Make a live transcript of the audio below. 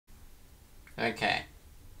Okay.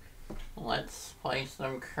 Let's play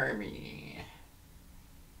some Kirby.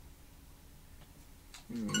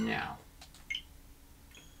 Now.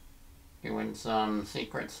 Doing some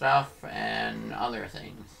secret stuff and other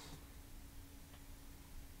things.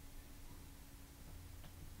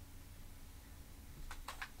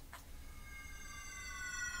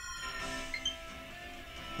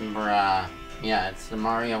 Bruh. Yeah, it's the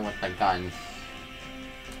Mario with the guns.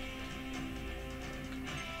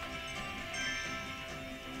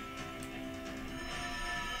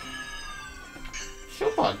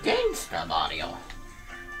 Super Gangsta Mario.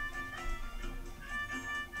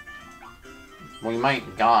 We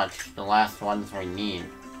might dodge the last ones we need.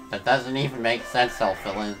 That doesn't even make sense,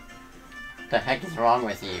 Elfilin. The heck is wrong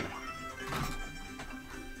with you?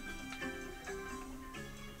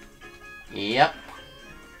 Yep.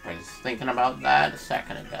 I was thinking about that a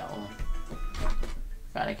second ago.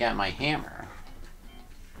 Gotta get my hammer.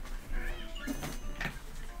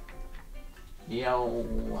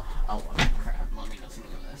 Yo. Oh, crap. Let me just move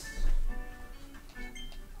this.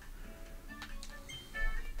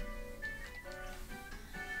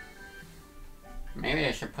 Maybe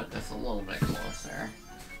I should put this a little bit closer.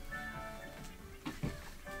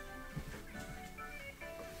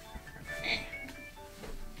 Okay.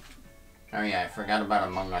 Oh yeah, I forgot about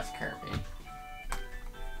Among Us Kirby.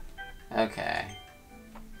 Okay.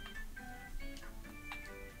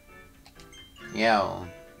 Yo.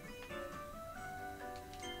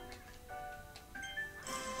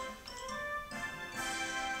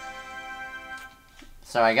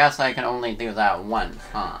 So I guess I can only do that once,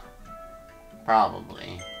 huh?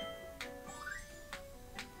 Probably.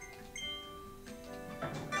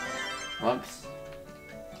 Whoops.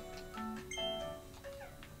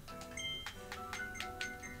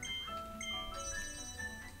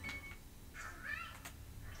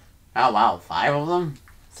 Oh wow, 5 of them?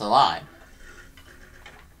 It's a lot.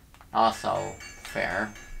 Also,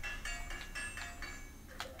 fair.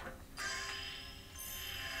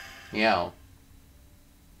 Yo.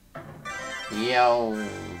 Yo.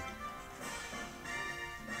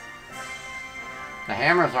 The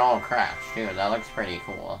hammers are all cracked, too. That looks pretty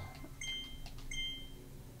cool.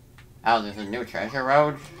 Oh, there's a new treasure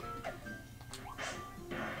road?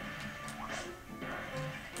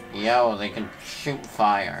 Yo, they can shoot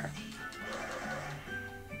fire.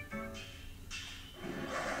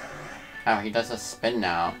 Oh, he does a spin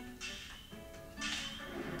now.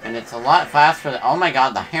 And it's a lot faster than— oh my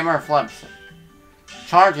god, the hammer flips.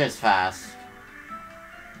 Charges fast.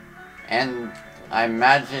 And I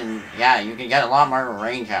imagine, yeah, you can get a lot more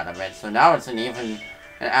range out of it. So now it's an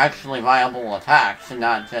actually viable attack to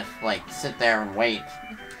not just, like, sit there and wait.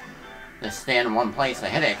 Just stand in one place to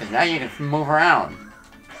hit it, because now you can move around.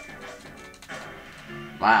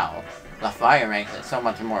 Wow. The fire makes it so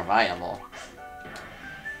much more viable.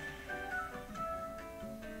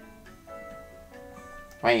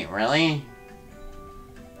 Wait, really?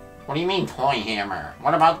 What do you mean, toy hammer?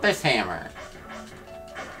 What about this hammer?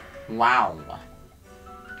 Wow.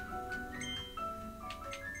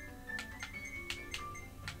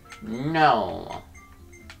 No.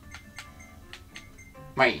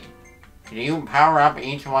 Wait. Do you power up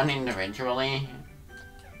each one individually?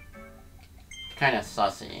 Kinda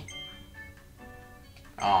sussy.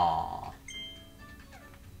 Aww.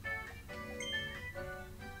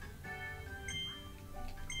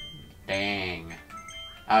 Dang.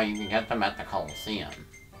 Oh, you can get them at the Coliseum.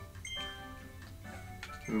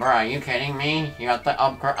 Bruh, are you kidding me? You got the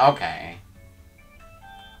upgrade— okay.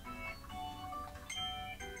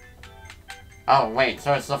 Oh, wait,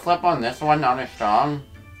 so it's the flip on this one, not as strong?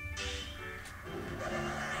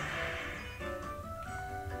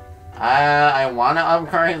 I wanna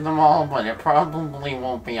upgrade them all, but it probably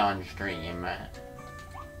won't be on stream.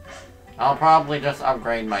 I'll probably just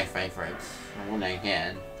upgrade my favorites when I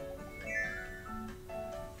can.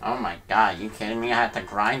 Oh my god, you kidding me? I had to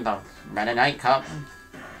grind the Meta Knight Cup?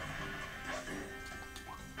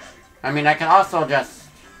 I mean, I can also just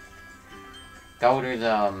go to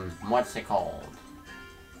the, what's it called?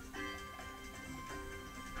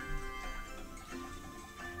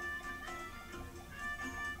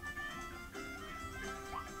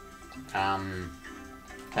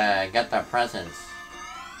 To get the presents.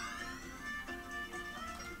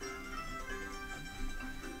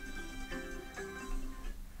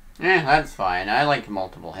 Eh, that's fine. I like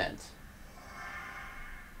multiple hits.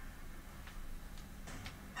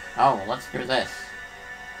 Oh, let's do this.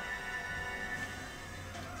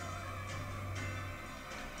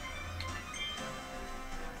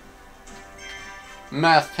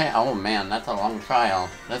 Math 10. Oh man, that's a long trial.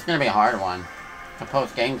 That's gonna be a hard one. It's a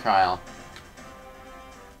post-game trial.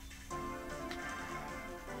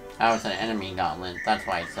 That was an enemy gauntlet. That's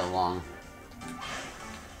why it's so long.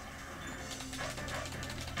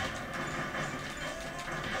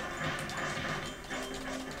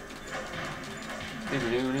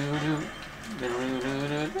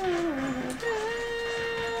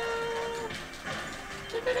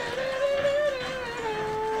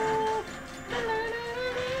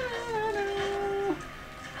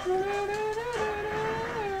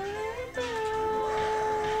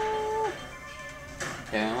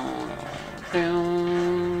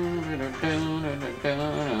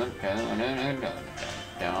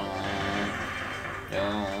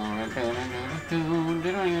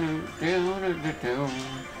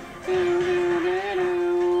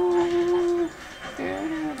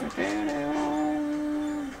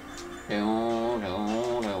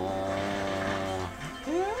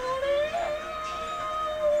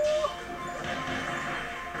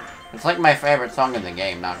 It's like my favorite song in the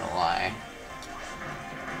game, not gonna lie.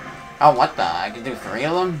 Oh, what the? I can do 3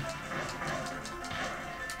 of them?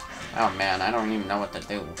 Oh man, I don't even know what to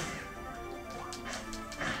do.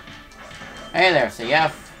 Hey there,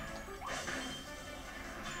 CF.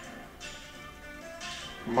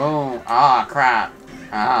 Boom. Ah, crap.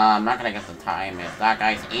 I'm not gonna get the time if that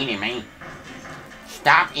guy's eating me.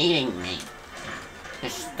 Stop eating me.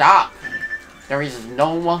 Just stop. There is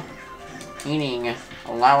no eating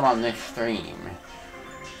allowed on this stream.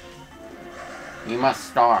 You must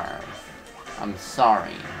starve. I'm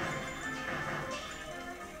sorry.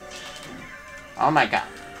 Oh my god.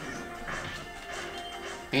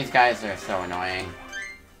 These guys are so annoying.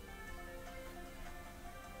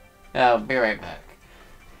 I'll be right back.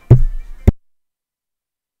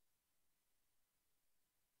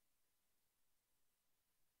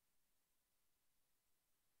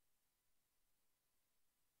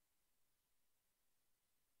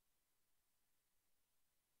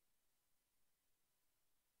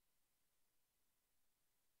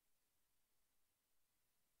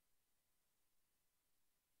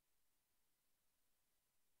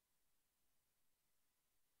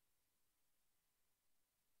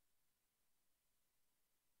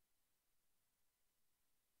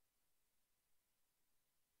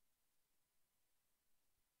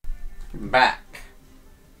 Back.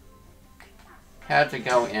 Had to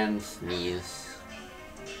go and sneeze.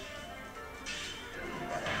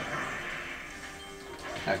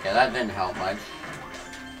 Okay, that didn't help much.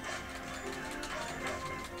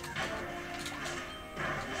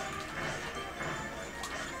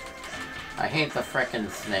 I hate the frickin'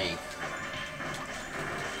 snake.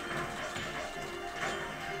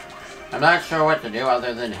 I'm not sure what to do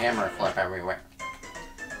other than hammer flip everywhere.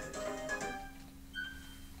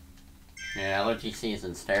 Yeah, allergy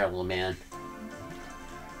season's terrible, man.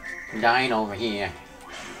 I'm dying over here.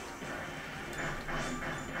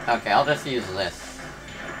 Okay, I'll just use this.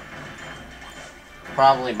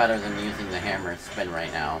 Probably better than using the hammer spin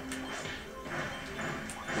right now.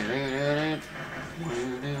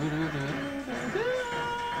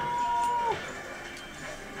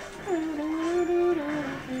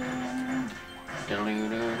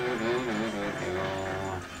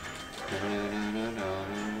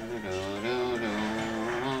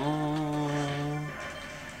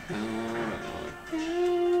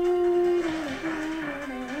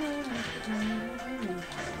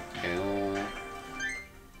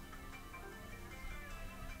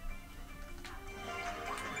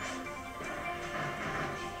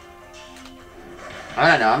 I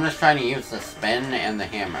don't know, I'm just trying to use the spin and the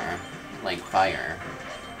hammer, like fire.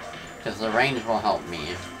 Because the range will help me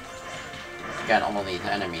get all these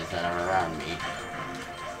enemies that are around me.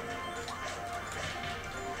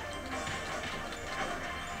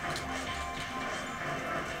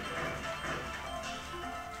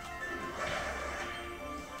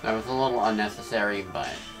 That was a little unnecessary, but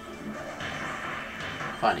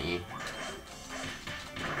funny.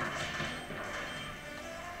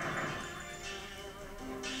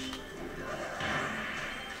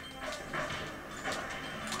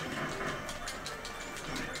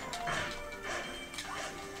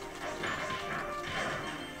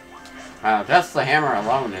 Just the hammer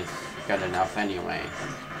alone is good enough anyway.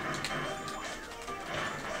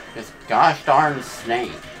 This gosh darn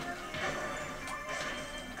snake.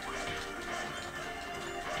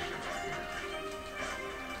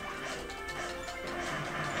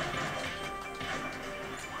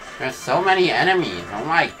 There's so many enemies, oh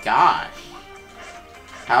my gosh.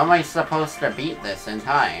 How am I supposed to beat this in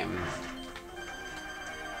time?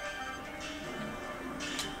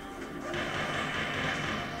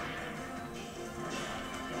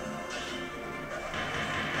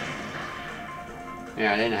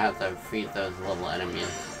 Yeah, I didn't have to defeat those little enemies.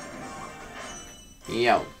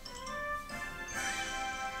 Yo.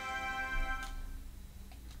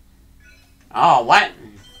 Oh, what?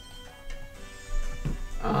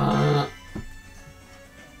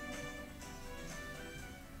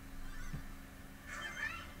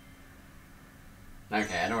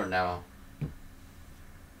 Okay, I don't know.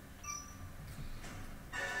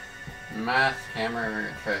 Math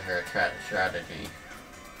hammer treasure strategy.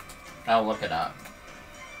 I'll look it up.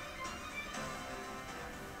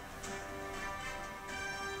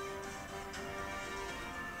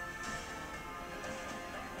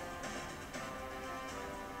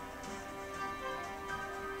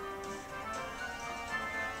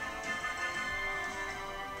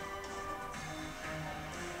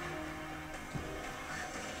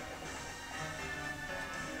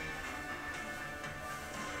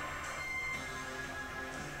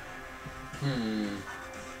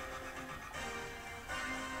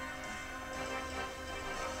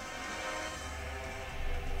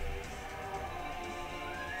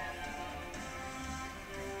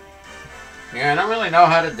 Yeah, I don't really know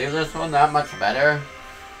how to do this one that much better.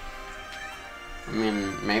 I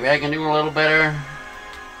mean, maybe I can do a little better.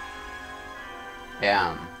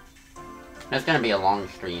 Yeah. It's gonna be a long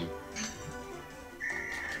stream.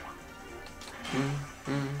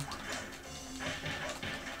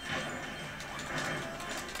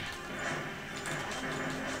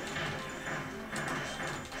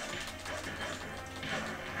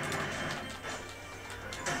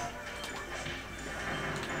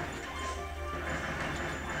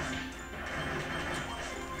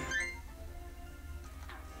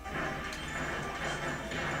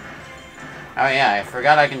 Oh yeah, I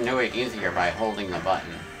forgot I can do it easier by holding the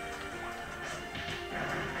button.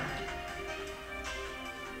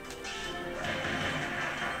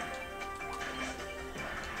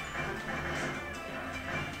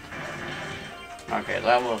 Okay,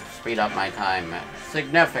 that will speed up my time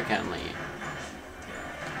significantly.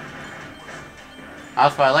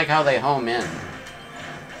 Also, I like how they home in.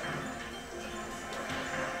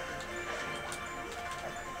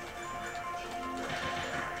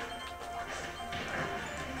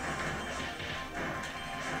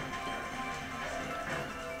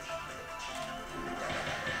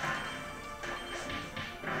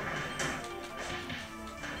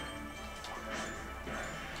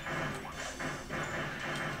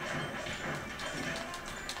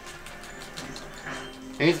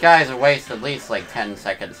 These guys have wasted at least like 10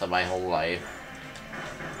 seconds of my whole life.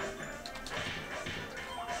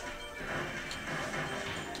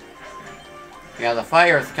 Yeah, the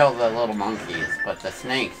fires kill the little monkeys, but the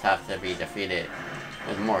snakes have to be defeated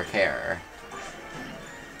with more care.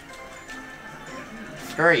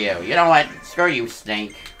 Screw you. You know what? Screw you,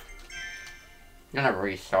 snake. I'm gonna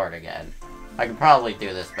restart again. I can probably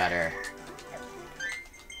do this better.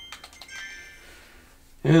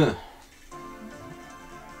 Ugh.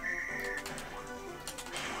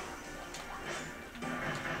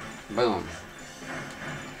 Boom.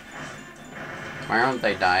 Why aren't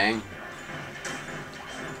they dying?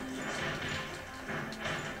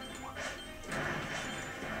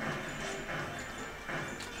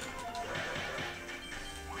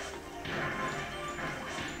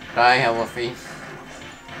 Die, Helifis.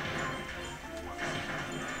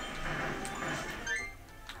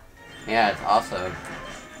 Yeah, it's awesome.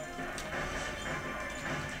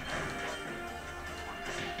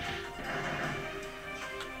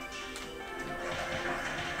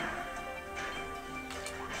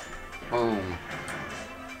 Boom.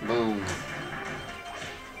 Boom.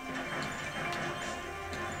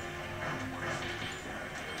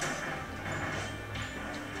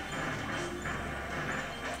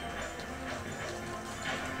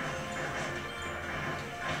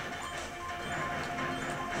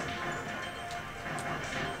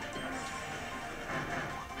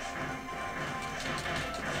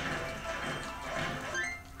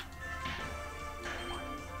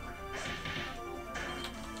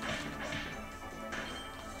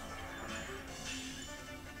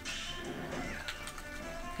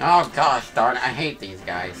 Oh gosh darn it, I hate these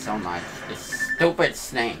guys so much. These stupid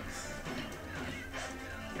snakes.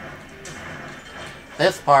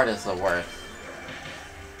 This part is the worst.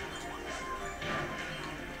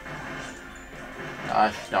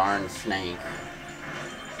 Gosh darn snake.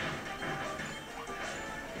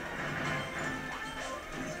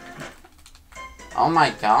 Oh my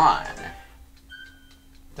god.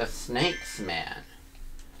 The snakes, man.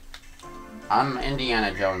 I'm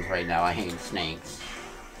Indiana Jones right now, I hate snakes.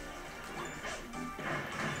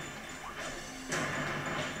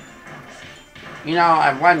 You know,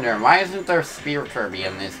 I wonder, why isn't there Spear Kirby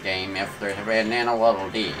in this game if there's a Nano Level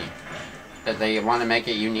D? Did they want to make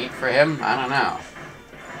it unique for him? I don't know.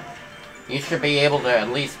 You should be able to at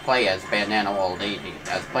least play as Bandana Waluigi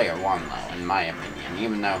as player 1, though, in my opinion.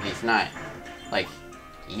 Even though he's not, like,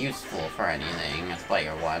 useful for anything as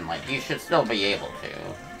player 1, like, you should still be able to.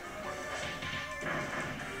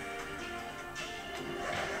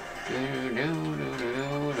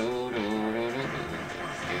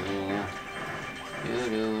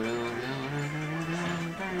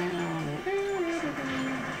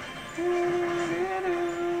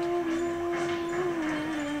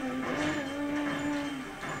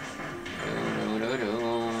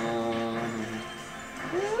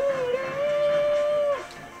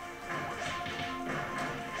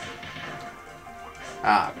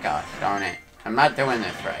 Oh, gosh, darn it. I'm not doing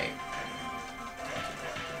this right.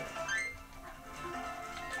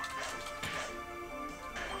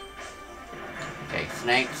 Okay,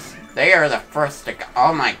 snakes. They are the first to go.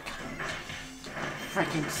 Oh my...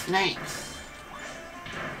 freaking snakes.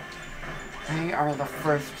 They are the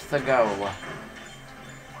first to go.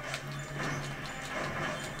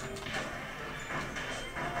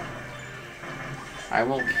 I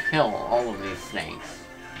will kill all of these snakes.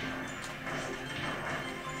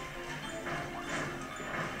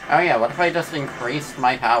 Oh yeah, what if I just increased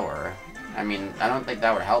my power? I mean, I don't think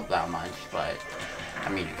that would help that much, but... I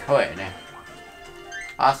mean, it could.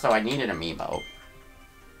 Also, I need an amiibo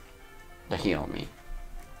to heal me.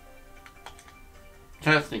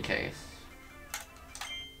 Just in case.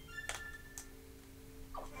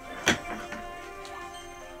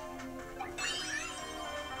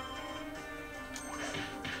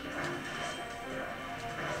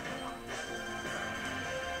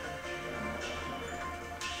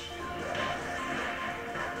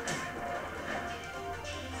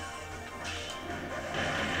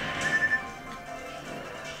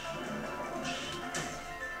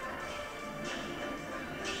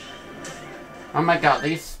 Oh my god,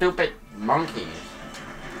 these stupid monkeys.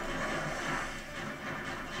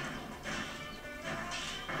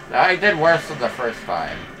 I did worse than the first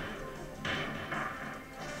time.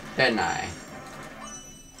 Didn't I?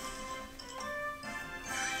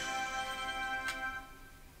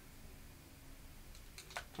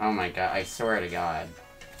 Oh my god, I swear to god.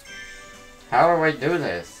 How do I do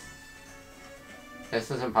this? This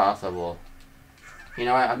is impossible. You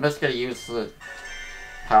know what, I'm just gonna use the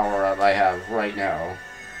power-up I have right now.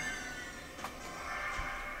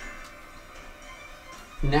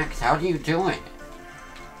 Next, how do you do it?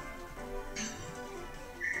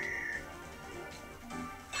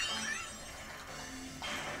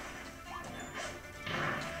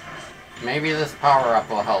 Maybe this power-up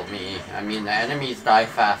will help me. I mean, the enemies die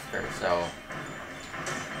faster, so...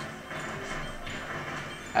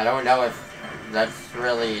 I don't know if that's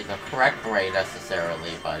really the correct way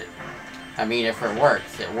necessarily, but... I mean, if it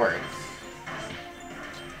works, it works.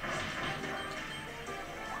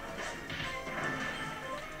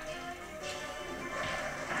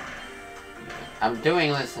 I'm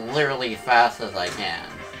doing this literally fast as I can.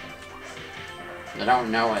 I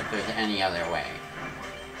don't know if there's any other way.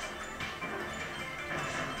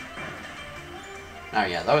 Oh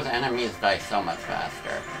yeah, those enemies die so much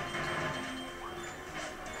faster.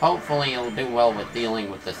 Hopefully it'll do well with dealing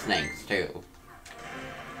with the snakes, too.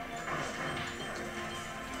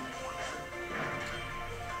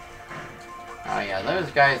 Oh yeah, those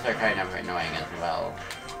guys are kind of annoying as well.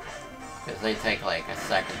 Because they take like a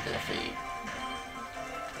second to defeat.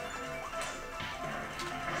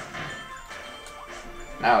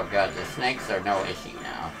 Oh god, the snakes are no issue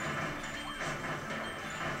now.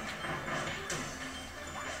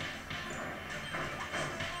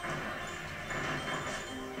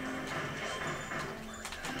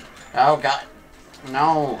 Oh god.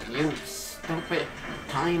 No, you stupid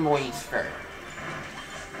time waster.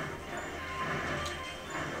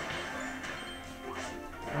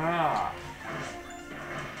 Ah.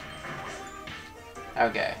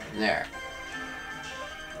 Okay, there.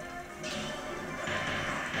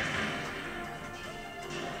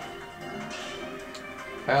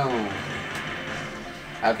 Boom.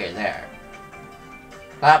 Okay, there.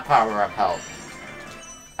 That power-up helped.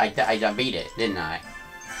 I beat it, didn't I?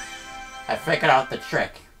 I figured out the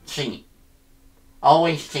trick. Cheat.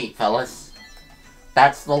 Always cheat, fellas.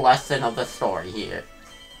 That's the lesson of the story here.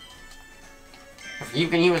 If you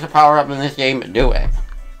can use a power-up in this game, do it.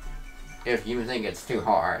 If you think it's too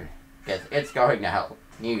hard. Because it's going to help,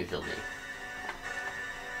 usually.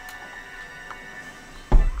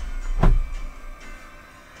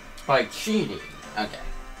 Like cheating. Okay.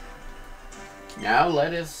 Now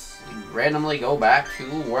let us randomly go back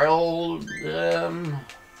to world,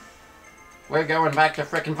 we're going back to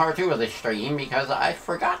frickin' part 2 of this stream because I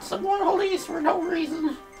forgot some more holies for no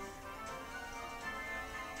reason.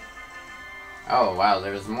 Oh wow,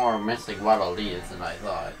 there's more missing Waddle Dees than I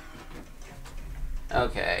thought.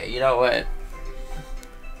 Okay, you know what?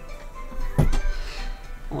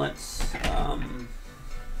 Let's,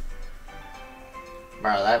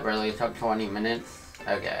 Bro, that really took 20 minutes?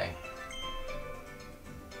 Okay.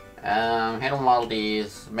 Hit on Waddle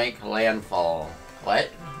Dees, make landfall. What?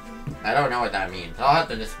 I don't know what that means. I'll have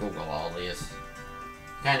to just Google all these.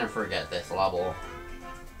 Kind of forget this level.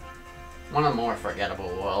 One of the more forgettable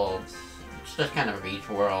worlds. It's just kind of a beach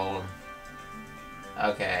world.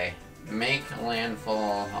 Okay. Make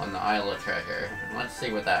landfall on the Isle of Treasure. Let's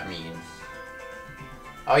see what that means.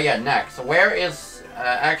 Oh yeah, next. Where is...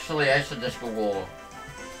 actually, I should just Google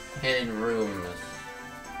hidden rooms.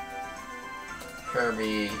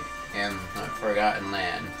 Kirby and the Forgotten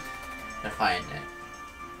Land to find it.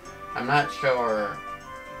 I'm not sure...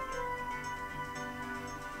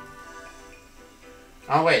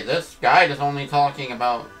 Oh wait, this guide is only talking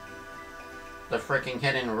about the freaking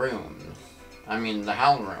hidden rooms. I mean, the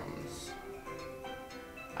hell rooms.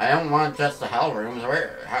 I don't want just the hell rooms.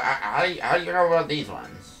 How do you know about these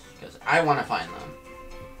ones? Because I want to find them.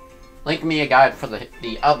 Link me a guide for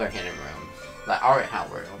the other hidden rooms. The art hell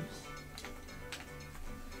rooms.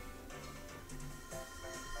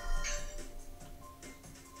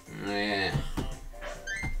 Yeah.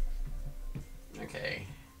 Okay.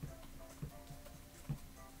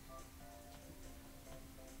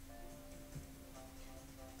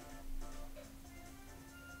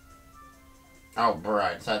 Oh,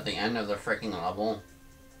 bruh, it's at the end of the freaking level.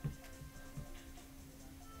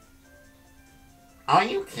 Are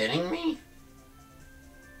you kidding me?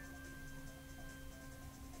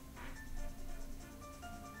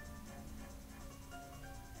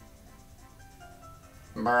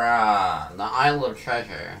 Bruh, the Isle of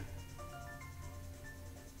Treasure.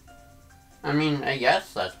 I mean, I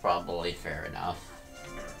guess that's probably fair enough.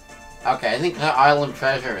 Okay, I think the Isle of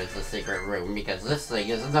Treasure is the secret room because this thing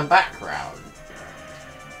is in the background.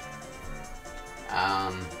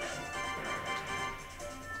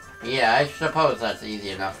 Yeah, I suppose that's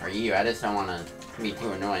easy enough for you. I just don't want to be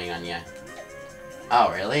too annoying on you.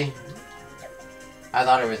 Oh, really? I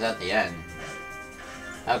thought it was at the end.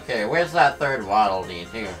 Okay, where's that third Waddle Dee,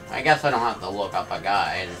 too? I guess I don't have to look up a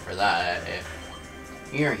guide for that if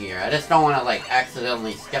you're here. I just don't want to, like,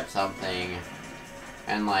 accidentally skip something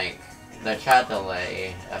and, like, the chat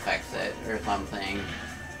delay affects it or something.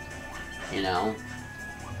 You know?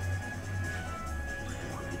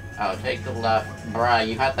 Oh, take the left. Bruh,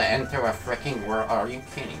 you have to enter a freaking world. Are you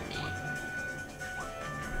kidding me?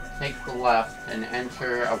 Take the left and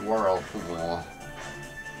enter a whirlpool.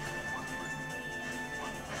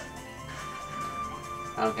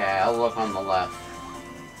 Okay, I'll look on the left.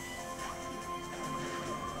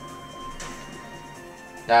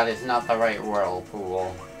 That is not the right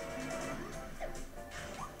whirlpool.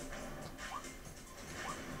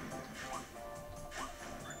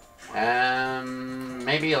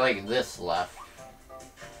 Maybe like this left.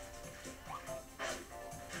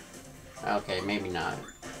 Okay, maybe not.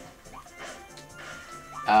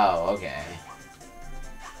 Oh, okay.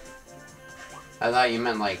 I thought you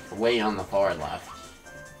meant like way on the far left.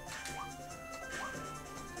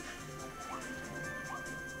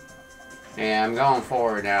 Yeah, I'm going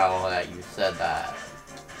forward now that you said that.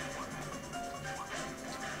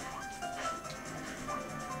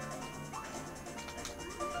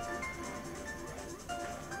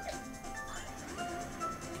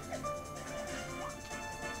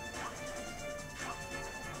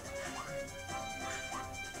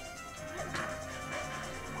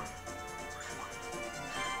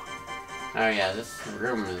 Oh yeah, this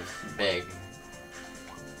room is big.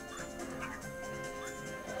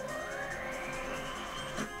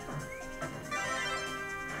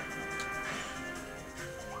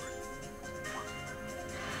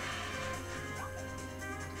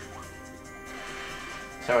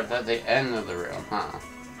 So it's at the end of the room, huh?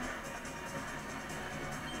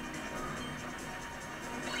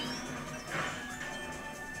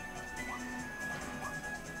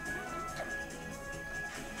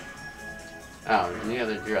 Oh, near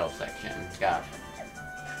the drill section. Gotcha.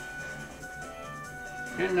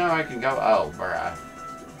 Didn't know I could go. Oh, bruh.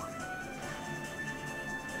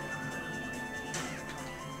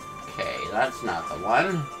 Okay, that's not the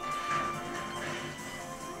one.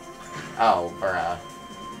 Oh, bruh.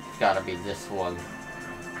 It's gotta be this one.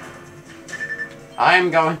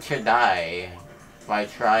 I'm going to die by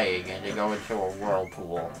trying to go into a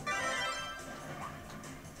whirlpool.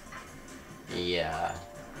 Yeah.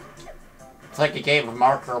 It's like a game of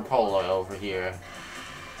Marco Polo over here.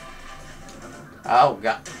 Oh,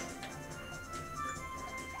 God.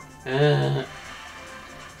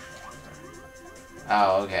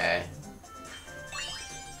 Oh, okay.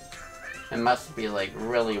 It must be, like,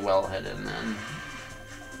 really well hidden, then.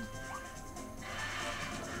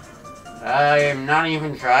 I'm not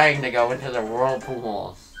even trying to go into the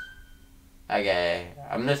whirlpools. Okay,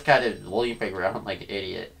 I'm just kind of leaping around like an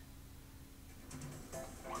idiot.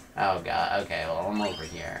 Oh god, okay, well, I'm over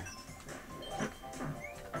here.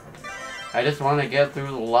 I just want to get through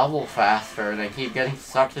the level faster, and I keep getting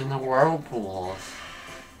sucked in the whirlpools.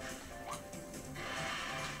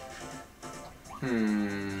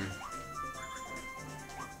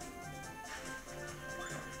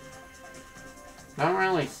 Don't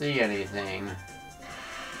really see anything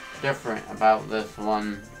different about this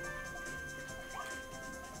one.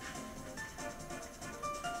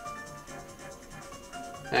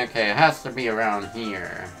 Okay, it has to be around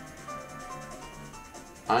here.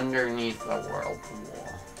 Underneath the whirlpool.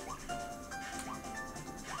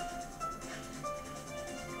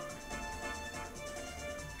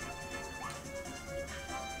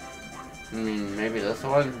 I mean, maybe this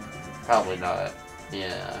one? Probably not.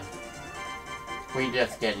 Yeah. We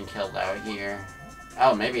just getting killed out here.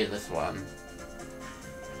 Oh, maybe this one.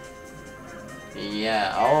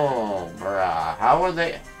 Yeah, oh, bruh. How are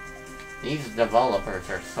they... These developers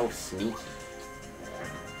are so sneaky.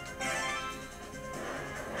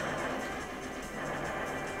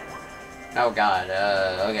 Oh god,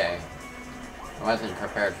 okay. I wasn't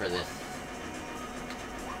prepared for this.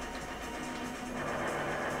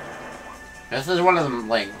 This is one of them,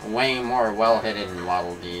 like, way more well-hidden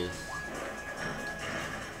Waddle Dees.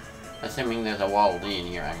 Assuming there's a Waddle Dee in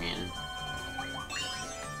here, I mean.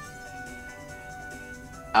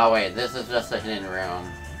 Oh wait, this is just a hidden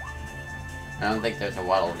room. I don't think there's a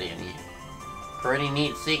Waddle Dee in here. Pretty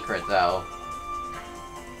neat secret, though.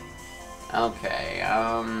 Okay,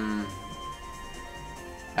 I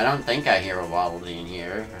don't think I hear a Waddle Dee in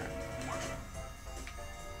here.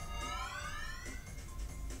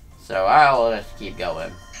 So I'll just keep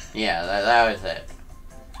going. Yeah, that was it.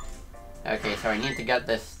 Okay, so I need to get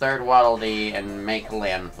this third Waddle Dee and make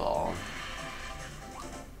landfall.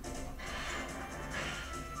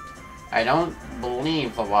 I don't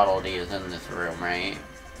believe the Waddle Dee is in this room, right?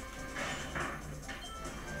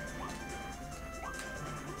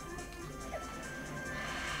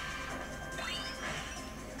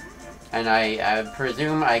 And I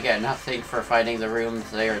presume I get nothing for fighting the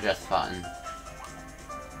rooms, they are just fun.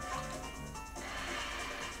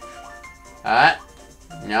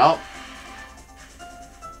 Nope.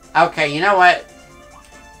 Okay, you know what?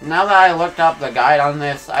 Now that I looked up the guide on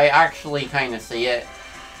this, I actually kind of see it.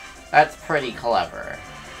 That's pretty clever.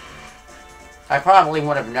 I probably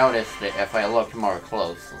would have noticed it if I looked more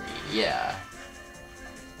closely, yeah.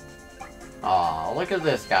 Aw, look at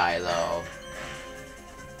this guy, though.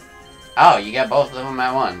 Oh, you get both of them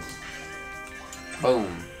at once.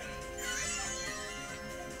 Boom.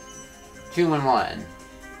 2 in 1.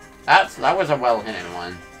 That was a well-hidden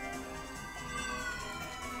one.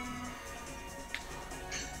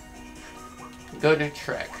 Good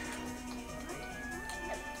trick.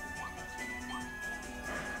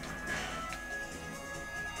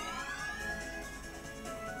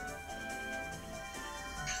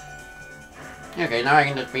 Okay, now I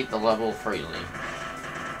can just beat the level freely.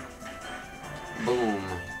 Boom.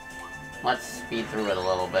 Let's speed through it a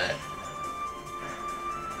little bit.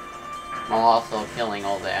 While also killing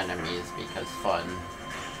all the enemies, because fun.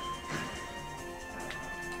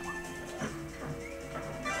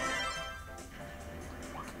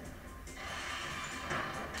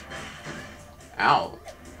 Ow.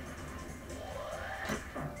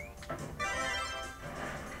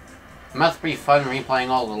 Must be fun replaying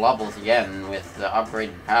all the levels again with the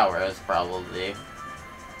upgraded powers, probably.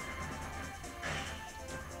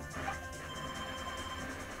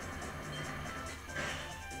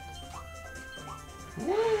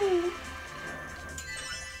 Woo!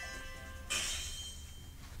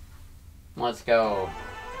 Let's go.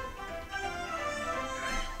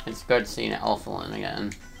 It's good seeing Elflin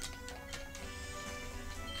again.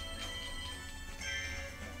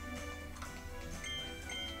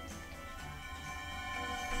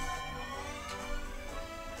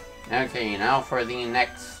 Okay, now for the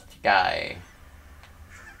next guy.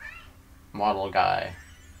 Model guy.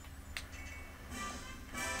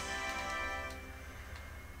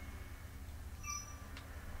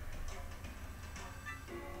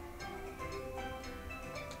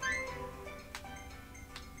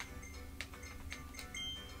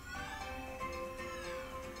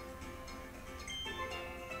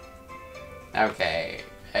 Okay,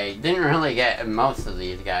 I didn't really get most of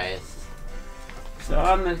these guys. So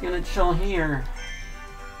I'm just gonna chill here.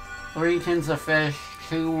 3 tins of fish,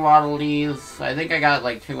 2 Waddle Dees. I think I got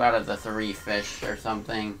like 2 out of the 3 fish or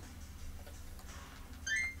something.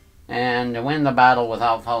 And to win the battle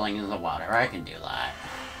without falling in the water, I can do that.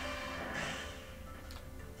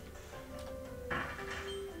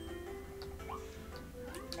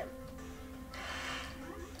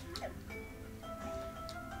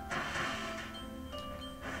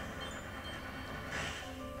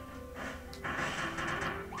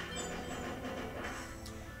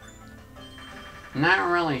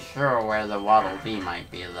 Not really sure where the Waddle Dee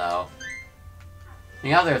might be, though.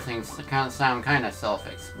 The other things sound kind of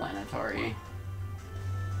self-explanatory.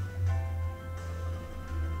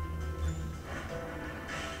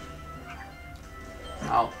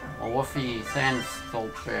 Oh, a woofy sand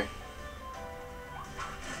sculpture.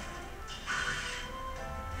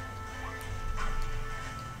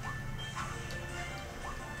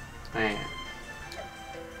 Man.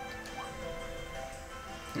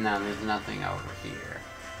 No, there's nothing over here.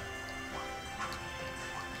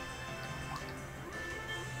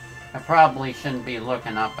 I probably shouldn't be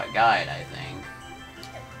looking up a guide, I think.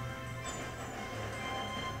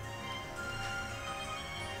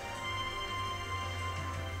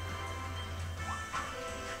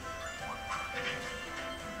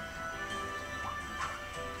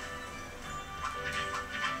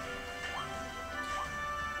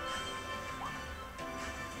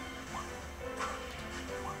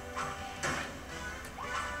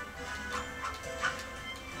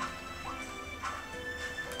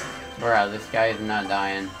 Bruh, this guy is not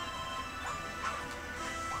dying.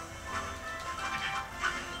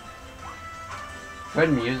 Good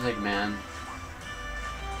music, man.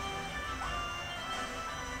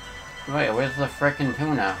 Wait, where's the frickin'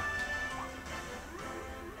 tuna?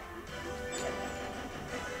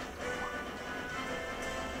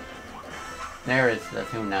 There is the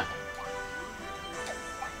tuna.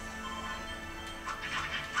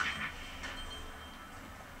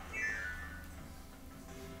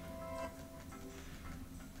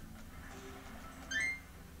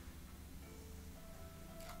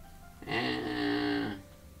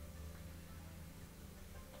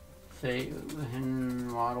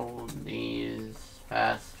 And Waddle Dees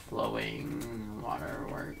fast-flowing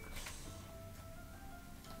waterworks.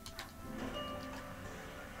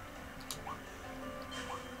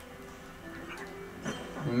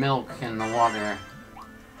 Milk in the water.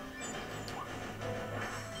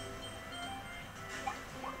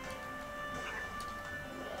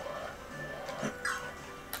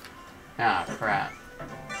 Ah, crap.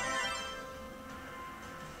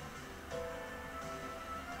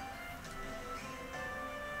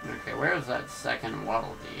 Okay, where's that second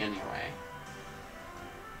Waddle Dee anyway?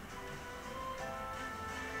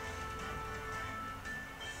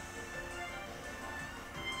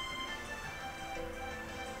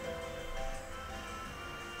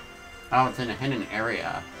 Oh, it's in a hidden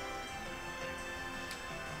area.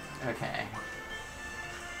 Okay.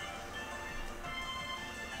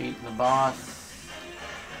 Beat the boss.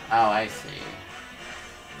 Oh, I see.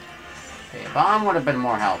 Okay, a bomb would have been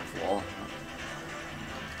more helpful.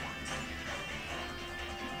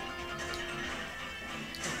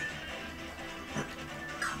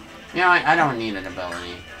 You know, I don't need an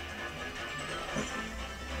ability.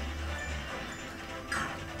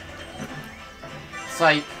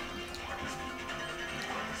 Psych.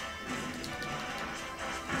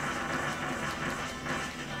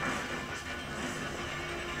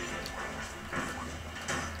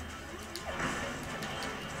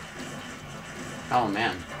 Oh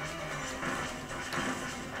man.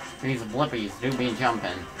 These blippies do be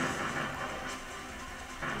jumping.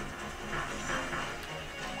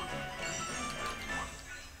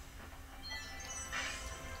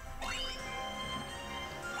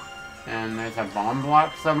 And there's a bomb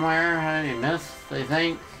block somewhere I missed, I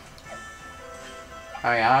think.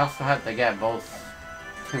 Oh yeah, I also have to get both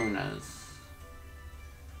tunas.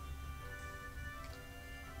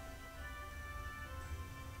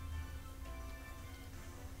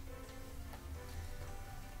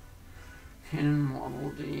 Hidden Waddle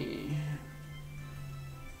Dee.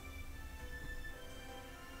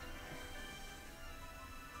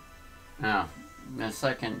 Oh, the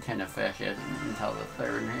second tin of fish isn't until the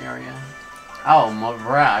third area. Oh,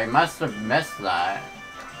 bruh, I must have missed that.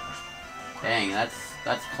 Dang,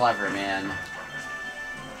 that's clever, man.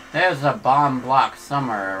 There's a bomb block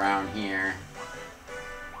somewhere around here.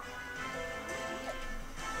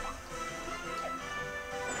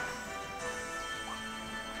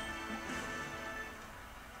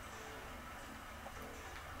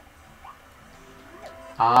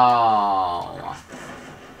 Oh.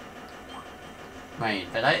 Wait,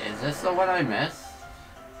 is this the one I missed?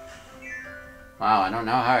 Wow, I don't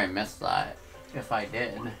know how I missed that. If I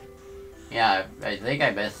did. Yeah, I think I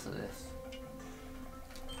missed this.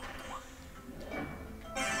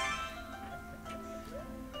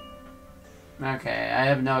 Okay, I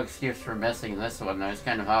have no excuse for missing this one, though. It's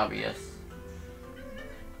kind of obvious.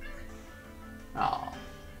 Oh,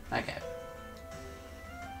 okay.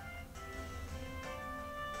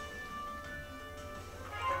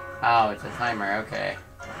 Oh, it's a timer, okay.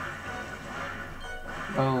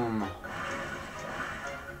 Boom.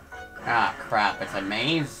 Ah, crap, it's a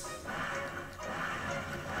maze?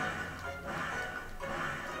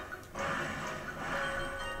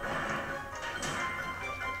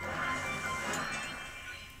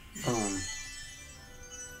 Boom.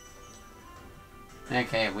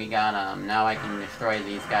 Okay, we got 'em. Now I can destroy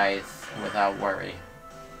these guys without worry.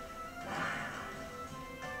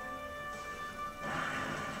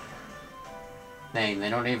 Dang, they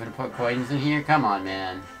don't even put coins in here? Come on,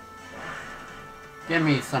 man. Give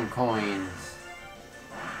me some coins.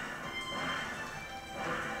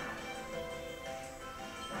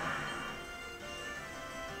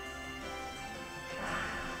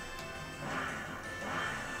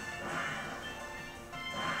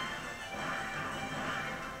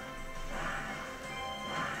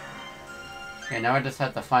 Okay, now I just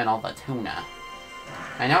have to find all the tuna.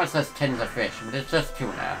 I know it says tins of fish, but it's just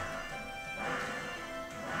tuna.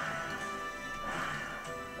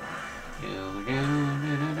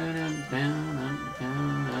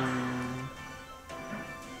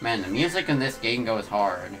 Man, the music in this game goes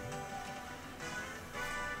hard.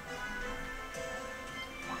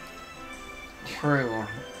 True.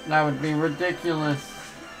 That would be ridiculous.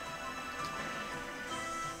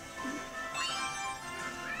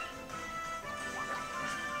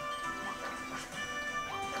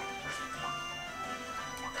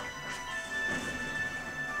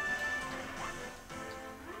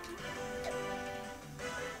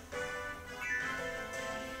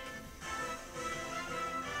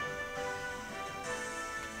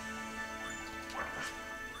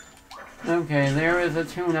 Okay, there is a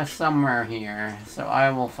tuna somewhere here, so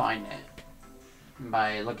I will find it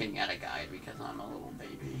by looking at a guide because I'm a little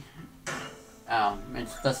baby. Oh,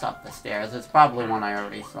 it's just up the stairs. It's probably one I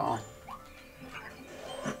already saw.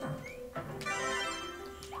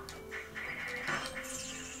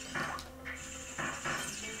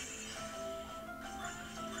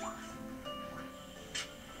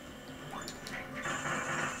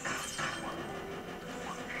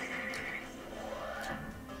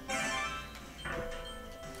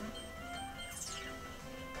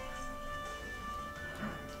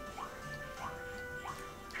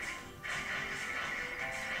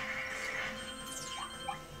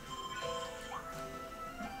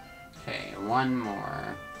 One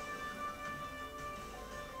more.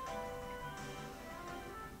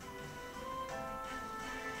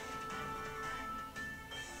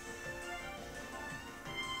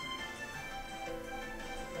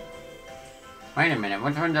 Wait a minute,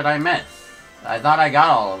 which one did I miss? I thought I got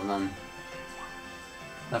all of them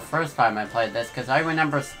the first time I played this, because I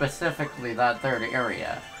remember specifically that third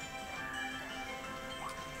area.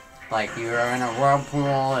 Like, you're in a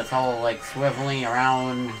whirlpool, it's all like swiveling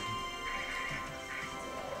around.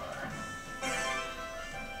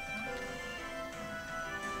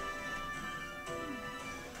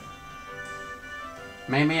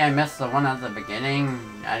 Maybe I missed the one at the beginning?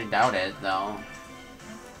 I doubt it, though.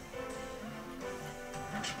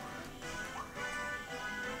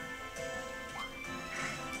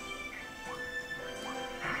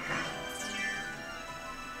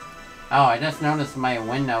 Oh, I just noticed my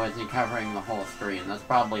window isn't covering the whole screen. That's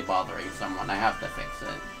probably bothering someone. I have to fix it.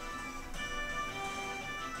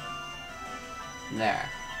 There.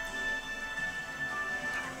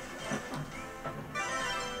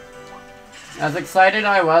 As excited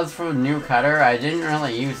I was for New Cutter, I didn't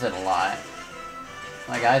really use it a lot.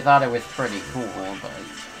 Like, I thought it was pretty cool, but...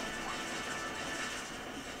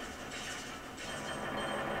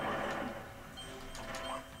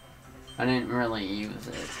 I didn't really use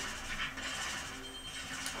it.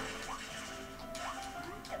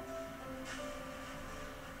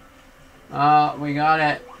 We got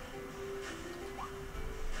it.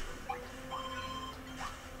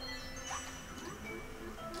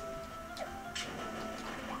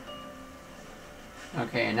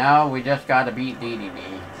 Okay, now we just gotta beat DDD.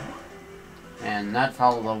 And that's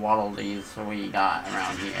all the Waddle Dees we got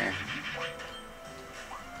around here.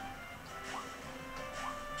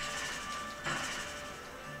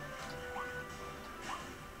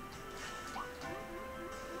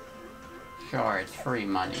 Sure, it's free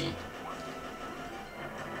money.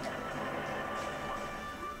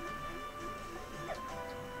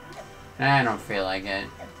 I don't feel like it.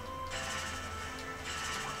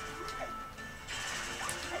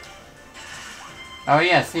 Oh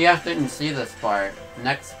yeah, CF didn't see this part,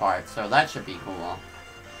 next part, so that should be cool.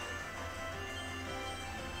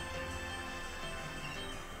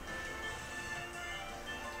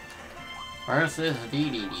 Versus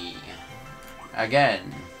DDD.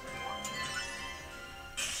 Again.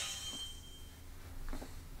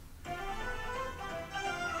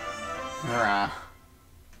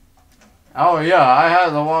 Oh yeah, I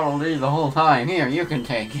had the Waddle Dee the whole time. Here, you can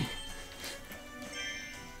take it.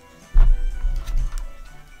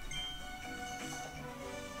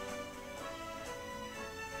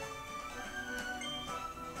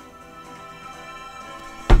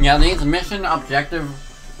 Yeah, these mission objective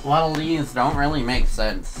Waddle Dees don't really make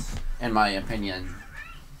sense, in my opinion.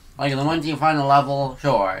 Like, the ones you find a level,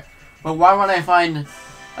 sure. But why would I find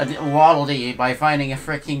a Waddle Dee by finding a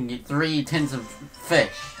freaking 3 tins of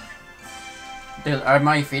fish? Am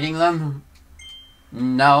I feeding them?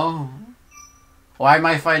 No. Why am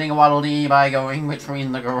I fighting a Waddle Dee by going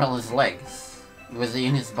between the gorilla's legs? Was he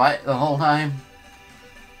in his butt the whole time?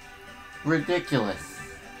 Ridiculous.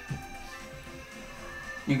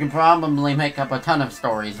 You can probably make up a ton of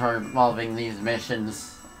stories involving these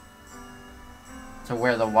missions to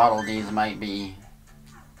where the Waddle Dees might be.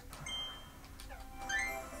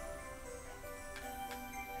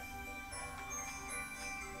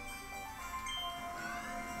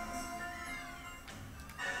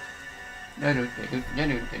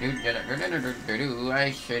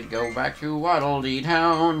 I should go back to Waddle Dee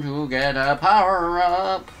Town to get a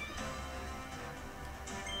power-up.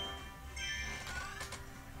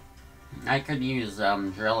 I could use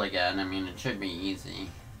drill again. I mean, it should be easy.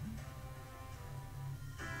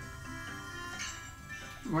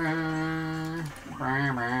 Wait,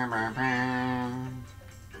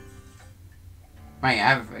 I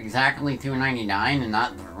have exactly 299 and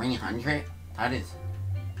not 300? That is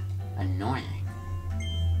annoying.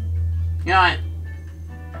 You know what?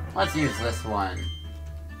 Let's use this one.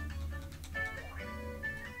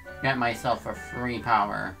 Get myself a free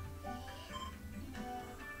power.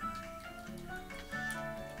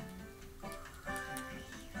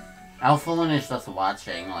 Alphalin is just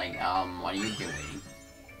watching, like, what are you doing?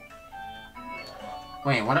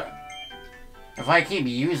 Wait, what? If I keep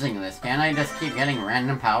using this, can't I just keep getting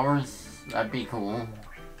random powers? That'd be cool.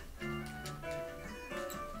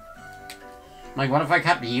 Like, what if I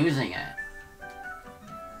kept using it?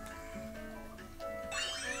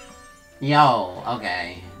 Yo,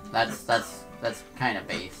 okay. That's kind of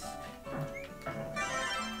base.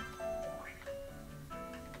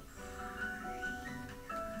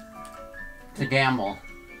 To gamble.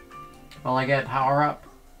 Will I get power up?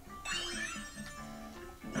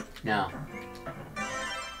 No.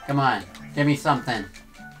 Come on, give me something.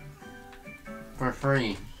 For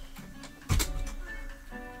free.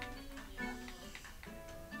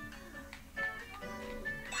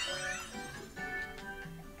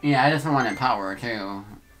 Yeah, I just wanted power too.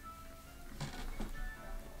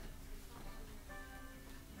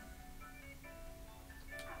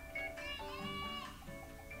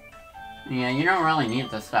 Yeah, you don't really need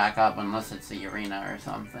to stack up unless it's the arena or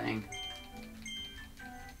something.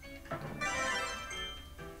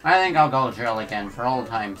 I think I'll go drill again for old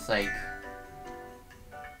time's sake.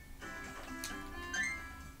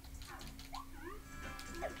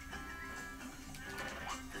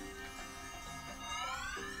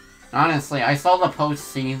 Honestly, I saw the post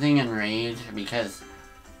seething in rage because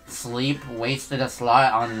Sleep wasted a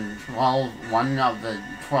slot on one of the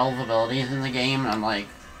 12 abilities in the game, and I'm like,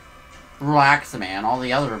 relax, man, all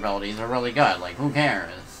the other abilities are really good, like, who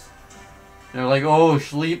cares? They're like, oh,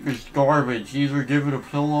 Sleep is garbage, either give it a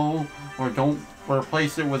pillow, or don't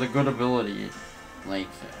replace it with a good ability. Like,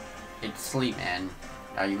 it's Sleep, man.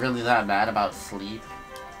 Are you really that bad about Sleep?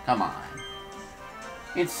 Come on.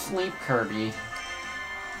 It's Sleep, Kirby.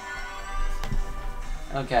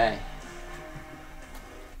 Okay.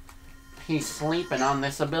 He's sleeping on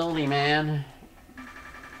this ability, man.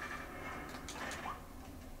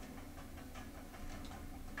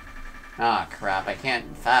 Ah, crap, I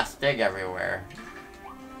can't fast dig everywhere.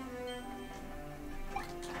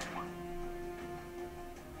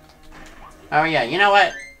 Oh yeah, you know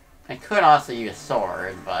what? I could also use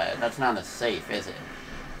sword, but that's not as safe, is it?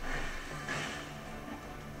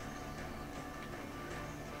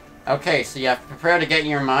 Okay, so you have to prepare to get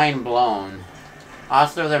your mind blown.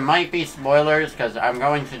 Also, there might be spoilers, because I'm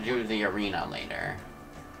going to do the arena later.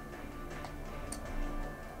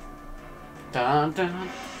 Dun, dun.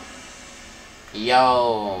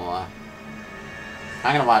 Yo.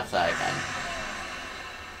 I'm gonna watch that again.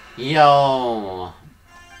 Yo.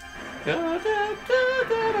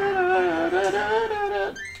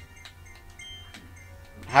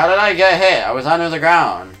 How did I get hit? I was under the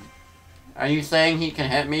ground. Are you saying he can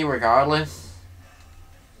hit me regardless?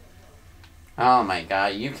 Oh my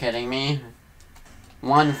god, are you kidding me?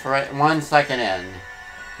 1 second in,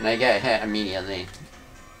 and I get hit immediately.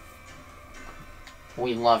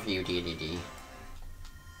 We love you, DDD.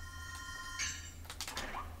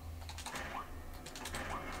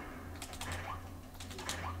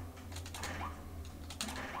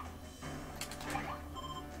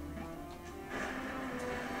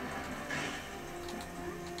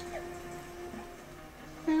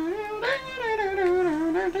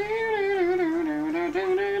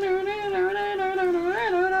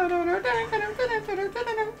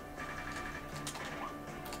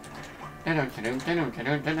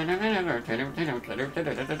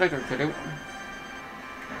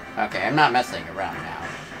 Okay, I'm not messing around now.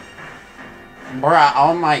 Bruh,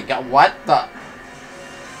 oh my god, what the?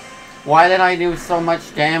 Why did I do so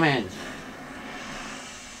much damage?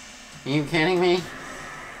 Are you kidding me?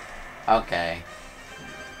 Okay.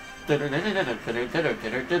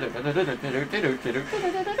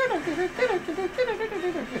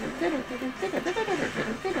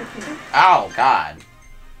 Oh god.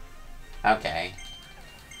 Okay.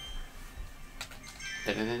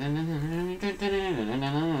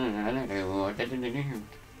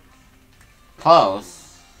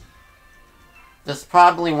 Close. This is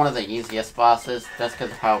probably one of the easiest bosses, just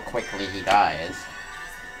because of how quickly he dies.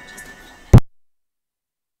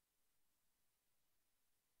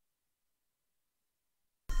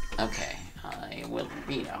 Okay, I will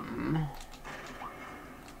beat him.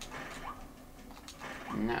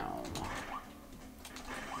 No.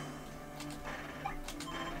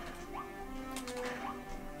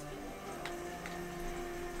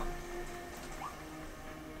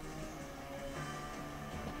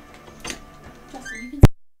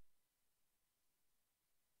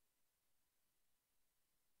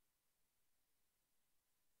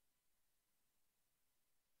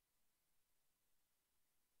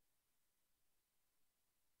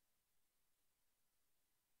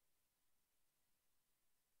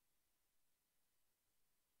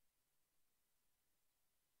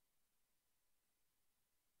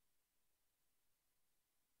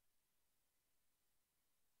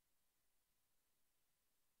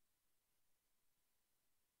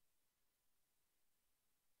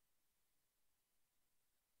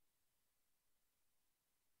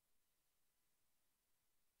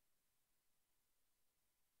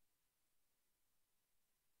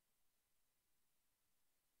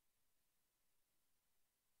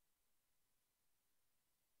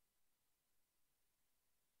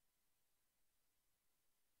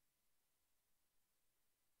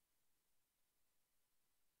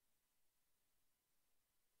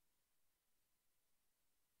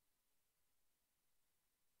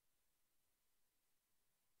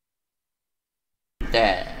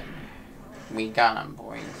 Dead. We got him,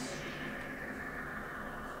 boys.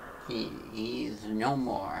 He's no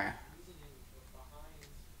more.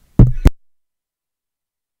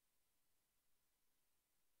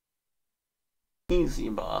 Easy,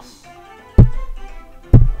 boss.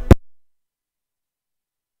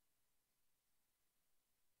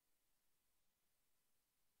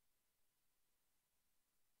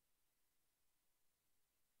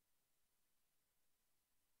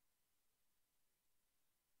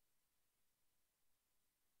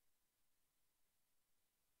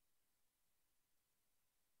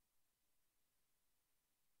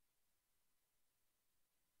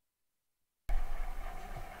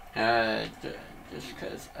 Just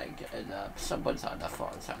because someone's on the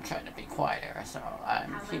phone, so I'm trying to be quieter, so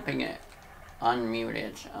I'm keeping it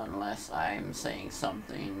unmuted unless I'm saying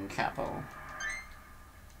something capo.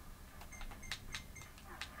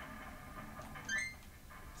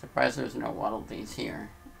 Surprised there's no Waddle Dees here.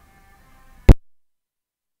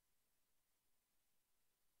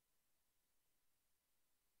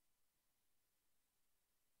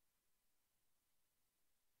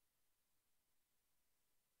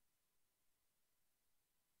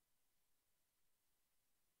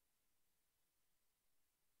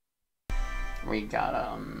 We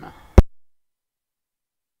got,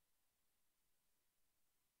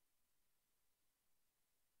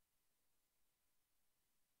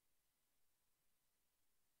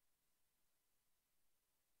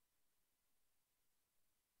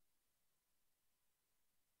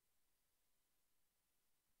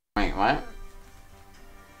 Wait, what?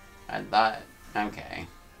 I thought... Okay.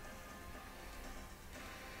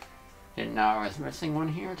 Didn't know I was missing one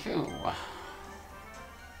here, too.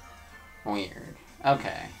 Weird.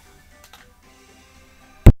 Okay.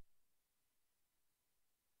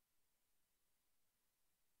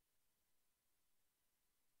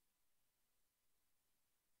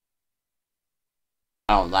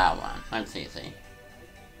 Oh, that one. That's easy.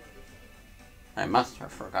 I must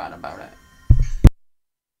have forgot about it.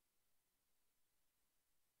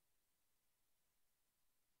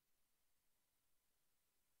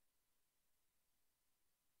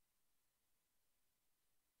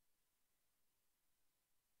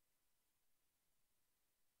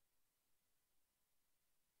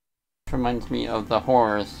 Which reminds me of the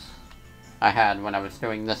horrors I had when I was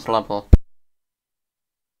doing this level.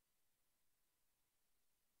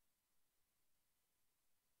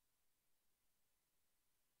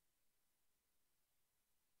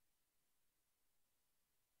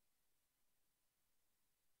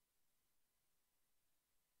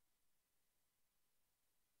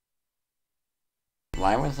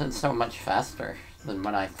 Why was it so much faster than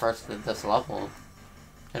when I first did this level?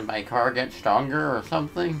 Did my car get stronger or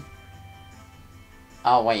something?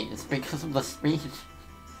 Oh wait, it's because of the speed.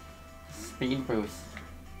 Speed boost.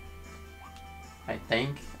 I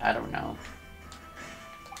think? I don't know.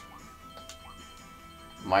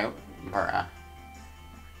 My... bruh.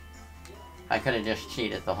 I could've just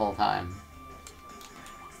cheated the whole time.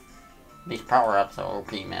 These power-ups are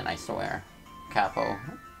OP, man, I swear. Capo.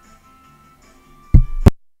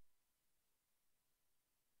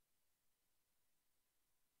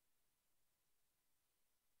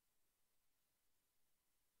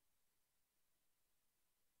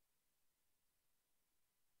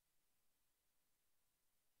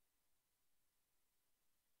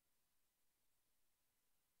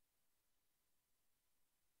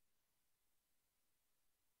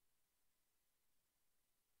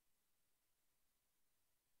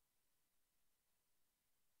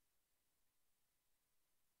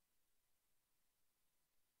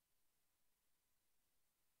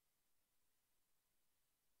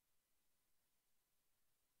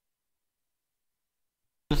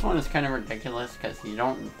 This one is kind of ridiculous because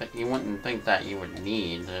you wouldn't think that you would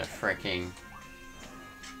need the freaking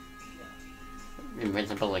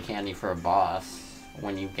invisibility candy for a boss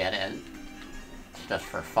when you get it. It's just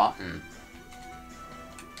for fun.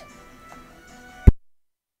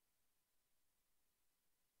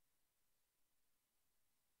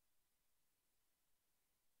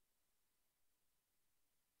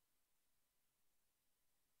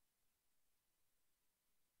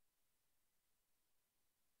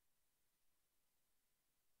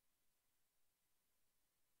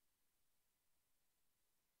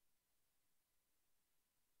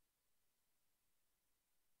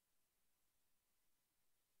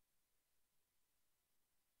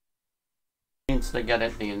 Needs to get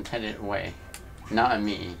it the intended way. Not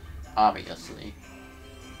me, obviously.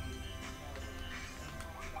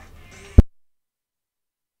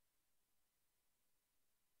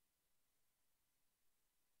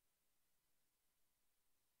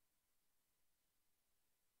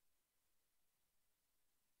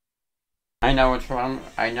 I know which room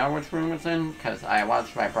it's in, because I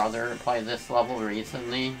watched my brother play this level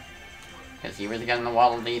recently. Because he was getting the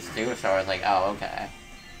Waddle Dees too, so I was like, oh, okay.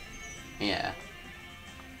 Yeah.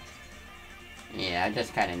 Yeah, I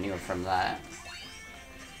just kind of knew from that.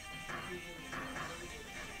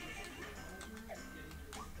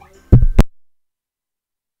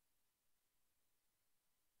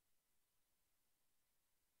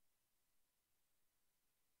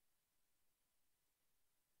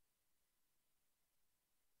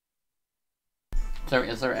 So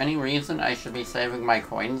is there any reason I should be saving my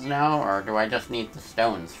coins now, or do I just need the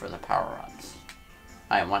stones for the power-ups?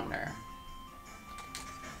 I wonder.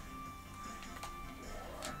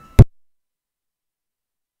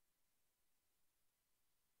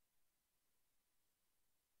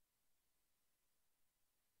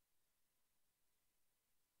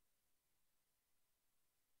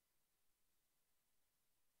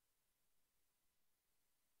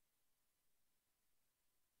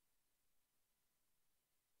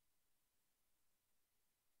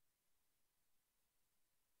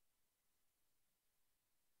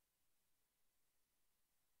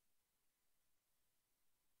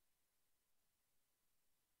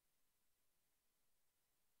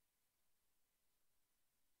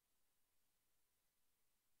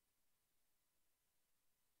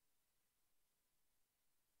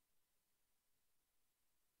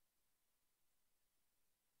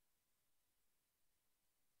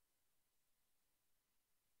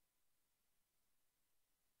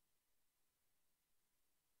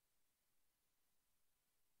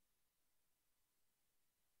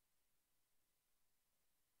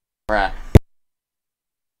 Bruh.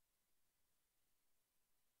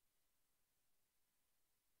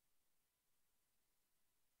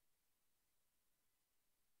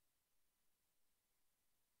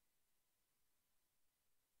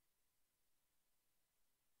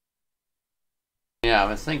 Yeah,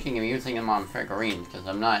 I was thinking of using them on figurines, because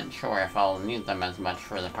I'm not sure if I'll need them as much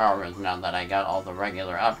for the power moves now that I got all the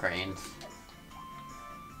regular upgrades.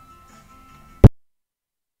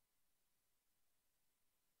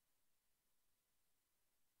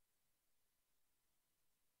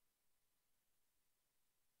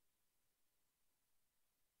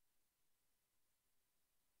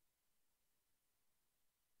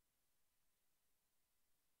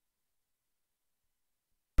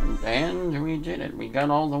 And we did it. We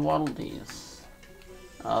got all the Waddle Dees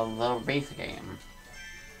of the base game.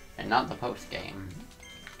 And not the post game.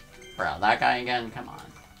 Bro, that guy again? Come on.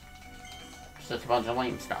 It's just a bunch of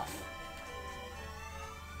lame stuff.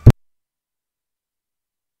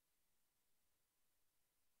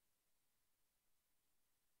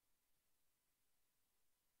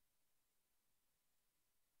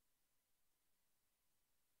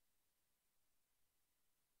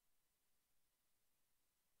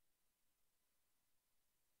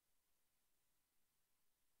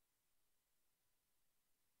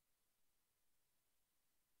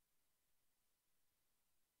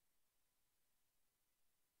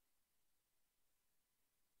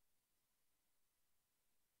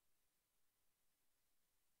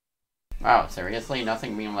 Wow, seriously?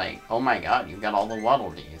 Nothing being like, oh my god, you got all the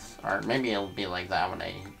Waddle Dees. Or maybe it'll be like that when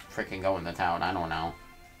I freaking go in the town, I don't know.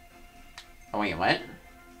 Oh wait, what?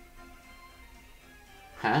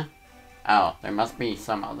 Huh? Oh, there must be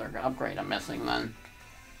some other upgrade I'm missing then.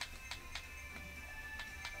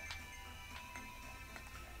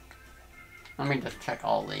 Let me just check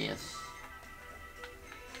all these.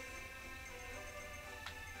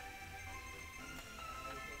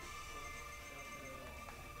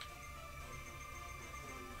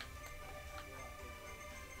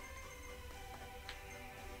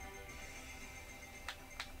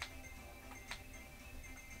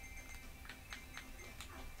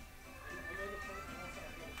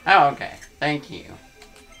 Oh, okay. Thank you.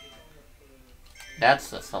 That's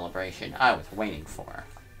the celebration I was waiting for.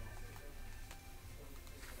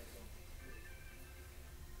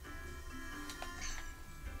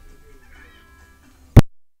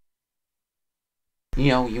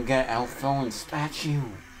 Yo, you get Alpha's statue.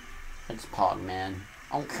 It's Pogman.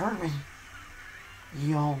 Oh, Kirby.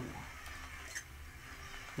 Yo.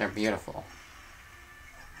 They're beautiful.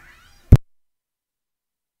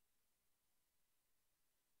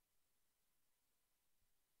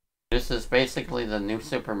 This is basically the new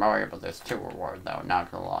Super Mario Bros. 2 reward, though, not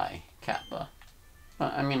gonna lie. Kappa.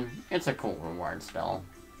 But, I mean, it's a cool reward still.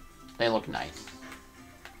 They look nice.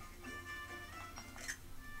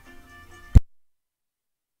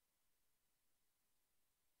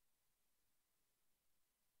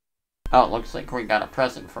 Oh, it looks like we got a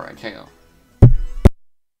present for it, too.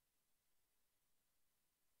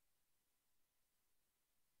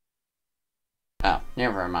 Oh,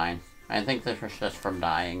 never mind. I think this was just from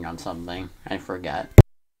dying on something. I forget.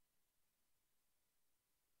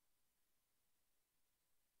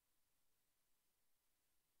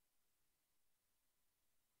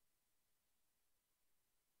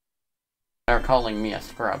 They're calling me a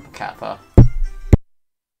scrub, Kappa.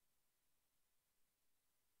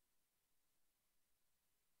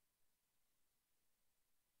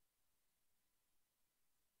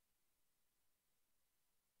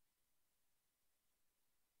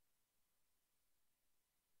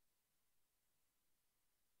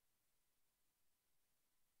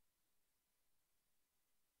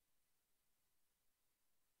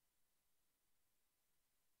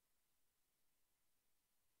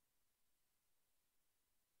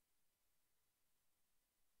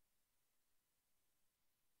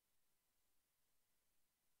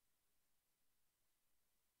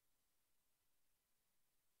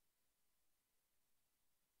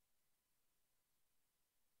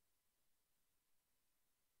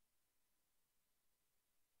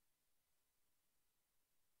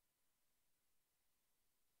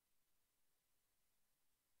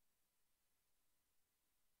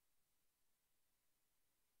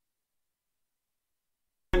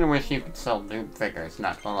 I wish you could sell noob figures,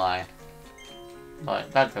 not gonna lie.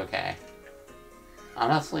 But that's okay.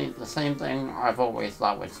 Honestly, the same thing I've always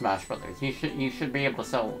thought with Smash Brothers. You should be able to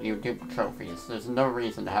sell your dupe trophies. There's no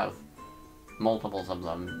reason to have multiples of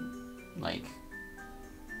them. Like,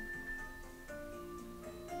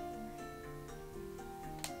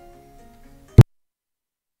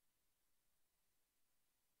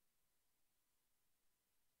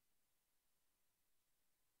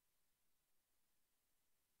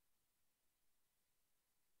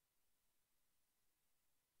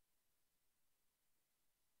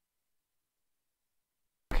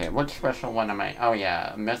 okay, what special one am I? Oh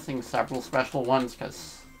yeah, I'm missing several special ones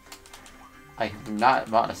because I have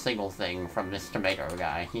not bought a single thing from this tomato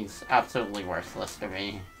guy. He's absolutely worthless to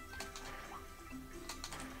me.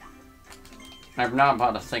 I've not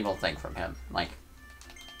bought a single thing from him. Like,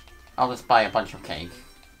 I'll just buy a bunch of cake.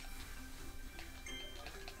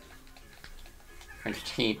 It's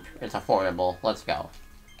cheap, it's affordable, let's go.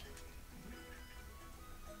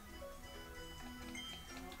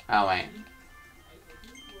 Oh wait.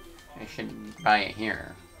 I should buy it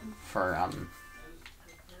here for,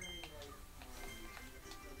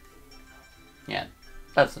 yeah,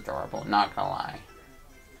 that's adorable, not gonna lie.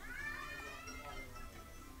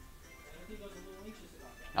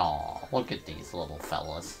 Aw, look at these little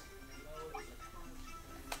fellas.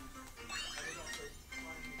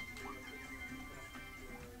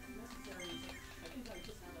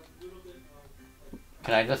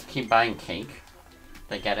 Can I just keep buying cake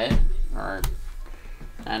to get it? Or,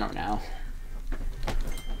 I don't know.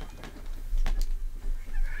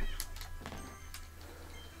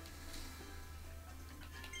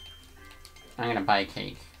 I'm gonna buy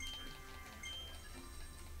cake.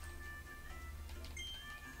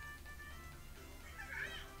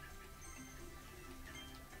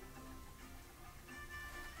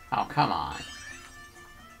 Oh, come on.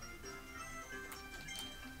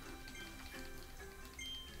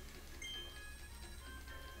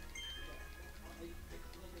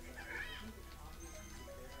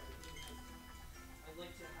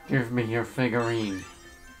 Give me your figurine.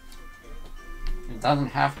 It doesn't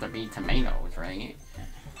have to be tomatoes, right?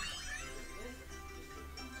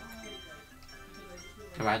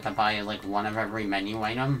 Do I have to buy, like, one of every menu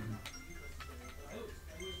item?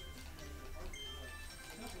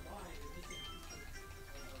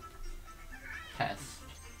 Test.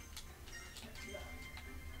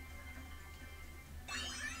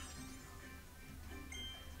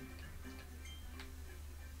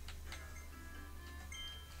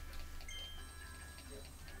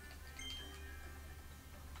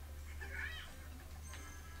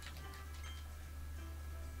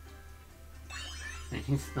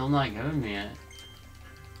 He's still not giving me it.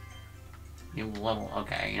 You little...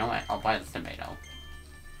 Okay, you know what? I'll buy this tomato.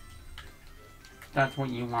 If that's what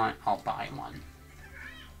you want, I'll buy one.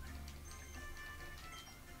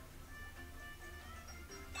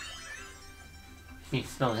 He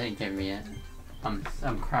still didn't give me it.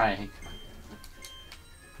 I'm crying.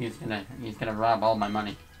 He's gonna rob all my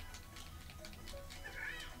money.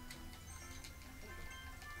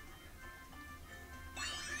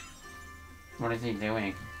 What is he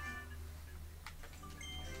doing?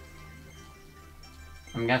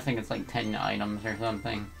 I'm guessing it's like 10 items or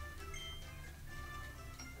something.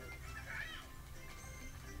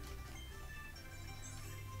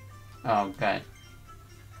 Oh, good.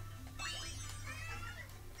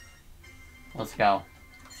 Let's go.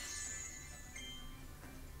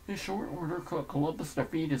 A short order cook loves to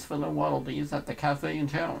feed his fellow wallabies at the cafe in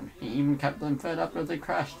town. He even kept them fed up as they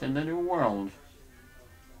crashed in the new world.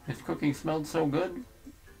 His cooking smelled so good,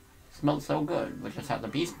 which is how the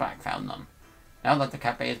Beast Pack found them. Now that the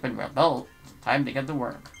cafe has been rebuilt, it's time to get to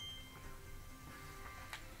work.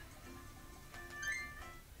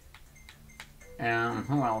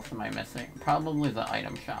 Who else am I missing? Probably the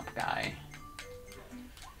item shop guy.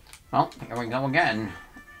 Well, here we go again.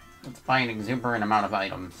 Let's buy an exuberant amount of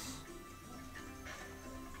items.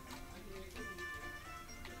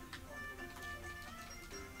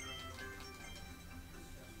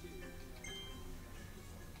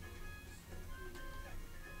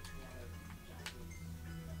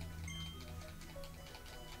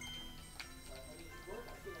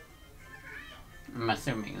 I'm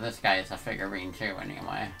assuming this guy is a figurine too,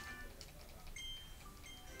 anyway.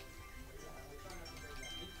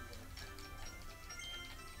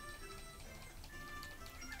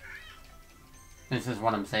 This is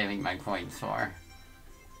what I'm saving my coins for.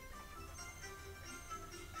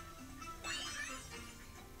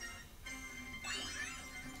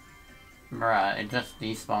 Bruh, it just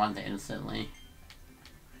despawned instantly.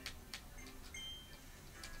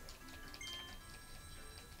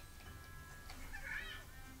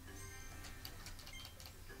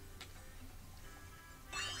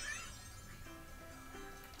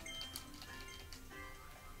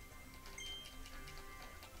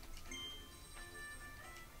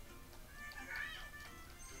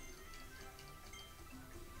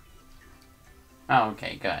 Oh,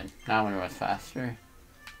 okay, good. That one was faster.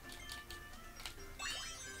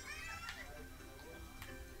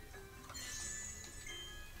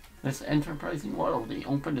 This enterprising royalty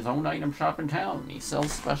opened his own item shop in town. He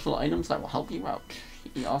sells special items that will help you out.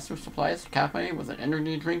 He also supplies the cafe with an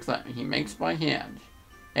energy drink that he makes by hand.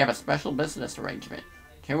 They have a special business arrangement.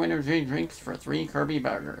 2 energy drinks for 3 Kirby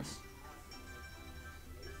burgers.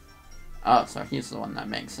 Oh, so he's the one that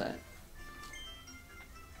makes it.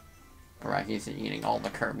 Right, he's eating all the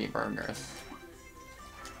Kirby burgers.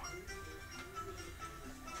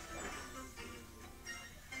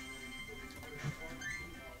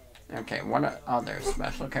 Okay, what other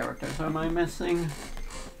special characters am I missing?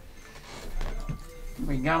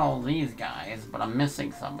 We got all these guys, but I'm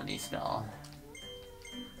missing somebody still.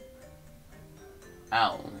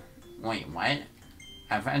 Oh. Wait, what?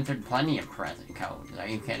 I've entered plenty of present codes. Are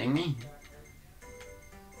you kidding me?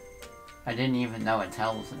 I didn't even know it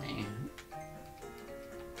tells me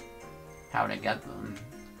how to get them.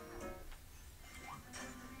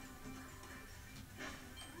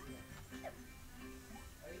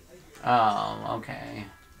 Oh, okay.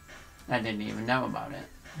 I didn't even know about it.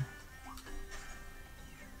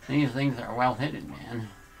 These things are well hidden, man.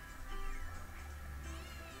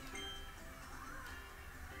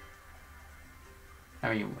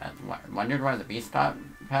 Have you wondered why the Beast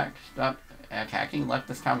Pack stopped attacking, left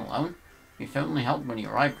this town alone? You certainly helped when you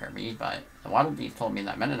arrived, Kirby, but the Waddle Beast told me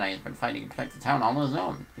that Meta Knight has been fighting to protect the town on his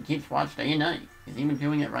own. He keeps watch day and night. He's even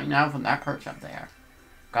doing it right now from that perch up there.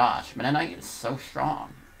 Gosh, Meta Knight is so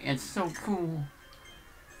strong. It's so cool.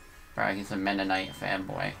 Right, he's a Meta Knight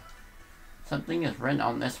fanboy. Something is written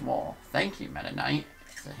on this wall. Thank you, Meta Knight.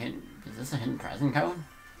 Is this a hidden present code?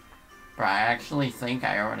 Bro, I actually think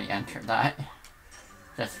I already entered that.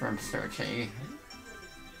 Just from searching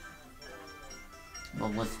the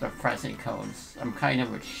list of present codes. I'm kind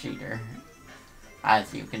of a cheater,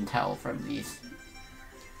 as you can tell from these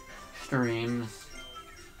streams.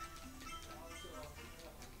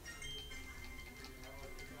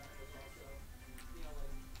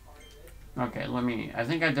 Okay, I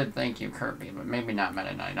think I did thank you, Kirby, but maybe not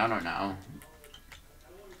Meta Knight, I don't know.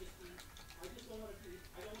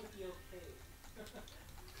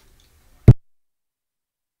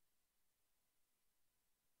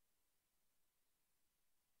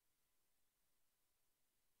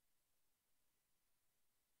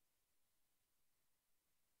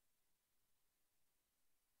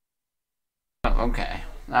 Oh, okay,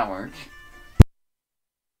 that works.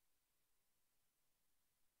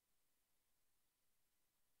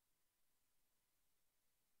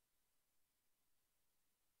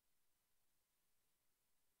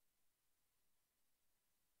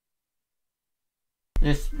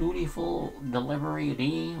 This beautiful delivery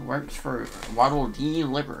D works for Waddle Dee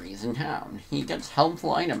Deliveries in town. He gets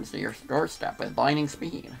helpful items to your doorstep with blinding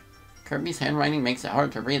speed. Kirby's handwriting makes it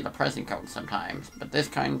hard to read the present code sometimes, but this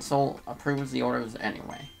kind soul approves the orders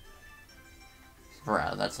anyway.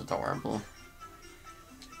 Bruh, that's adorable.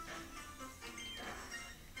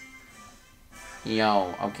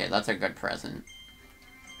 Yo, okay, that's a good present.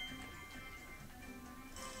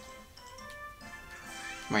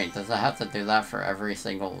 Wait, does it have to do that for every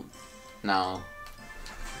single... No.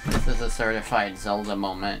 This is a certified Zelda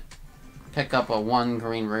moment. Pick up a 1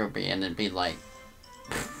 green rupee and it'd be like...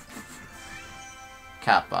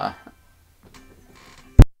 Kappa.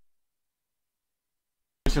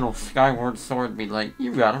 Original Skyward Sword be like,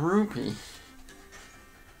 you got a rupee.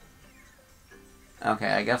 Okay,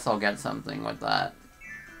 I guess I'll get something with that.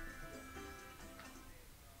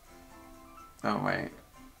 Oh, wait.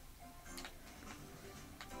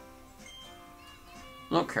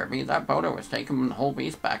 Look, Kirby, that photo was taken when the whole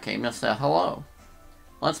beast pack came to say hello.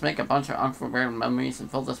 Let's make a bunch of unforgettable memories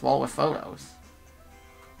and fill this wall with photos.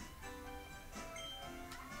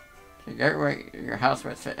 To get right, your house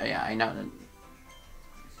was fit. Yeah, I know that.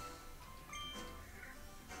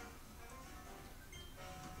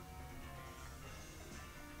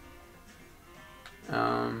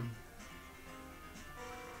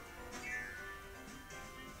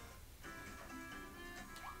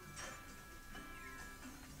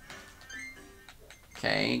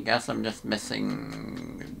 Okay, guess I'm just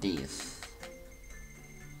missing these.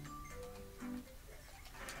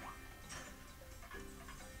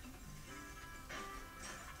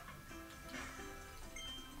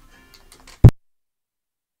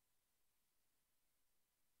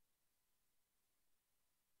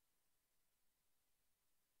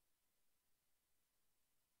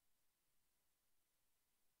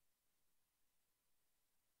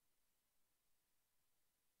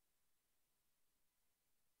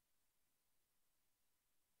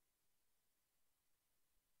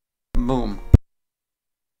 Boom.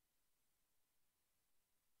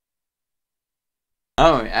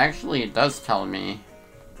 Oh, actually it does tell me.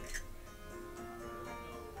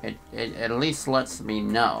 It at least lets me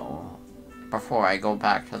know before I go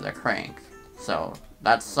back to the crank. So,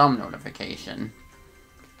 that's some notification.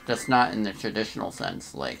 Just not in the traditional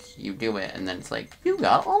sense, like, you do it and then it's like, you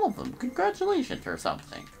got all of them, congratulations, or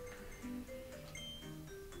something.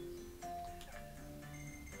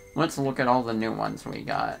 Let's look at all the new ones we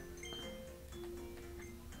got.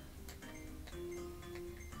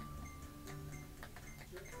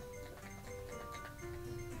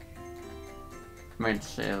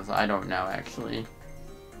 Which is, I don't know actually.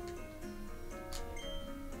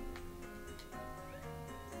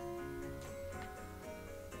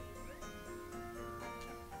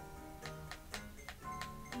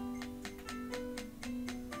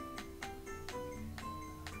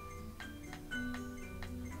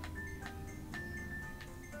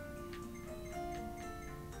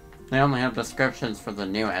 They only have descriptions for the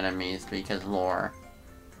new enemies because lore.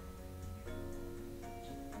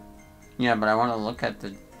 Yeah, but I want to look at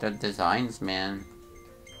the designs, man.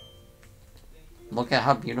 Look at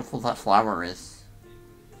how beautiful that flower is.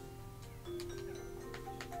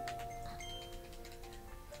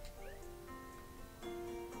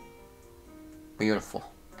 Beautiful.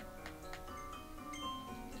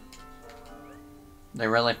 They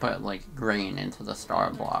really put, like, green into the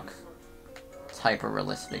star blocks. It's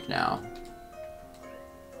hyper-realistic now.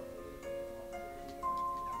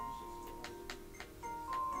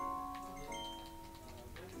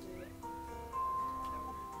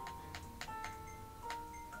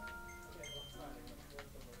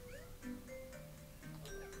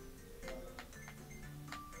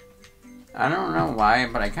 I don't know why,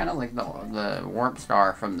 but I kind of like the warp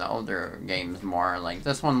star from the older games more. Like,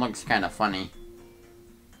 this one looks kind of funny.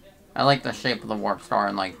 I like the shape of the warp star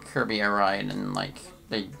in, like, Kirby Air Ride and, like,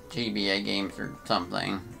 the GBA games or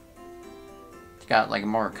something. It's got, like, a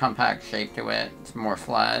more compact shape to it. It's more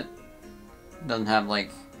flat. It doesn't have,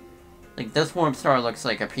 like, this warp star looks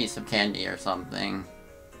like a piece of candy or something.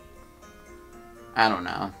 I don't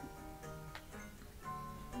know.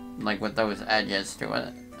 Like, with those edges to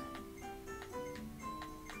it.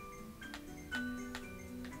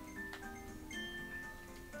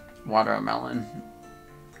 Watermelon.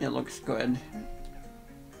 It looks good.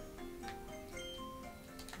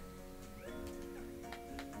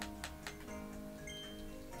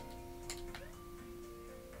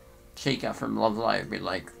 Chica from Love Live would be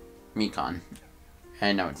like Mikan.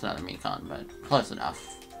 I know it's not a Mikan, but close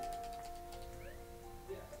enough.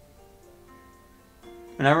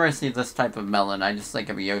 Whenever I see this type of melon, I just think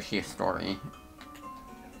of Yoshi's Story.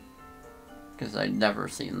 Because I've never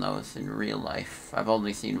seen those in real life. I've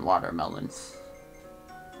only seen watermelons.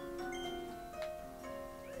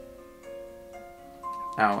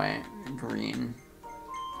 Oh wait, green.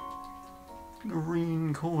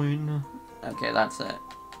 Green coin. Okay, that's it.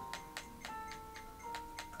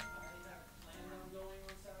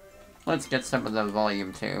 Let's get some of the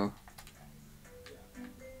volume 2.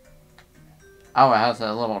 Oh, it has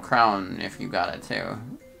a little crown if you got it too.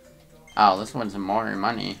 Oh, this one's more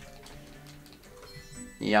money.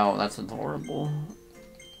 Yo, that's adorable.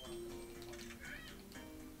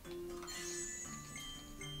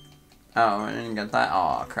 Oh, I didn't get that.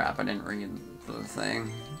 Oh crap, I didn't read the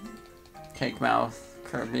thing. Cake mouth,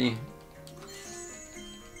 Kirby.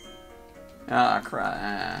 Ah,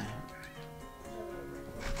 crap.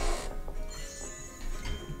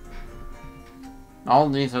 All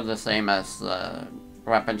these are the same as the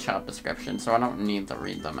weapon shop description, so I don't need to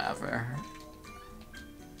read them ever.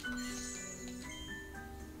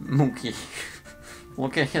 Mookie.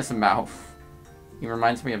 Look at his mouth. He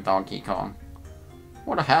reminds me of Donkey Kong.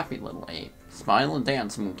 What a happy little ape. Smile and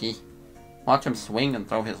dance, Mookie. Watch him swing and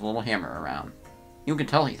throw his little hammer around. You can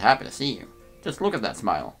tell he's happy to see you. Just look at that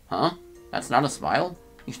smile. Huh? That's not a smile?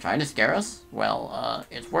 He's trying to scare us? Well,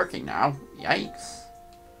 it's working now. Yikes.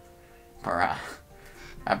 Bruh.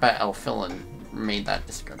 I bet Elfilin made that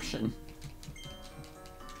description.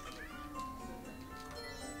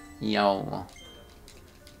 Yo.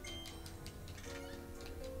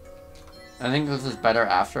 I think this is better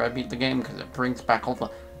after I beat the game because it brings back all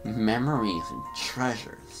the memories and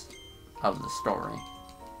treasures of the story.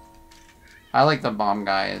 I like the bomb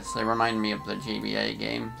guys. They remind me of the GBA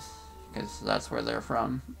games because that's where they're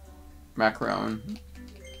from. Macaron.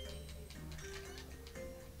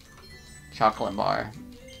 Chocolate bar.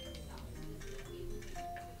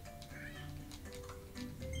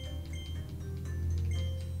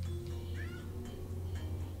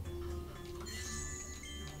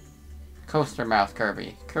 Coaster mouth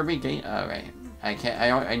Kirby. Kirby game. Oh wait, I can't.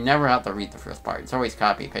 I never have to read the first part. It's always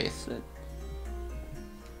copy pasted.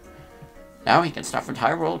 Now he can stuff an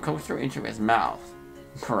entire roller coaster into his mouth.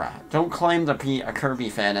 Crap! Don't claim to be a Kirby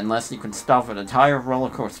fan unless you can stuff an entire roller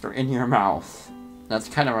coaster in your mouth. That's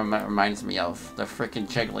kind of reminds me of the frickin'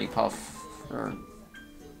 Jigglypuff or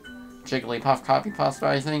Jigglypuff copy pasta.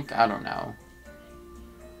 I think. I don't know.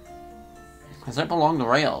 Zip along the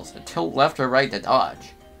rails. Tilt left or right to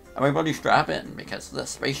dodge. Everybody strap in, because the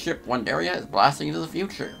spaceship Wonderia is blasting into the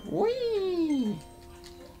future. Whee!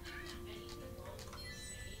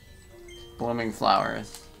 Blooming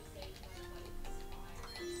flowers.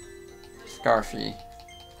 Scarfy.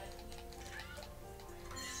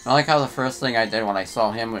 I like how the first thing I did when I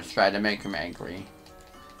saw him was try to make him angry.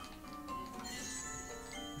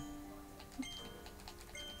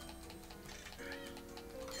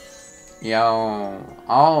 Yo.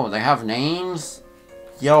 Oh, they have names?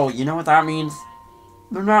 Yo, you know what that means?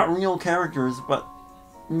 They're not real characters, but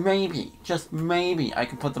maybe, just maybe, I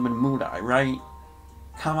can put them in Moodai, right?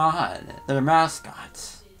 Come on, they're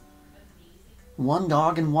mascots. One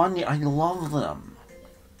dog and one, I love them.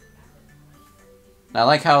 I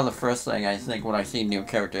like how the first thing I think when I see a new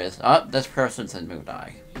character is, oh, this person's in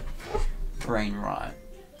Moodai. Brain rot.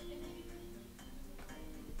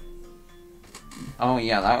 Oh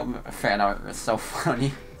yeah, that fan art was so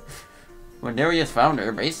funny. Wonderia's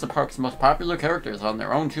founder based the park's most popular characters on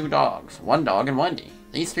their own two dogs, One Dog and Wendy.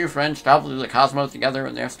 These two friends travel through the cosmos together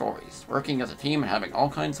in their stories, working as a team and having all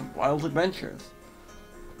kinds of wild adventures.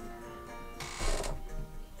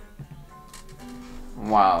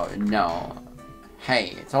 Wow, no.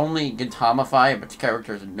 Hey, it's only Gintama if it's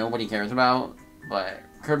characters nobody cares about, but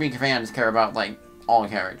Kirby fans care about, like, all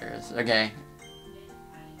characters, okay?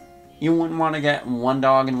 You wouldn't want to get One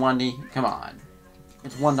Dog and Wendy? Come on.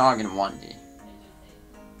 It's One Dog and Wendy.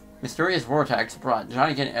 Mysterious Vortex brought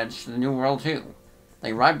Johnny and Edge to the New World too.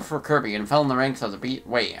 They arrived before Kirby and fell in the ranks of the Beast.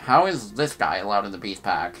 Wait, how is this guy allowed in the Beast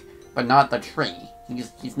Pack, but not the tree?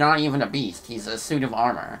 He's not even a beast, he's a suit of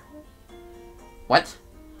armor. What?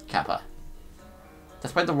 Kappa.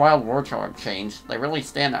 Despite the wild war charm change, they really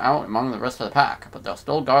stand out among the rest of the pack, but they'll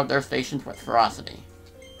still guard their stations with ferocity.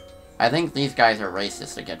 I think these guys are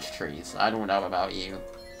racist against trees. I don't know about you.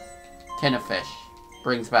 Tin of fish.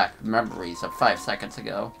 Brings back memories of 5 seconds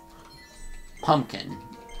ago. Pumpkin.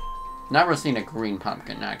 Never seen a green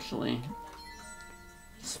pumpkin, actually.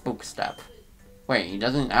 Spook Step. Wait, he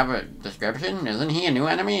doesn't have a description? Isn't he a new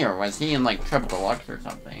enemy, or was he in, like, Triple Deluxe or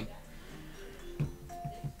something?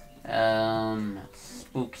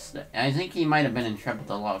 Spook Step. I think he might have been in Triple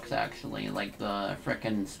Deluxe, actually. Like, the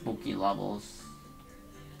frickin' spooky levels.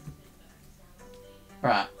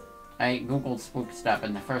 Bruh. I googled Spook Step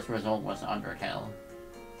and the first result was Undertale.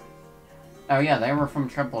 Oh yeah, they were from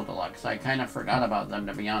Triple Deluxe. I kind of forgot about them,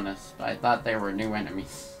 to be honest. I thought they were new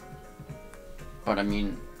enemies. But I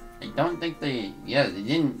mean, I don't think they... Yeah, they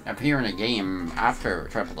didn't appear in a game after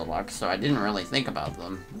Triple Deluxe, so I didn't really think about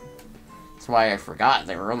them. That's why I forgot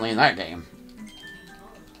they were only in that game.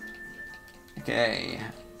 Okay.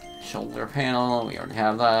 Shoulder panel, we already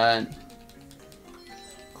have that.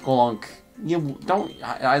 Clunk. You don't...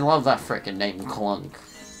 I love that frickin' name, Clunk.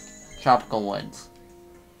 Tropical Woods.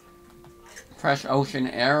 Fresh ocean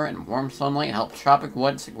air and warm sunlight help tropic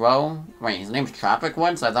woods grow. Wait, his name's Tropic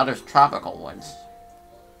Woods? I thought it was Tropical Woods.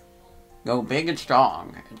 Go big and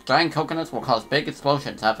strong. Giant coconuts will cause big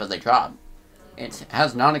explosions after they drop. It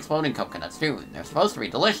has non-exploding coconuts too. They're supposed to be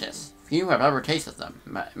delicious. Few have ever tasted them.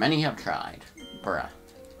 Many have tried. Bruh.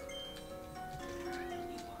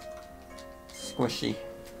 Squishy.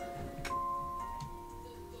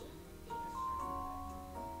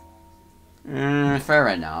 Fair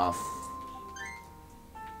enough.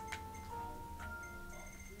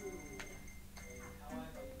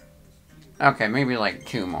 Okay, maybe like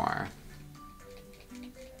 2 more.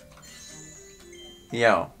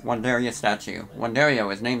 Yo, Wonderia statue. Wonderia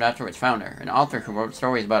was named after its founder, an author who wrote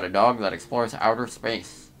stories about a dog that explores outer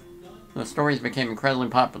space. The stories became incredibly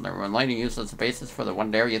popular when later used as the basis for the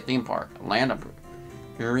Wonderia theme park, a land of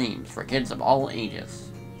dreams for kids of all ages.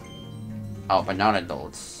 Oh, but not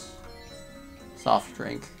adults. Soft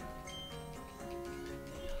drink.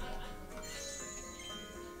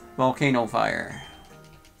 Volcano fire.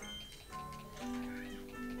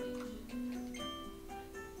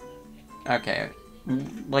 Okay,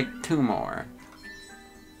 like 2 more.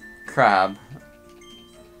 Crab.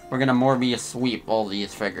 We're gonna Morbius sweep all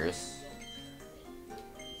these figures.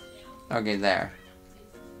 Okay, there.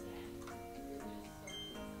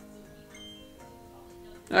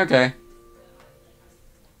 Okay.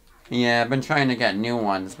 Yeah, I've been trying to get new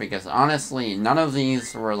ones because honestly, none of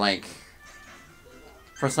these were like...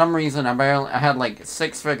 For some reason, I had like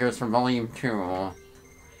 6 figures from Volume 2.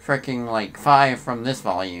 Freaking like 5 from this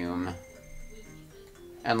volume.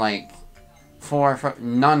 And like 4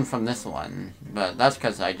 from... none from this one. But that's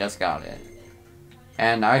because I just got it.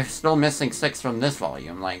 And I'm still missing 6 from this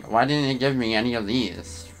volume. Like, why didn't it give me any of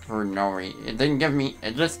these? For no reason. It didn't give me...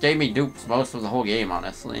 It just gave me dupes most of the whole game,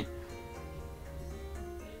 honestly.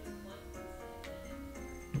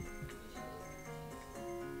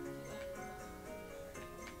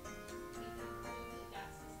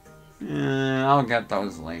 I'll get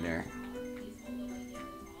those later.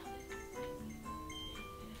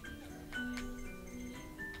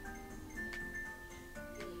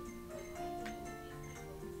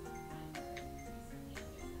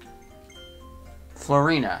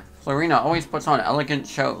 Florina. Florina always puts on an elegant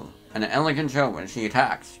show when she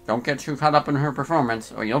attacks. Don't get too caught up in her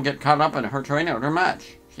performance, or you'll get caught up in her training or her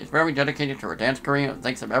match. She's very dedicated to her dance career and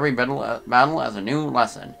thinks of every battle as a new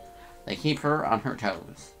lesson. They keep her on her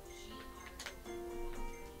toes.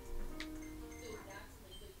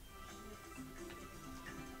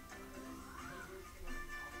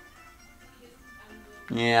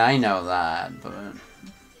 Yeah, I know that, but...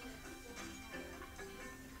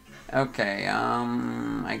 Okay,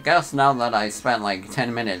 I guess now that I spent like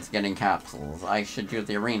 10 minutes getting capsules, I should do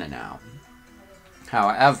the arena now.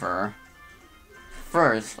 However,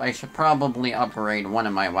 first, I should probably upgrade one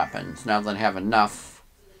of my weapons, now that I have enough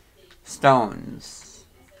stones.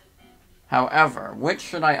 However, which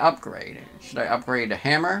should I upgrade? Should I upgrade a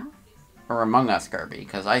hammer or Among Us Kirby?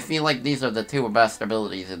 Because I feel like these are the two best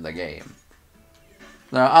abilities in the game.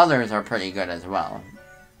 The others are pretty good as well.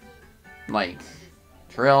 Like...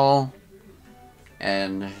 drill,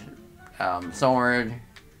 and sword,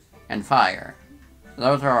 and fire.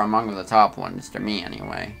 Those are among the top ones, to me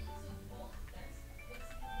anyway.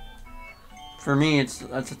 For me, it's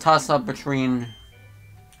a toss-up between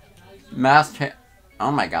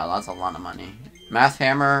oh my god, that's a lot of money. Mass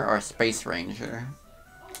Hammer or Space Ranger.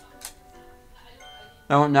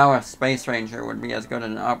 Don't know if Space Ranger would be as good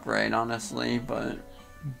an upgrade, honestly, but...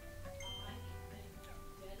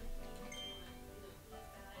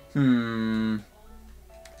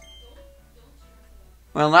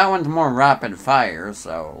 Well, that one's more rapid fire,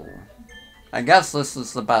 so... I guess this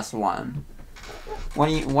is the best one. What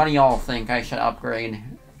do y'all think I should upgrade?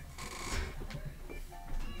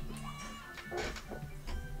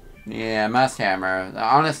 Yeah, Mass Hammer.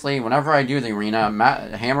 Honestly, whenever I do the arena,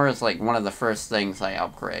 Hammer is like one of the first things I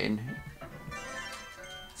upgrade.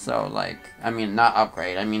 So, like, I mean, not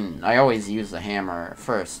upgrade. I mean, I always use the hammer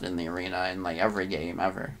first in the arena in, like, every game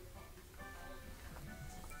ever.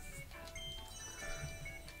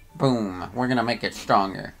 Boom. We're gonna make it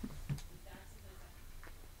stronger.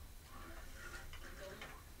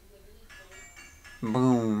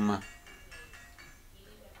 Boom.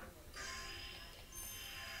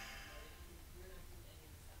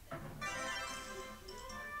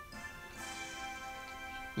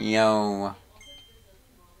 Yo.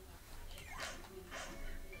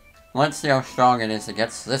 Let's see how strong it is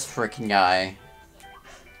against this freaking guy.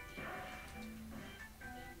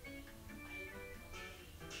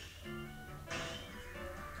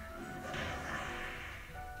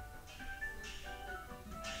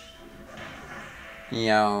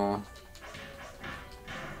 Yo.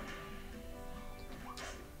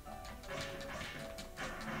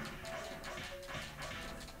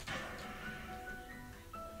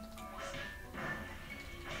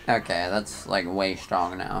 Okay, that's like way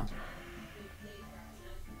strong now.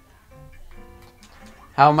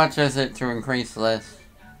 How much is it to increase this?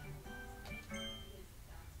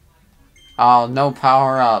 Oh, no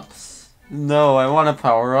power-ups. No, I want to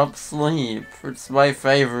power up sleep. It's my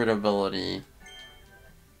favorite ability.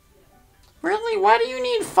 Really? Why do you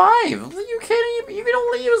need 5? You can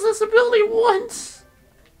only use this ability once.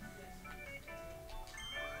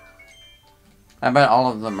 I bet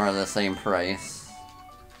all of them are the same price.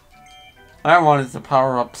 I wanted to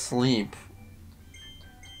power up sleep.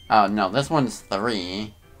 Oh no, this one's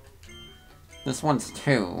 3. This one's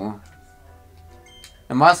 2.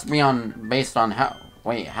 It must be based on how...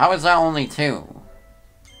 Wait, how is that only 2?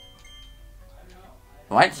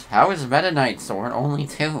 What? How is Meta Knight Sword only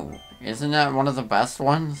 2? Isn't that one of the best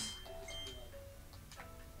ones?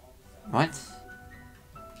 What?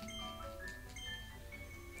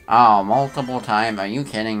 Oh, multiple times? Are you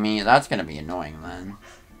kidding me? That's gonna be annoying then.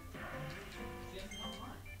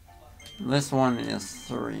 This one is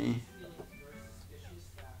 3.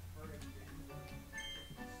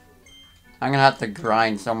 I'm gonna have to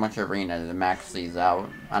grind so much arena to max these out.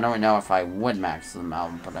 I don't know if I would max them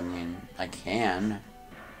out, but I mean, I can.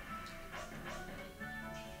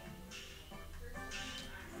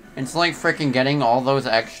 It's like freaking getting all those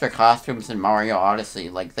extra costumes in Mario Odyssey.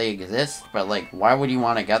 Like, they exist, but like, why would you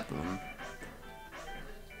want to get them?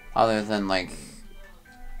 Other than like,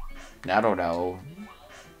 I don't know.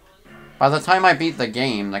 By the time I beat the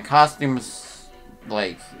game, the costumes,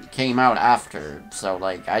 like, came out after. So,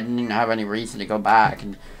 like, I didn't have any reason to go back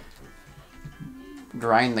and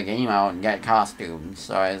grind the game out and get costumes.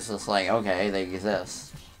 So I was just like, okay, they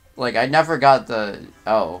exist. Like, I never got the...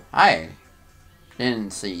 Oh, hi.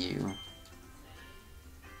 Didn't see you.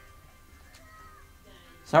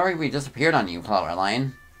 Sorry we disappeared on you,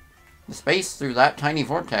 Clowerline. The space through that tiny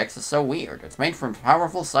vortex is so weird. It's made from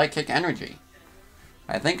powerful psychic energy.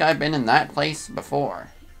 I think I've been in that place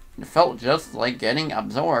before. It felt just like getting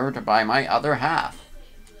absorbed by my other half.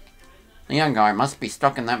 Leongar must be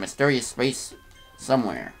stuck in that mysterious space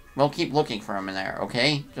somewhere. We'll keep looking for him in there,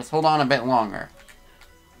 okay? Just hold on a bit longer.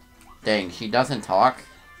 Dang, she doesn't talk.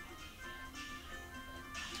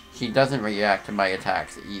 She doesn't react to my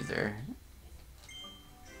attacks either.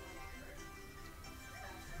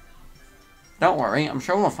 Don't worry, I'm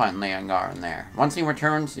sure we'll find Leongar in there. Once he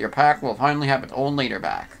returns, your pack will finally have its old leader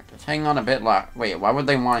back. Just hang on a bit wait, why would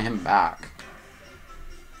they want him back?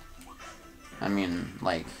 I mean,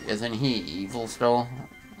 like, isn't he evil still?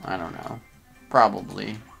 I don't know.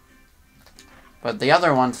 Probably. But the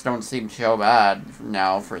other ones don't seem so bad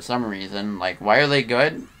now for some reason. Like, why are they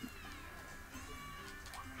good?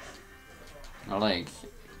 Like,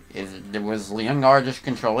 was Leongar just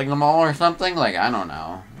controlling them all or something? Like, I don't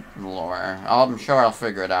know. Lore. I'm sure I'll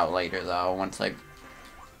figure it out later, though, once I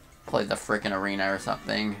play the frickin' arena or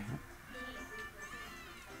something.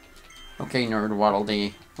 Okay, Nerd Waddle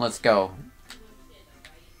Dee. Let's go.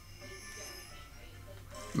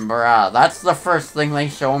 Bruh, that's the first thing they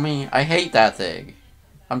show me? I hate that thing.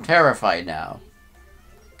 I'm terrified now.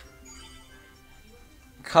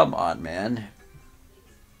 Come on, man.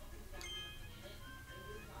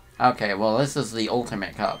 Okay, well, this is the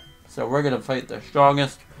Ultimate Cup. So we're gonna fight the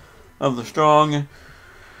strongest of the strong.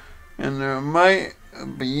 And there might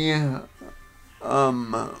be,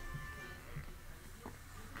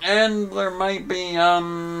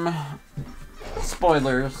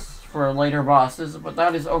 spoilers for later bosses, but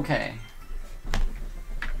that is okay.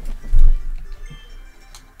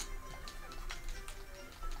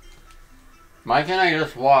 Why can't I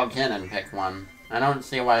just walk in and pick one? I don't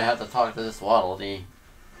see why I have to talk to this Waddle Dee.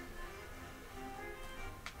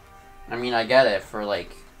 I mean, I get it for,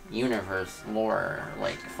 like, universe lore,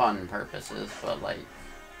 like, fun purposes, but, like...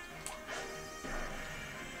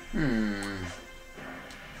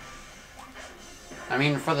 I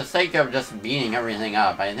mean, for the sake of just beating everything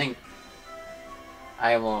up, I think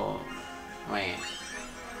I will... Wait.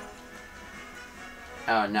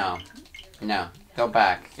 Oh, no. No. Go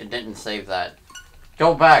back. It didn't save that.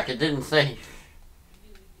 Go back! It didn't save.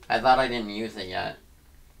 I thought I didn't use it yet.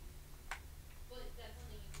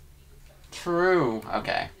 True.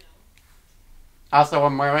 Okay. Also,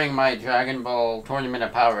 I'm wearing my Dragon Ball Tournament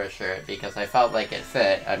of Power shirt because I felt like it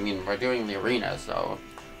fit. I mean, we're doing the arena, so...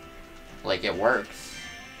 like, it works.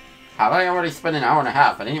 How did I already spend an hour and a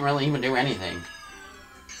half? I didn't really even do anything.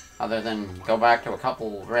 Other than go back to a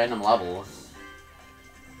couple random levels.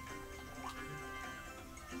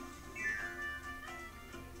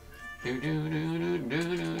 Do do do do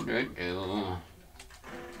do do do.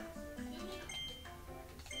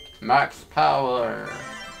 Max power.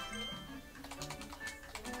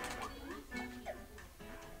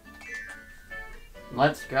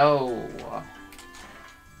 Let's go.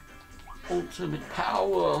 Ultimate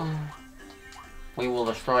power. We will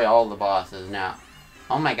destroy all the bosses now.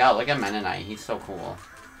 Oh my god, look at Mennonite. He's so cool.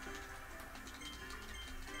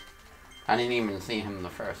 I didn't even see him the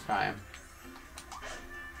first time.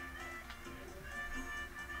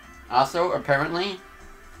 Also, apparently,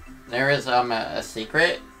 there is a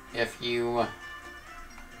secret if you...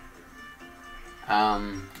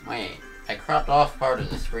 wait. I cropped off part of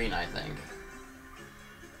the screen, I think.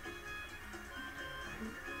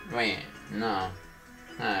 Wait, no.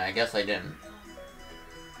 I guess I didn't.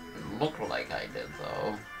 It looked like I did,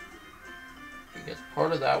 though. Because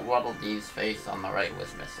part of that Waddle Dee's face on the right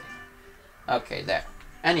was missing. Okay, there.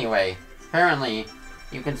 Anyway, apparently,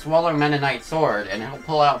 you can swallow Mennonite's sword, and he'll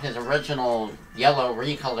pull out his original yellow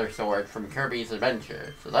recolor sword from Kirby's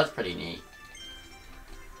Adventure. So that's pretty neat.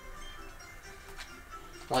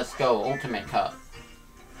 Let's go, Ultimate Cup.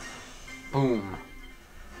 Boom.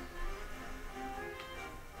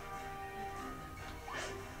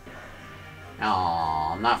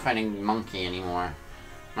 Oh, I'm not fighting Monkey anymore.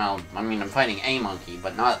 Well, I mean, I'm fighting a monkey,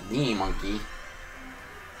 but not the monkey.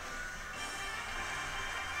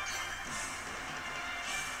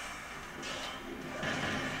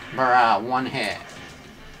 Bruh, one hit.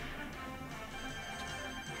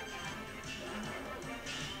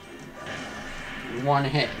 One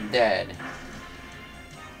hit, dead.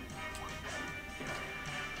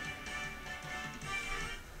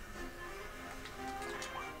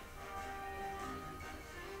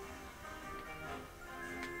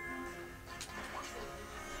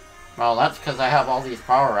 Well, that's because I have all these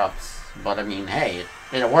power-ups. But, I mean, hey,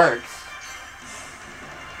 it works.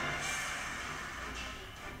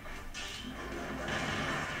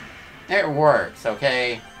 It works,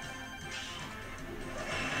 okay?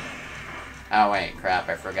 Oh wait, crap,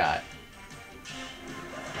 I forgot.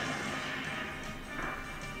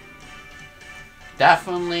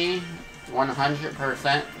 Definitely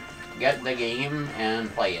 100% get the game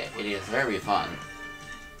and play it. It is very fun.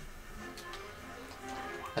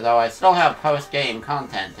 Although I still have post-game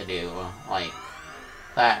content to do, like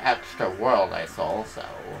that extra world I sold, so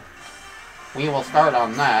we will start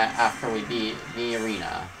on that after we beat the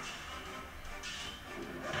arena.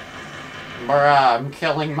 Bruh, I'm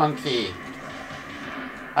killing Monkey.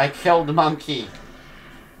 I killed Monkey.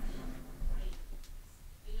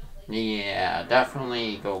 Yeah,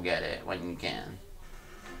 definitely go get it when you can.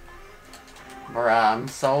 Bruh, I'm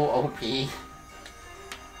so OP.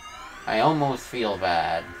 I almost feel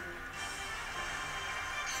bad.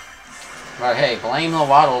 But hey, blame the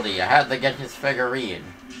Waddle Dee. I had to get his figurine.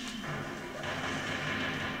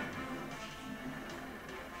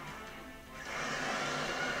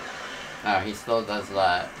 Oh, he still does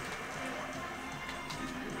that.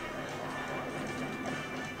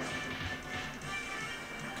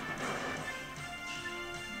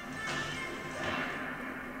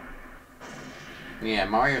 Yeah,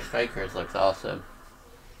 Mario Strikers looks awesome.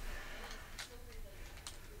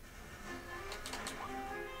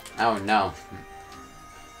 Oh no.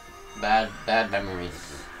 Bad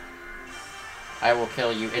memories. I will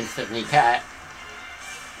kill you instantly, cat.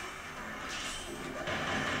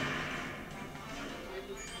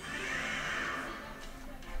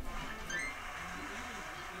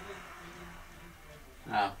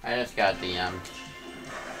 Oh, I just got the,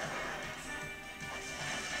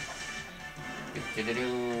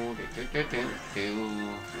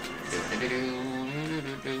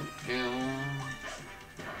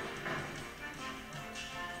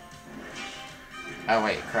 Oh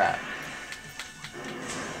wait, crap.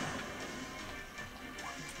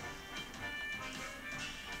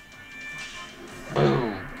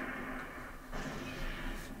 Boom.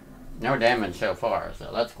 No damage so far,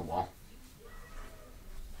 so that's cool.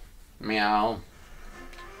 Meow.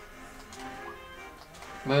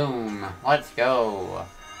 Boom. Let's go.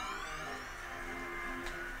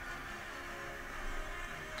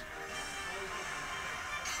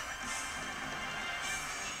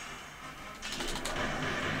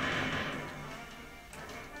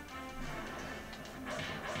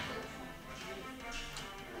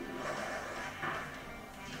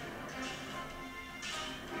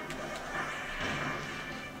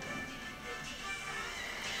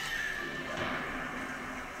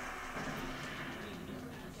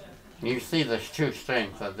 You see the true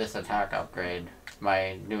strength of this attack upgrade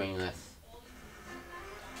by doing this.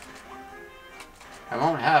 I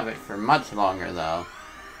won't have it for much longer though.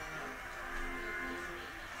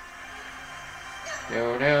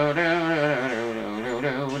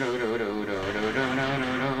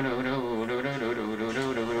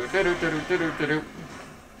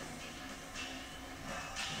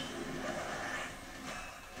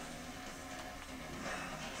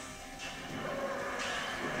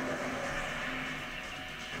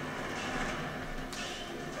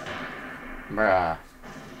 Bruh.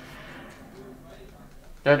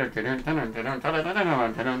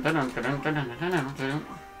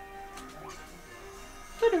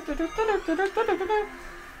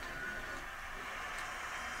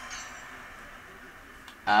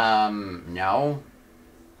 No.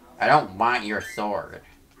 I don't want your sword.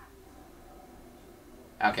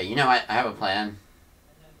 Okay, you know what? I have a plan.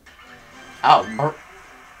 Oh,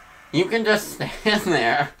 you can just stand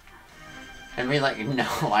there and be like, no,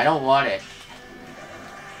 I don't want it.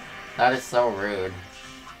 That is so rude.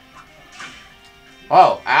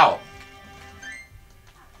 Whoa, ow.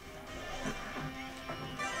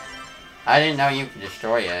 I didn't know you could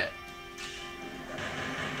destroy it.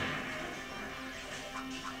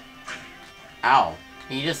 Ow.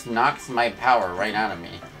 He just knocks my power right out of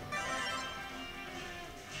me.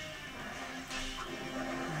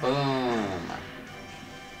 Boom.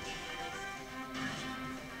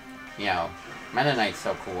 Yo, Meta Knight's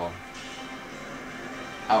so cool.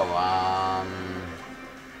 Oh,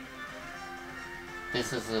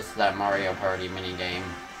 this is just that Mario Party minigame.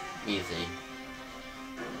 Easy.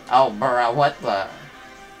 Oh, bruh, what the?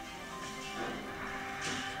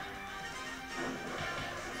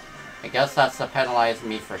 I guess that's to penalize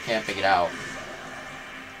me for camping it out.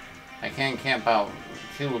 I can't camp out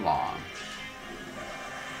too long.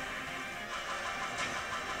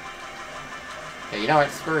 Okay, you know what?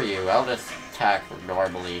 Screw you. I'll just attack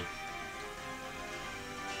normally.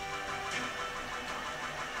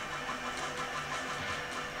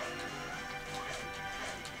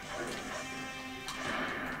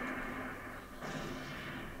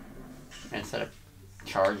 Instead of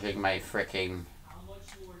charging my freaking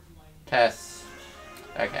tests.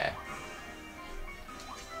 Okay.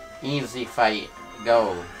 Easy fight.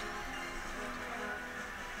 Go.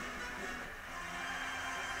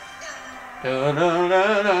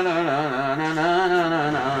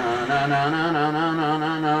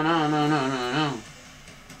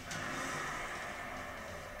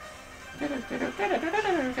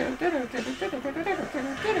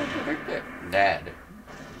 Dad.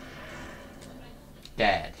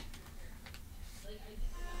 Dad.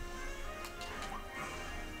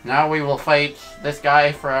 Now we will fight this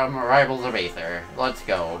guy from Rivals of Aether. Let's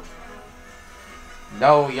go.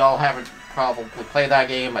 No, y'all haven't probably played that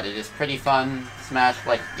game, but it is pretty fun.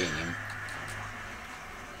 Smash-like game.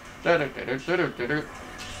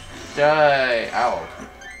 Die! Ow.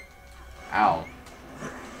 Ow.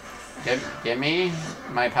 Give me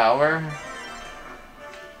my power.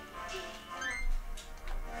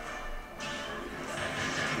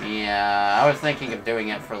 Yeah, I was thinking of doing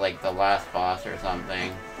it for like the last boss or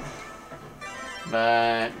something.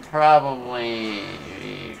 But probably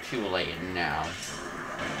too late now.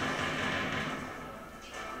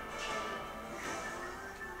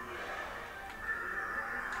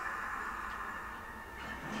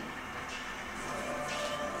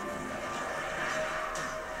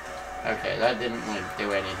 Okay, that didn't like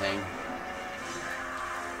do anything.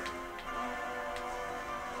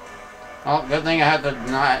 Well, good thing I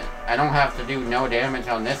don't have to do no damage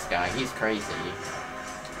on this guy. He's crazy.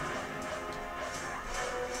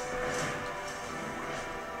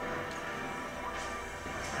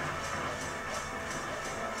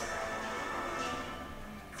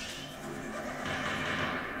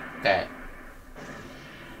 That.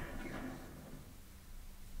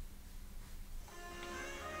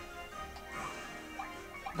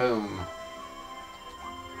 Boom.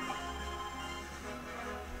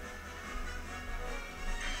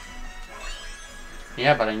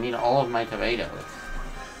 Yeah, but I need all of my tomatoes.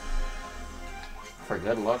 For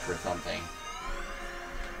good luck or something.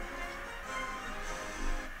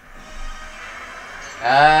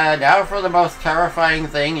 Now for the most terrifying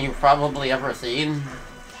thing you've probably ever seen.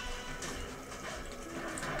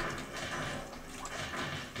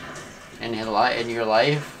 In your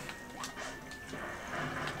life.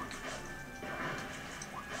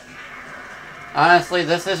 Honestly,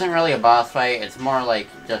 this isn't really a boss fight. It's more like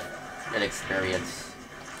just an experience.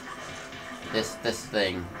 This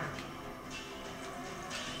thing.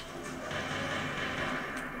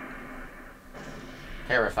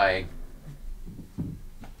 Terrifying.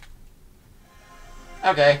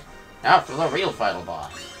 Okay, now for the real final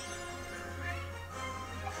boss.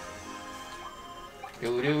 I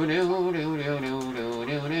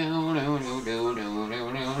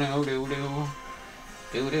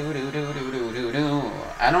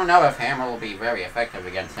don't know if Hammer will be very effective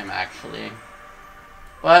against him, actually.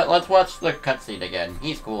 But let's watch the cutscene again.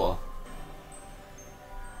 He's cool.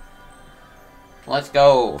 Let's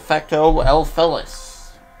go. Fecto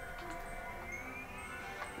Elphilis.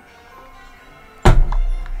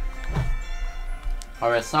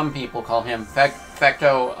 Or as some people call him,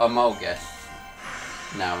 Fecto Amogus.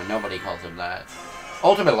 No, nobody calls him that.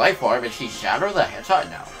 Ultimate life form, is she Shadow the Hedgehog?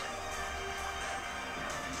 No.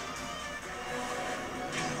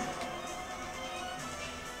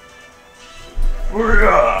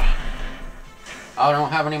 Oh, I don't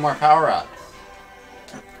have any more power-ups.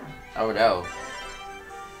 Oh no.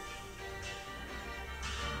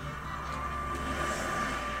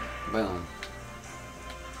 Boom.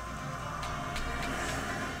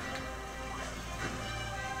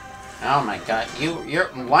 Oh my god, you're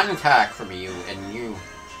one attack from you, and you...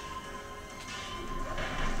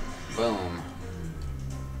 Boom.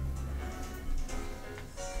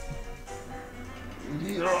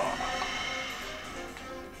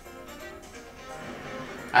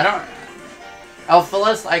 I don't...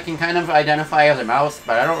 Elphilis, I can kind of identify as a mouse,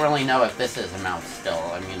 but I don't really know if this is a mouse still.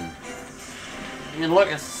 I mean, look,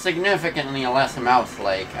 it's significantly less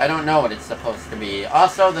mouse-like. I don't know what it's supposed to be.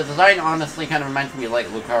 Also, the design honestly kind of reminds me like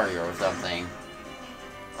Lucario or something.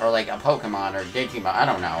 Or like a Pokemon or Digimon, I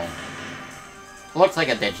don't know. Looks like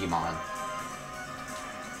a Digimon.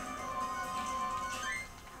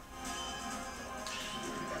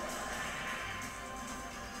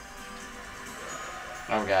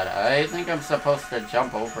 Oh god, I think I'm supposed to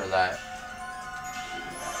jump over that.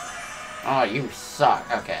 Oh, you suck.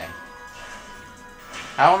 Okay.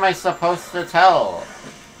 How am I supposed to tell?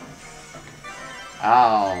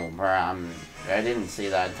 Oh, bruh, I didn't see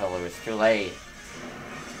that until it was too late.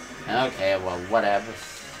 Okay, well, whatever.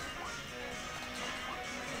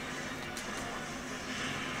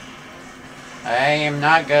 I am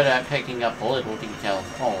not good at picking up little details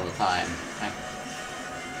all the time.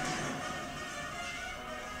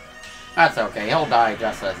 That's okay, he'll die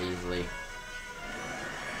just as easily.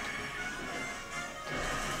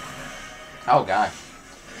 Oh gosh.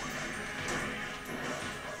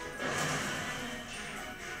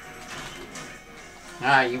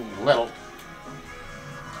 Ah, you little...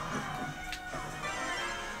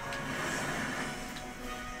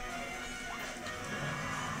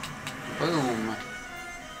 Boom.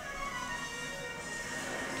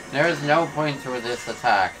 There is no point to this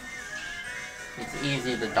attack. It's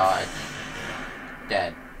easy to dodge.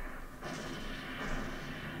 Dead.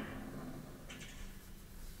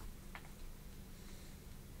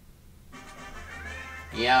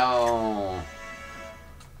 Yo.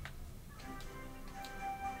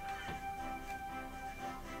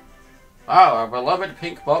 Wow, our beloved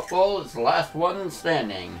pink bubble is the last one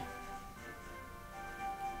standing.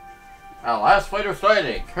 Our last fighter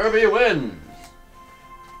fighting. Kirby wins.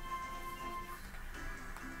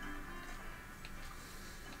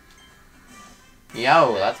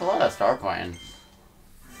 Yo, that's a lot of star coins.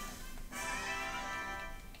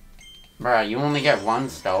 Bruh, you only get one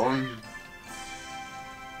stone?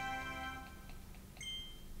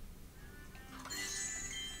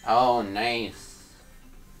 Oh, nice.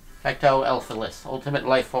 Ecto Elphilis, ultimate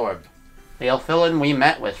life form. The Elphilin we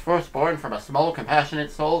met was first born from a small,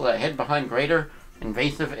 compassionate soul that hid behind greater,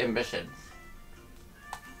 invasive ambitions.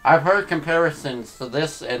 I've heard comparisons to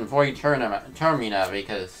this and Void Termina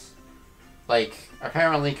because, like,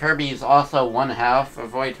 apparently Kirby's also one half of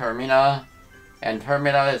Void Termina, and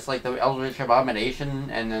Termina is like the Eldritch Abomination,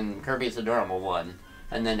 and then Kirby's the normal one.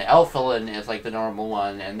 And then Elphilin is like the normal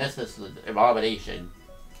one, and this is the Abomination.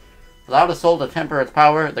 Without a soul to temper its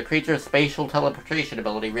power, the creature's spatial teleportation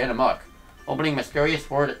ability ran amok, opening mysterious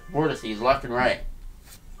vortices left and right.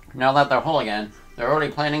 Now that they're whole again, they're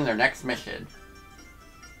already planning their next mission.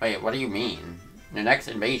 Wait, what do you mean? Their next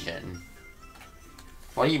invasion?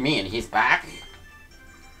 What do you mean? He's back?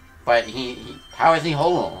 But how is he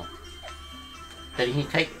whole? Did he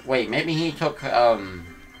take... Wait, maybe he took,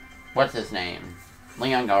 what's his name?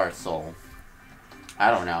 Leongar's soul. I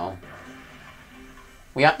don't know.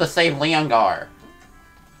 We have to save Leongar.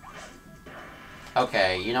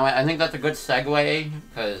 Okay, you know what? I think that's a good segue,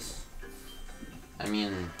 because, I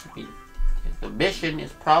mean, the mission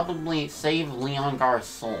is probably save Leongar's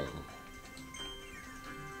soul.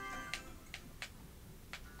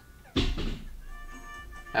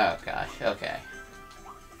 Oh gosh, okay.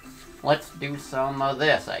 Let's do some of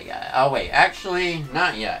this, I guess. Oh wait, actually,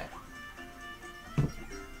 not yet.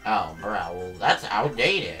 Oh, bro, well, that's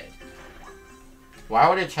outdated. Why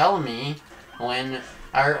would it tell me when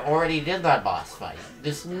I already did that boss fight?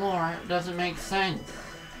 This lore doesn't make sense.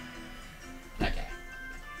 Okay.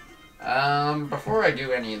 Before I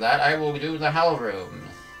do any of that, I will do the Hell Rooms.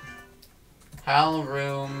 Hell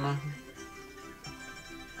Room...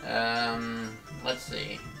 let's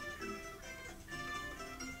see.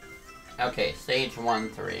 Okay, stage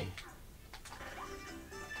 1-3.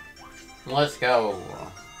 Let's go.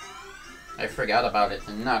 I forgot about it,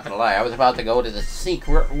 I'm not gonna lie. I was about to go to the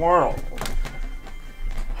secret world.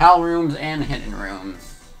 Hell Rooms and Hidden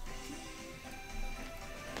Rooms.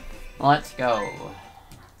 Let's go.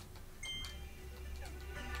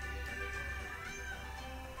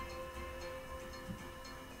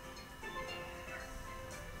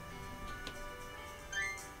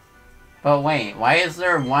 But wait, why is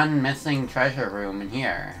there one missing treasure room in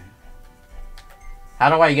here? How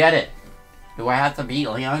do I get it? Do I have to beat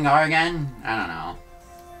Leongar again? I don't know.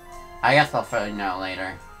 I guess I'll find out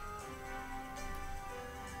later.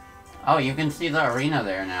 Oh, you can see the arena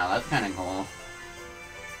there now. That's kind of cool.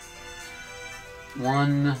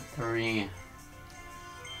 1, 3.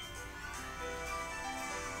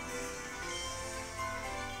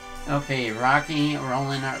 Okay, Rocky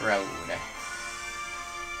Rollin' Road.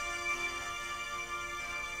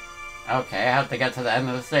 Okay, I have to get to the end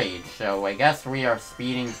of the stage, so I guess we are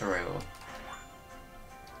speeding through.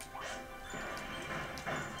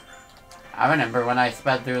 I remember when I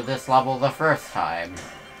sped through this level the first time.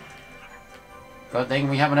 Good thing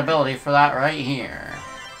we have an ability for that right here.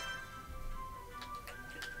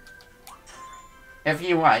 If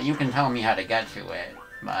you want, you can tell me how to get to it,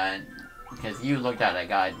 but... because you looked at a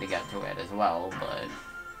guide to get to it as well, but...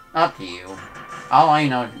 up to you. All I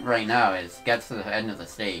know right now is get to the end of the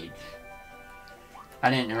stage. I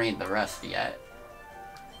didn't read the rest yet.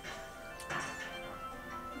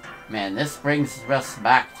 Man, this brings us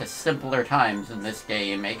back to simpler times in this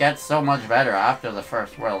game. It gets so much better after the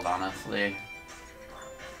first world, honestly.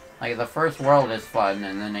 Like, the first world is fun,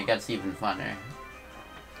 and then it gets even funner.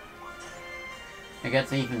 It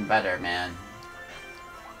gets even better, man.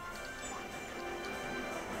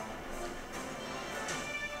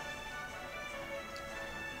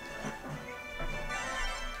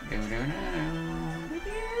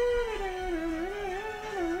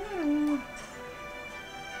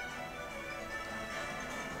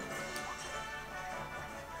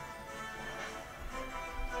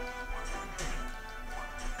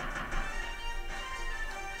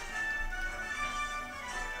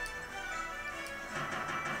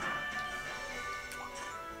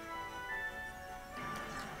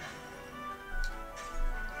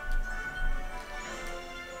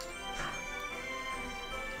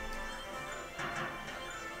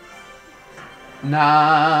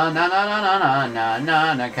 Na na na na na na na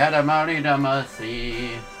na na Katamari Damacy.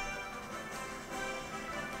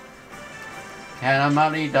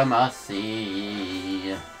 Katamari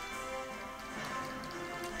Damacy.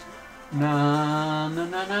 Na na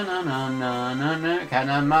na na na na na na na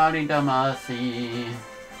Katamari Damacy.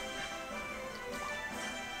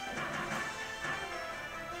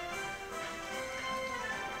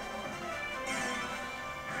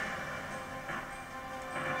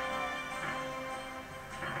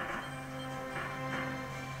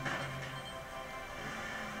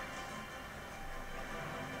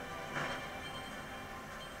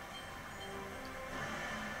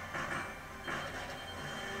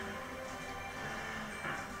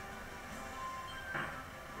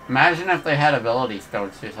 Imagine if they had ability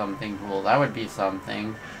stones or something cool. That would be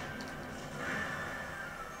something.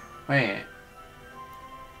 Wait.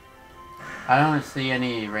 I don't see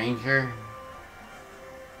any ranger.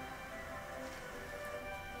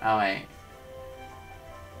 Oh, wait.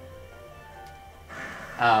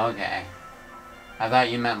 Oh, okay. I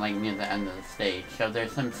thought you meant like near the end of the stage. So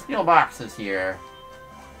there's some steel boxes here.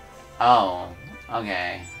 Oh,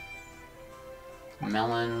 okay.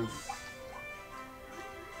 Melons.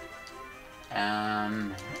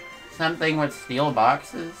 Something with steel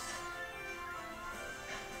boxes?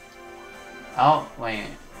 Oh, wait.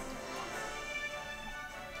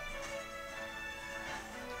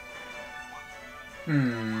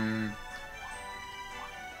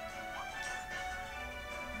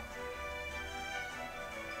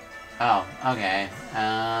 Oh, okay.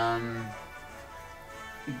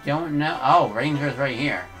 Don't know. Oh, Ranger's right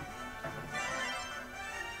here.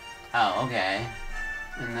 Oh, okay.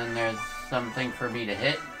 And then there's something for me to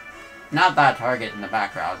hit. Not that target in the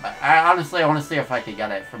background, but honestly, I want to see if I could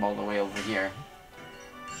get it from all the way over here.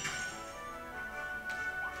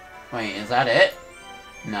 Wait, is that it?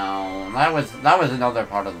 No, that was another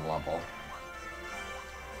part of the level.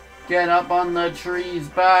 Get up on the tree's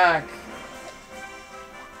back!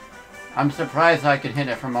 I'm surprised I could hit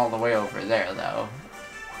it from all the way over there, though.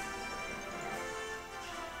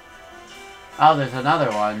 Oh, there's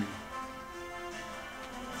another one.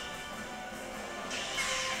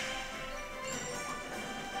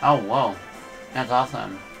 Oh, whoa. That's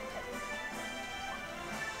awesome.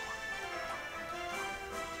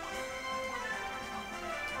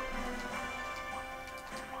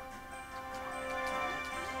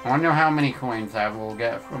 I wonder how many coins I will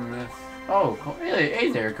get from this. Oh, hey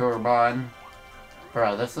there, Corban.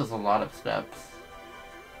 Bro, this is a lot of steps.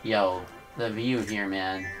 Yo, the view here,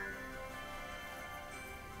 man.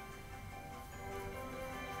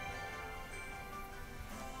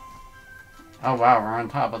 Oh wow, we're on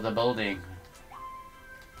top of the building.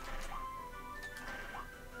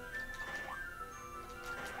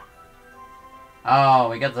 Oh,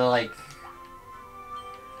 we get the, like...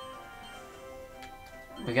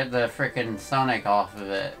 We get the frickin' Sonic off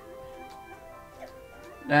of it.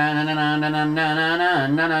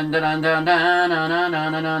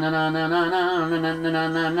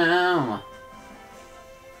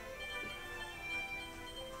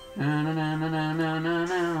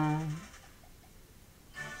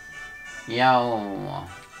 Yo.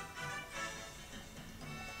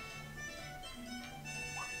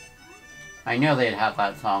 I knew they'd have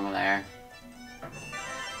that song there.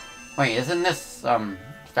 Wait, isn't this,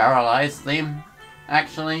 Sterilized theme,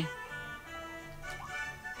 actually?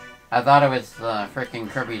 I thought it was the frickin'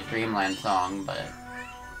 Kirby's Dream Land song, but...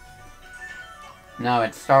 No,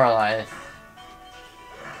 it's Sterilized.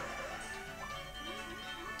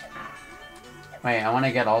 Wait, I want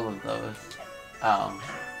to get all of those. Oh.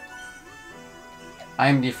 I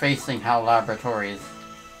am defacing HAL Laboratories.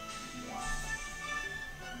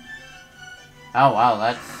 Oh wow,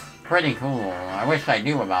 that's pretty cool. I wish I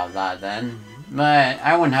knew about that then. But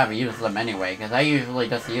I wouldn't have used them anyway, because I usually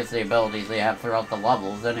just use the abilities they have throughout the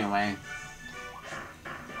levels anyway.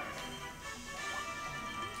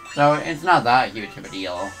 So it's not that huge of a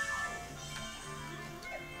deal.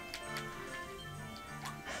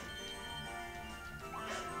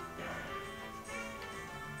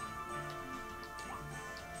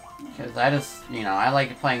 Because I just, you know, I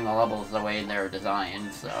like playing the levels the way they're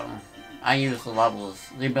designed, so I use the levels,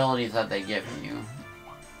 the abilities that they give you.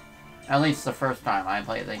 At least the first time I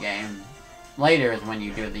play the game. Later is when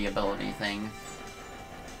you do the ability things.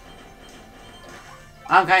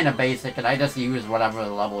 I'm kind of basic, and I just use whatever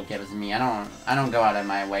the level gives me. I don't go out of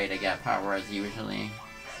my way to get powers usually,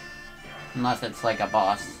 unless it's like a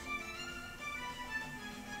boss.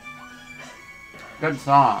 Good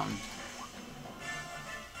song.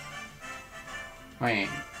 Wait,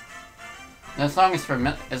 this song is from.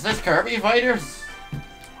 Is this Kirby Fighters?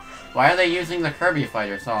 Why are they using the Kirby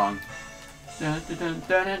Fighter song? I'm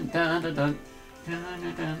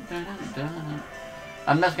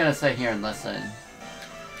just gonna sit here and listen.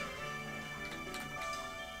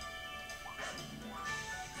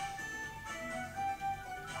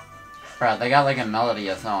 Bro, they got like a melody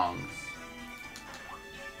of songs.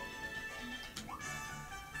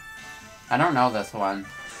 I don't know this one.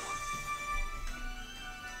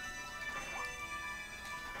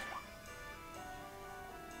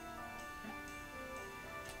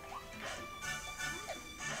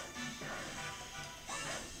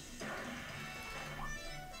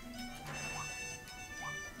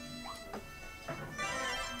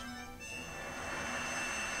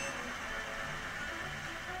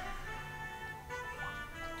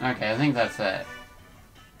 Okay, I think that's it.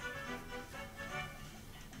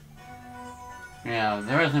 Yeah,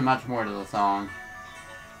 there isn't much more to the song.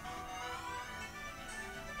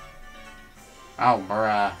 Oh,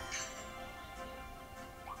 bruh.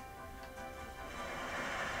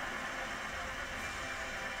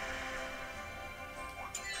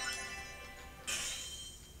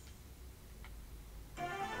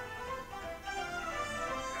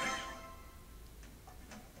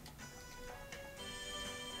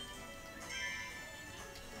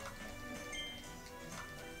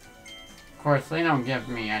 Of course, they don't give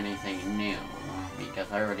me anything new,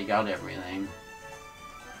 because I already got everything.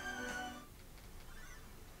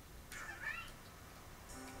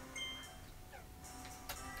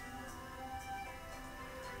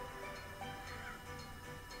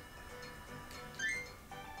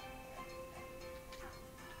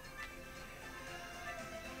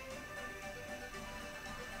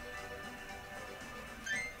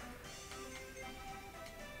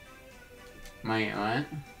 Wait, what?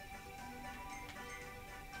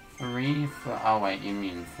 3, 4, oh wait, you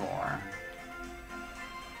mean 4.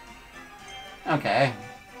 Okay.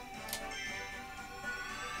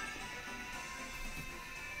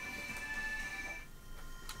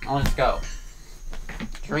 Let's go.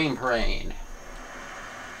 Dream Parade.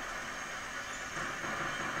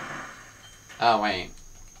 Oh wait.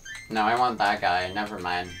 No, I want that guy, never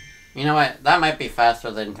mind. You know what, that might be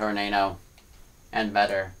faster than Tornado. And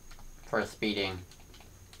better. For speeding.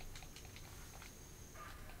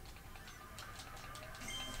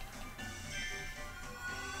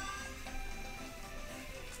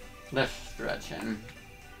 Destruction.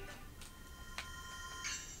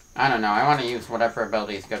 I don't know, I want to use whatever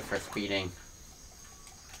ability is good for speeding.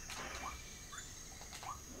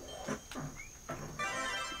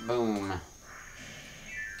 Boom.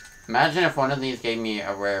 Imagine if one of these gave me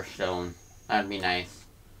a rare stone. That'd be nice.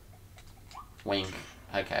 Wink.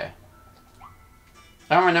 Okay.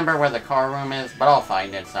 I don't remember where the car room is, but I'll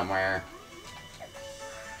find it somewhere.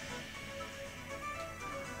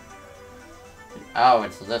 Oh,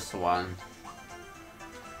 it's this one.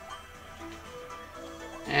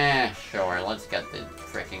 Sure, let's get the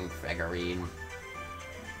freaking figurine.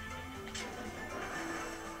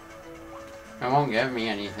 It won't give me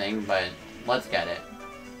anything, but let's get it.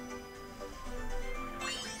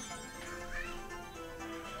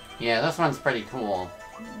 Yeah, this one's pretty cool.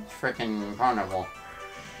 Freaking carnival.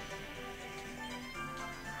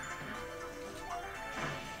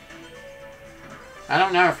 I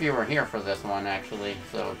don't know if you were here for this one, actually,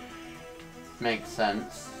 so makes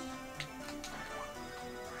sense.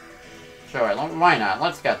 Sure, why not?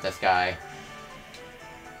 Let's get this guy.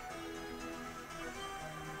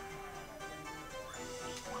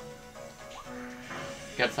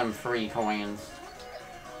 Get some free coins.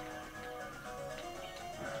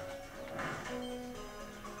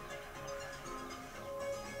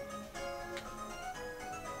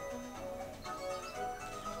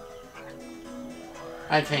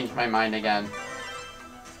 I changed my mind again.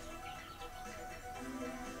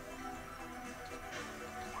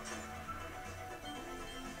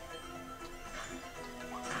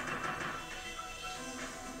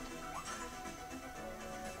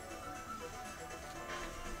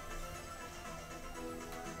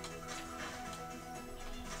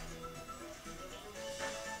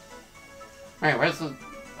 Wait, where's the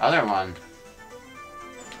other one?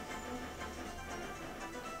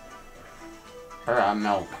 Or,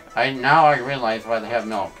 milk. Now I realize why they have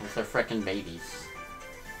milk, because they're frickin' babies.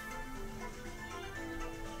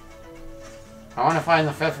 I want to find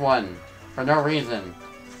the 5th one. For no reason.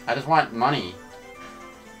 I just want money.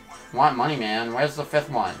 Want money, man. Where's the 5th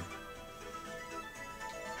one?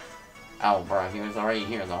 Oh, bro, he was already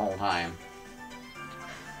here the whole time.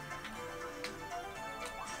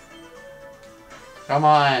 Come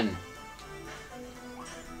on!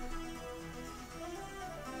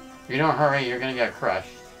 If you don't hurry, you're gonna get crushed.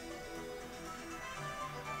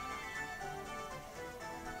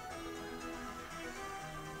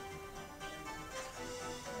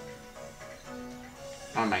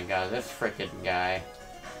 Oh my god, this frickin' guy.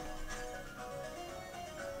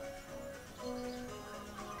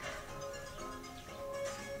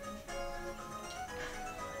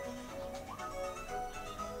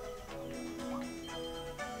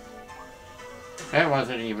 It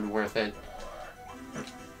wasn't even worth it.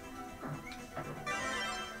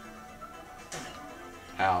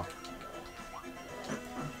 Ow.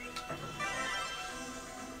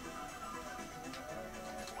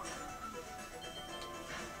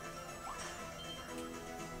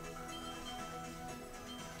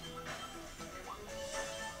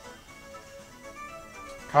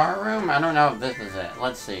 Car room? I don't know if this is it.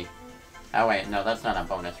 Let's see. Oh wait, no, that's not a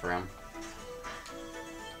bonus room.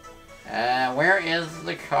 Where is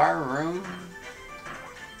the car room?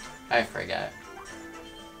 I forget.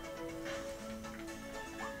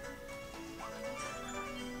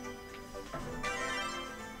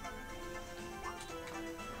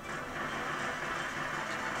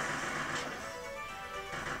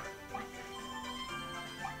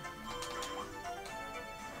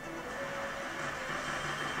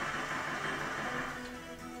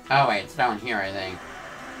 Oh wait, it's down here, I think.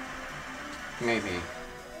 Maybe.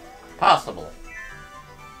 Possible.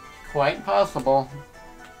 Quite possible.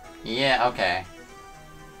 Yeah, okay.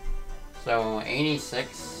 So,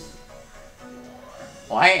 86.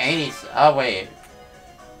 Why 80? Oh, wait.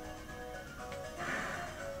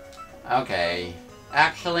 Okay.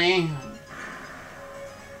 Actually,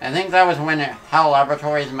 I think that was when HAL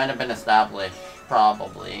laboratories might have been established.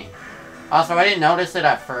 Probably. Also, I didn't notice it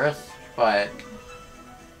at first, but...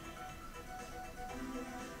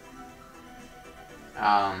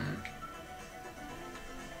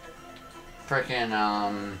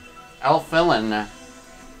 frickin', Elphilin,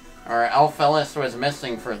 or Elphilis was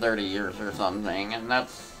missing for 30 years or something, and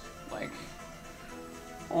that's, like,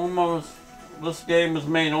 almost, this game was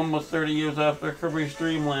made almost 30 years after Kirby's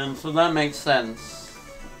Dream Land, so that makes sense.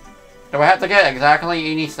 Do I have to get exactly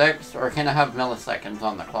 86, or can I have milliseconds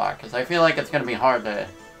on the clock? Because I feel like it's going to be hard to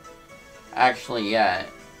actually get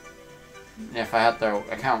if I have to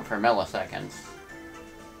account for milliseconds.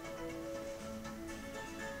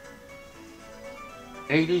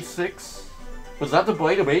 86? Was that the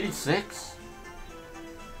blade of 86?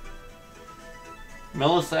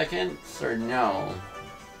 Milliseconds or no?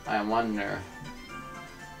 I wonder.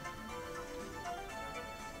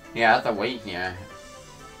 Yeah, I have to wait here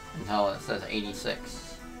until it says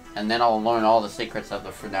 86. And then I'll learn all the secrets of the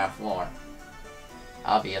FNAF lore.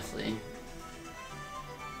 Obviously.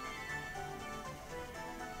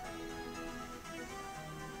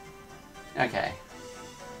 Okay.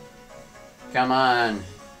 Come on.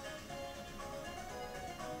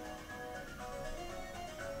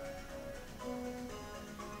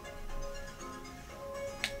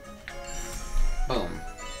 Boom.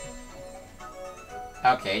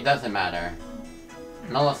 Okay, it doesn't matter.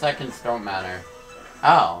 Milliseconds don't matter.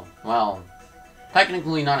 Oh, well,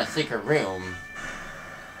 technically not a secret room.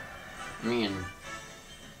 I mean,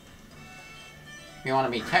 you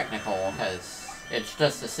want to be technical, because it's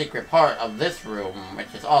just a secret part of this room,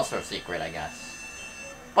 which is also secret, I guess.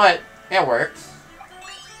 But, it works.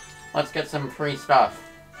 Let's get some free stuff.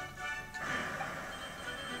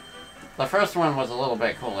 The first one was a little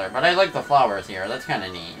bit cooler, but I like the flowers here. That's kind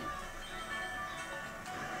of neat.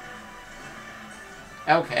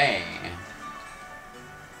 Okay.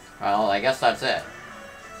 Well, I guess that's it.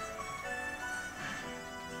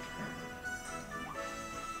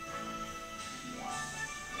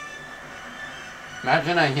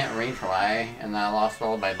 Imagine I hit retry, and then I lost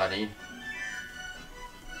all my money.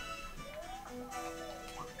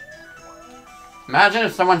 Imagine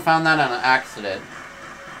if someone found that on an accident.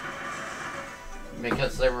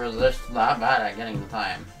 Because they were just that bad at getting the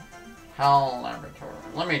time. HAL Laboratory.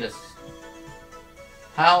 Let me just...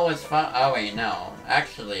 HAL was found... Oh wait, no.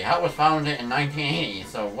 Actually, HAL was founded in 1980,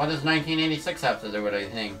 so what does 1986 have to do with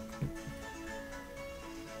anything?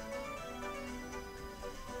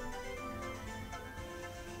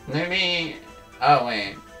 Maybe... Oh,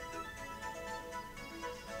 wait.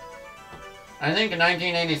 I think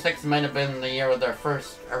 1986 might have been the year of their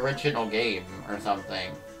first original game or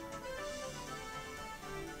something.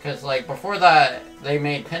 Because, like, before that, they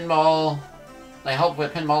made Pinball. They helped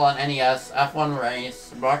with Pinball on NES, F1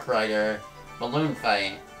 Race, Rock Rider, Balloon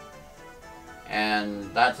Fight,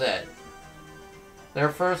 and that's it. Their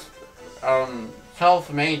first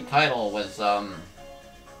self-made title was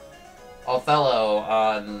Othello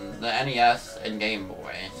on the NES and Game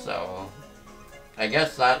Boy, so I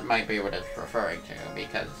guess that might be what it's referring to,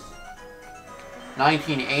 because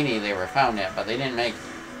 1980 they were founded, but they didn't make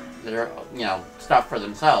their, stuff for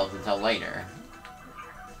themselves until later.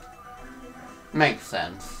 Makes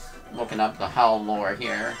sense. Looking up the HAL lore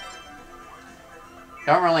here.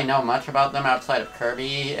 Don't really know much about them outside of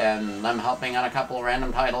Kirby and them helping on a couple of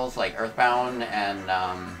random titles like Earthbound and,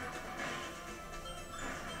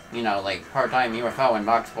 like Part-Time UFO and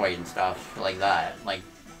Box Boy and stuff like that. Like,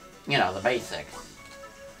 the basics.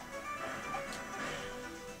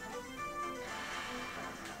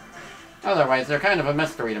 Otherwise, they're kind of a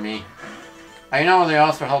mystery to me. I know they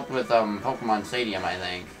also helped with, Pokemon Stadium, I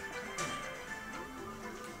think.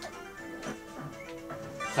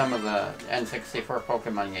 Some of the N64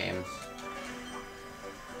 Pokemon games.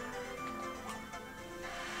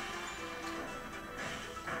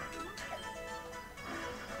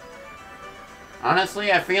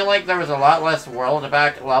 Honestly, I feel like there was a lot less level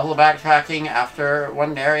backtracking after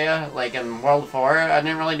one area. Like in World 4, I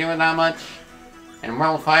didn't really do it that much. In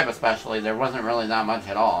World 5 especially, there wasn't really that much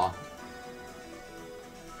at all.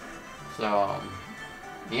 So,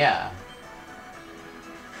 yeah.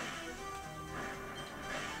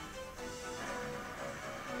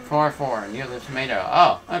 Four, near the tomato.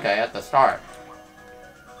 Oh, okay, at the start.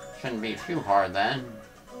 Shouldn't be too hard then.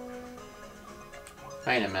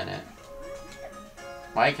 Wait a minute.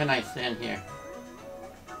 Why can I stand here?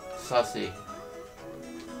 Sussy.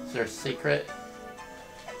 Is there a secret?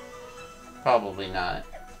 Probably not.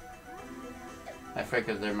 I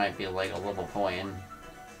figured there might be like a little coin.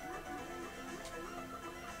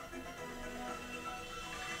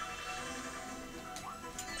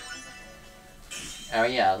 Oh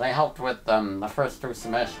yeah, they helped with the first 2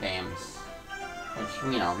 Smash games.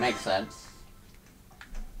 Which, makes sense.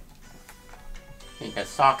 You got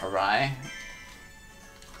Sakurai.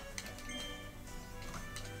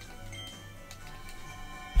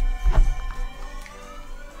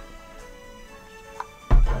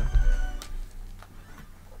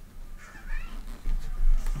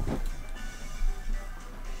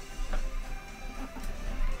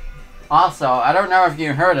 Also, I don't know if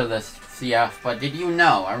you heard of this, CF, but did you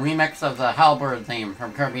know a remix of the Halberd theme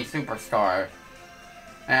from Kirby Superstar,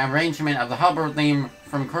 an arrangement of the Halberd theme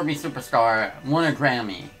from Kirby Superstar won a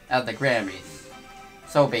Grammy at the Grammys?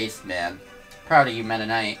 So based, man. Proud of you, Meta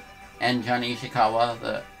Knight, and Jun Ishikawa,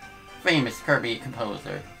 the famous Kirby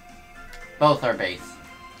composer. Both are based.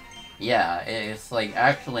 Yeah, it's like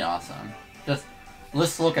actually awesome. Just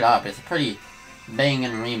let's look it up. It's a pretty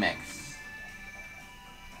banging remix.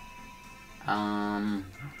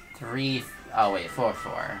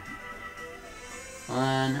 4.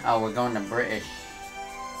 1, oh, we're going to British.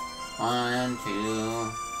 1,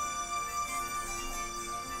 2,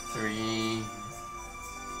 3.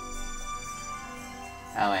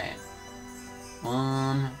 Oh, wait.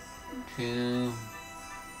 1, 2,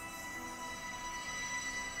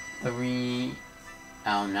 3.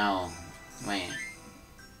 Oh, no. Wait.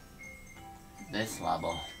 This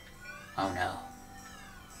level. Oh, no.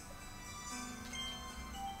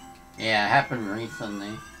 Yeah, it happened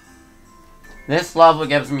recently. This level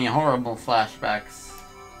gives me horrible flashbacks.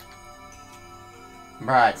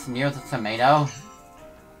 Bruh, it's near the tomato.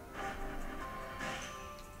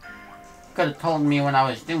 Could have told me when I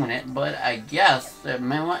was doing it, but I guess it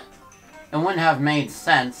wouldn't have made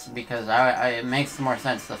sense because it makes more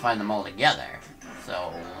sense to find them all together.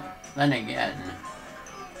 So, then again,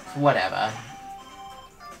 it's whatever.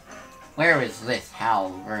 Where is this HAL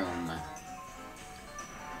room?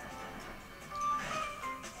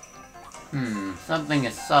 Something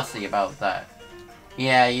is sussy about that.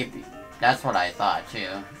 Yeah, that's what I thought, too.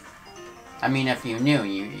 I mean, if you knew,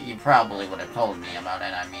 you probably would have told me about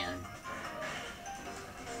it, I mean.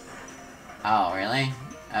 Oh, really?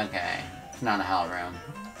 Okay. It's not a HAL room.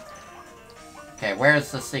 Okay,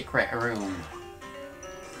 where's the secret room?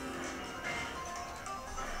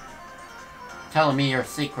 Tell me your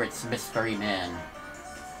secrets, mystery man.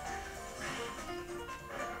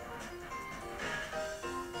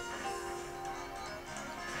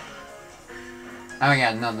 Oh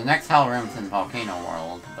yeah, no, the next HAL room's in Volcano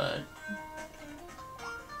World, but...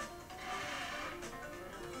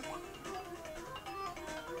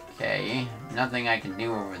 Okay, nothing I can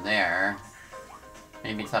do over there.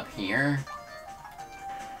 Maybe it's up here?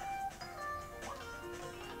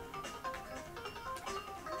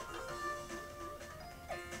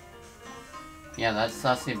 Yeah, that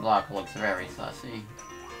sussy block looks very sussy.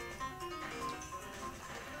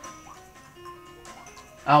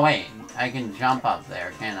 Oh wait, I can jump up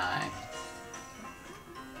there, can I?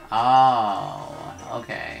 Oh,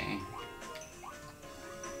 okay.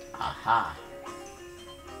 Aha.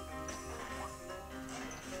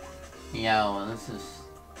 Yo, this is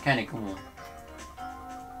kinda cool.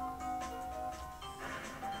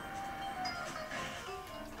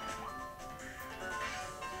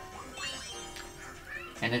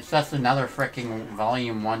 And it's just another freaking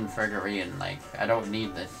Volume 1 figurine, like, I don't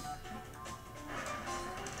need this.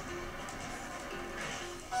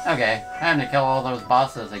 Okay, time to kill all those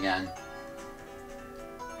bosses again.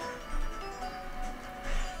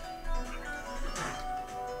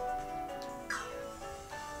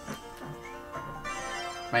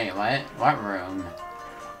 Wait, what? What room?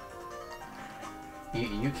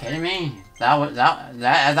 You kidding me? I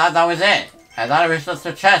thought that was it. I thought it was just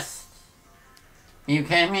a chest. Are you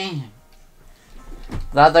kidding me?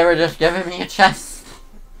 Thought they were just giving me a chest.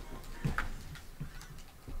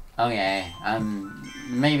 Okay, I'm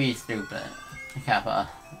maybe stupid. Kappa.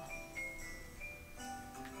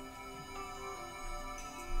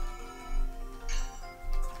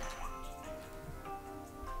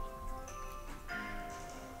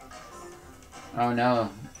 Oh no,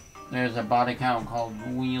 there's a body count called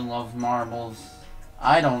We Love Marbles.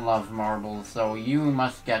 I don't love marbles, so you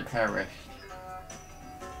must get perished.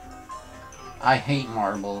 I hate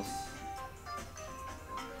marbles.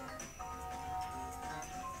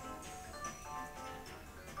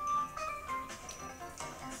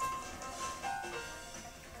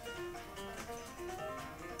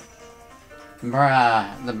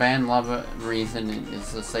 Bruh, the band love reason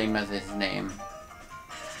is the same as his name.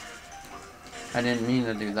 I didn't mean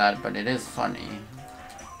to do that, but it is funny.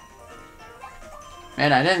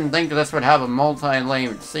 Man, I didn't think this would have a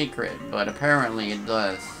multi-layered secret, but apparently it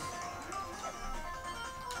does.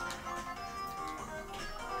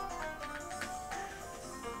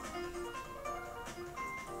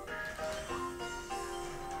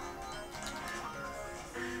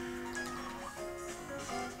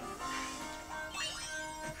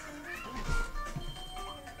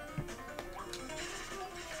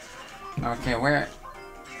 Okay, where...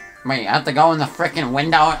 Wait, I have to go in the frickin'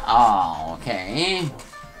 window? Oh, okay.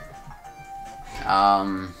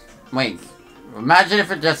 Wait. Imagine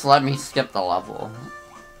if it just let me skip the level.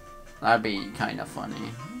 That'd be kinda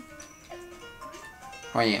funny.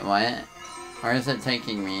 Wait, what? Where is it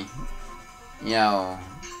taking me? Yo.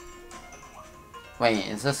 Wait,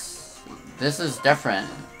 is this... This is different.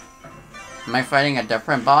 Am I fighting a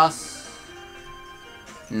different boss?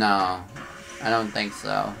 No. I don't think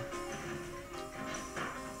so.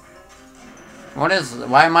 What is...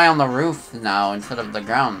 Why am I on the roof now instead of the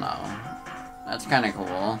ground, though? That's kinda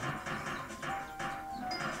cool.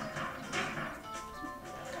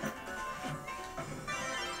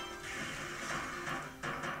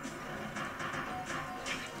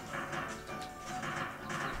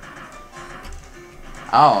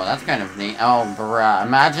 Oh, that's kind of neat. Oh, bruh.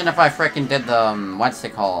 Imagine if I frickin' did the, what's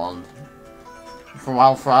it called? For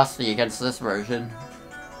Wild Frosty against this version.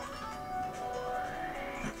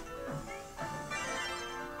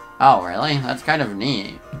 Oh, really? That's kind of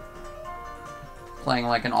neat. Playing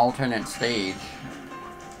like an alternate stage.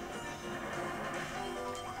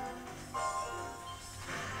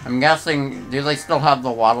 I'm guessing, do they still have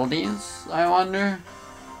the Waddle Dees, I wonder?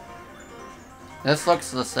 This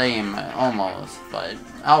looks the same, almost, but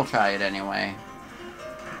I'll try it anyway.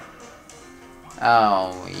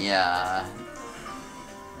 Oh, yeah.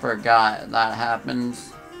 Forgot that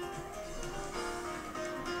happens.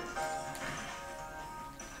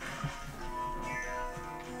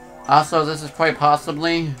 Also, this is quite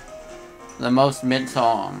possibly the most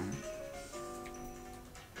mid-song.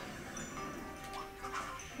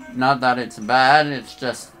 Not that it's bad, it's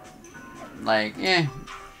just like, eh.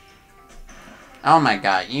 Oh my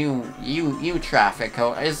god, you traffic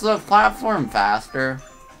code. Is the platform faster?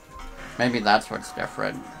 Maybe that's what's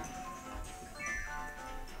different.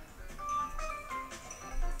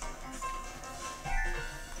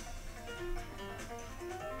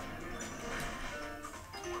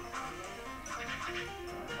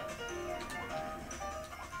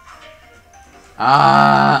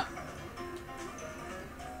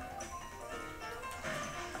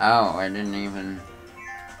 Oh, I didn't even...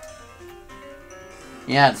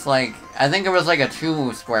 Yeah, it's like... I think it was like a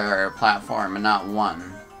 2-square platform and not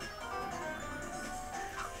 1.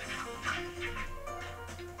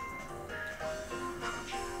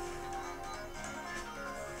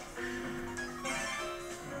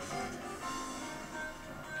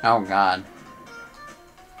 Oh god.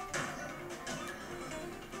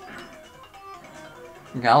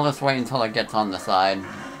 Okay, I'll just wait until it gets on the side.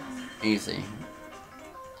 Easy.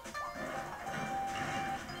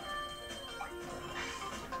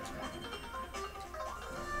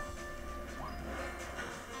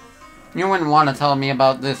 You wouldn't want to tell me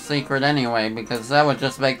about this secret anyway, because that would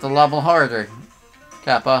just make the level harder,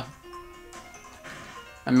 Kappa.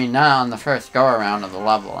 I mean, not on the first go-around of the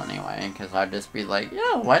level anyway, because I'd just be like,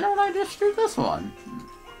 yeah, why don't I just do this one?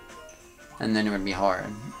 And then it would be hard.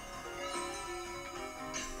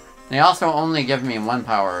 They also only give me 1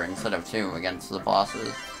 power instead of 2 against the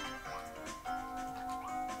bosses.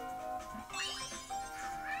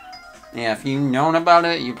 Yeah, if you'd known about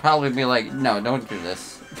it, you'd probably be like, no, don't do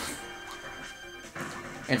this.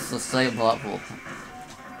 It's the same level.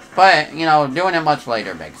 But, you know, doing it much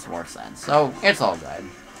later makes more sense, so it's all good.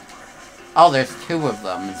 Oh, there's 2 of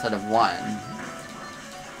them instead of 1.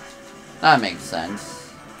 That makes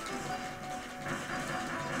sense.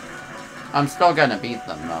 I'm still gonna beat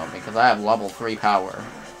them, though, because I have level 3 power.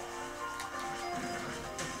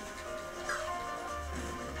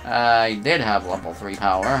 I did have level 3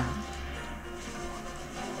 power.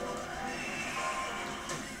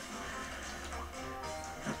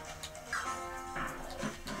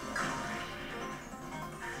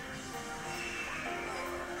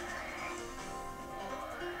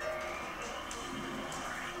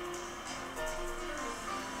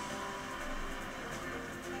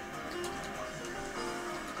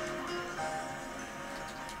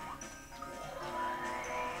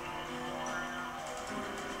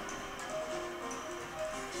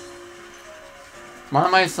 What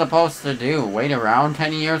am I supposed to do? Wait around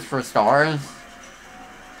 10 years for stars?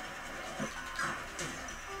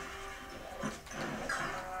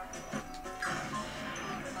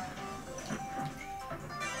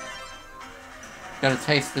 Got a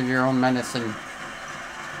taste of your own medicine.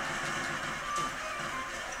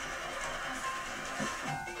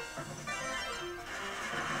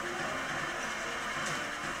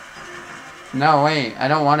 No, wait. I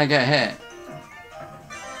don't want to get hit.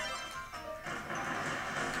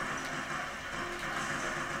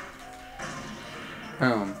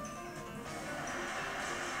 Boom.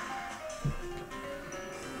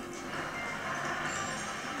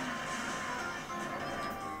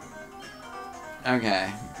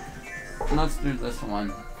 Okay. Let's do this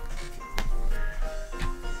one.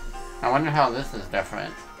 I wonder how this is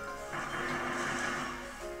different.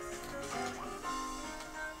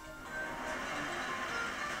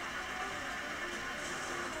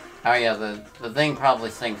 Oh yeah, the thing probably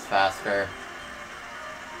sinks faster.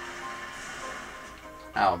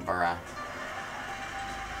 Oh, bruh.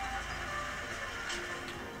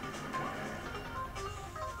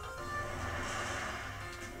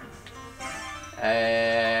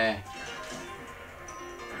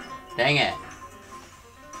 Dang it.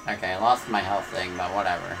 Okay, I lost my health thing, but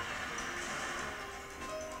whatever.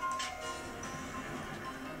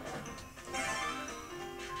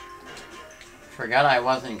 Forgot I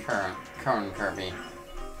wasn't Cone Kirby.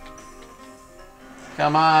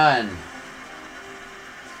 Come on!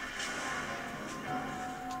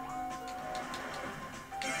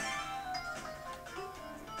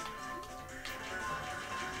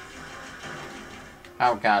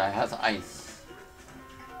 Oh god, it has ice.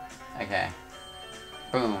 Okay.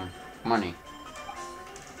 Boom. Money.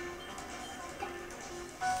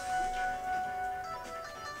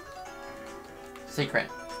 Secret.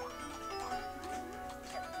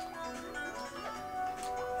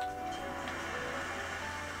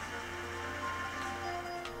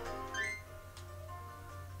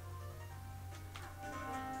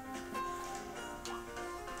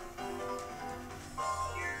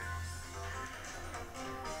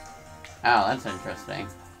 Oh, that's interesting.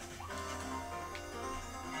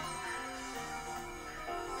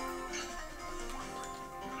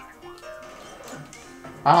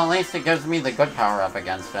 Well, at least it gives me the good power up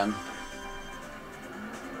against him.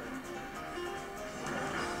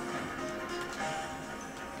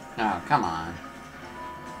 Oh, come on.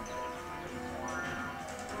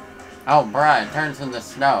 Oh, bruh, it turns into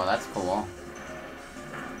snow. That's cool.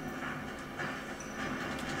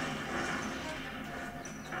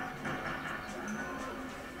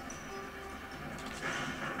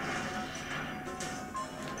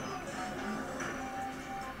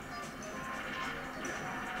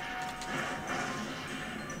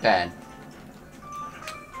 Dead.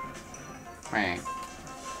 Right.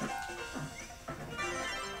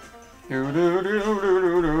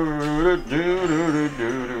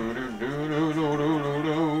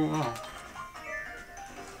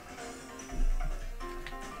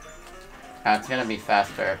 It's gonna be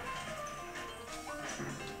faster.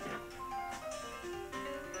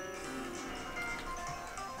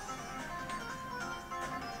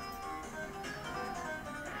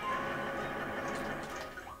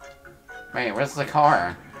 Wait, where's the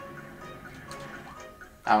car?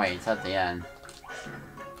 Oh wait, it's at the end.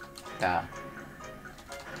 Duh.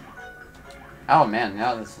 Oh man,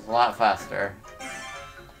 no, this is a lot faster.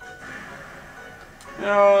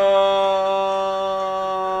 No.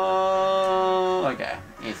 Okay,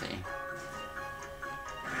 easy.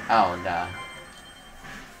 Oh, duh.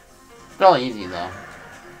 Still easy though.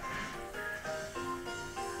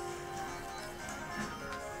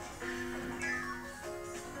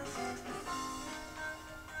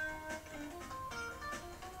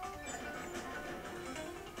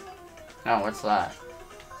 Oh, what's that?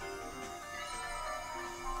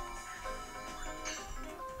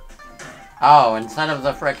 Oh, instead of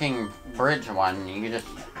the fricking bridge one,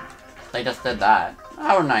 they just did that.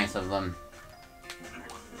 How nice of them.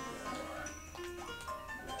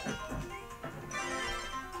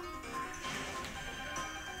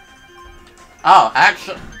 Oh,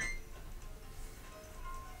 actually,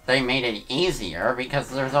 they made it easier because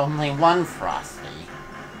there's only one Frosty.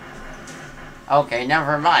 Okay,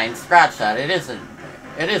 never mind. Scratch that. It isn't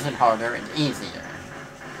harder, it's easier.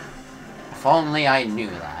 If only I knew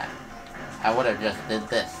that. I would have just did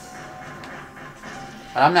this.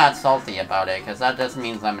 But I'm not salty about it, because that just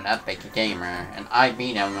means I'm an epic gamer, and I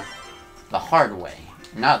beat him the hard way,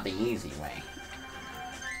 not the easy way.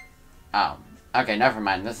 Oh. Okay, never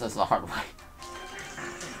mind. This is the hard way.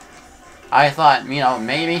 I thought, you know,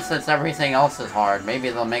 maybe since everything else is hard, maybe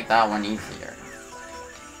they'll make that one easier.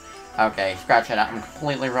 Okay, scratch it out. I'm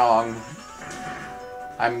completely wrong.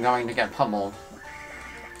 I'm going to get pummeled.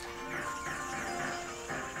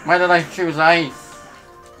 Why did I choose ice?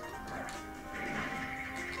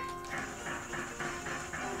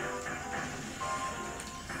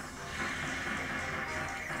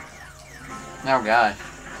 Oh gosh.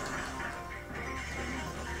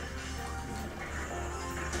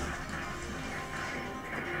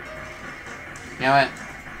 You know what?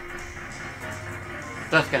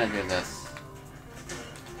 Just gonna do this.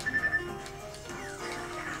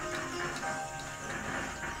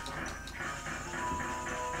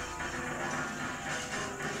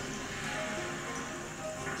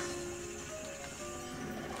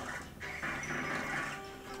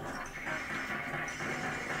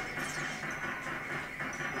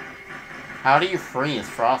 How do you freeze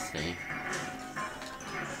Frosty?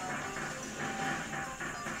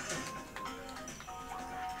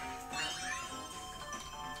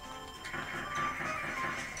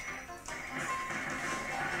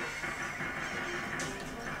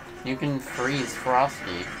 You can freeze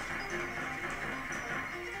Frosty.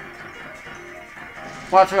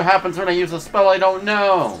 Watch what happens when I use a spell I don't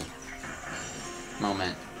know!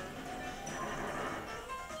 Moment.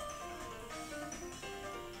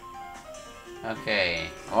 Okay.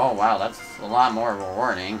 Oh wow, that's a lot more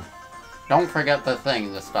rewarding. Don't forget the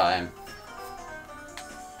thing this time.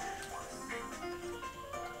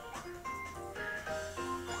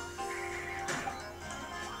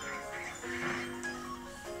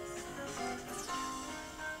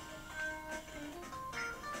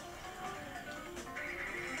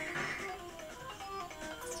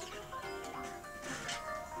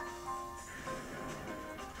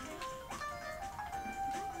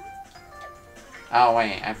 Oh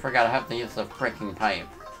wait, I forgot I have to use the freaking pipe.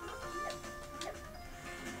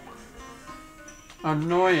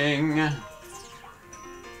 Annoying.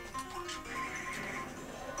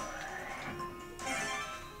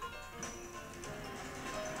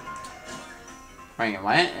 Wait,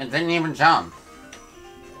 what? It didn't even jump.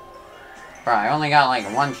 Bro, I only got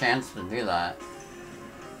like one chance to do that.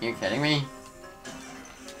 Are you kidding me?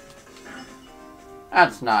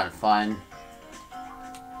 That's not fun.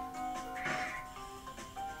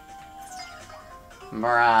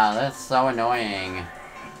 Bruh, that's so annoying.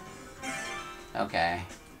 Okay.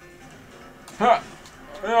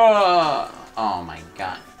 Oh my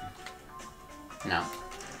god. No.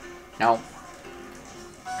 Nope.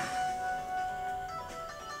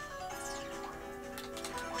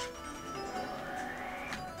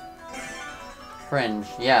 Cringe,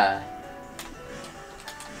 yeah.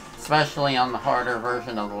 Especially on the harder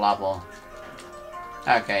version of the level.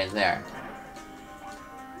 Okay, there.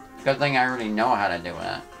 Good thing I already know how to do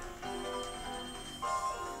it.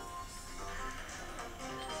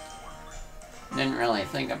 Didn't really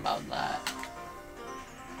think about that.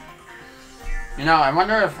 You know, I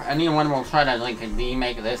wonder if anyone will try to, like,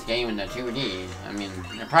 remake this game into 2D. I mean,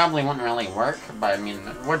 it probably wouldn't really work, but I mean,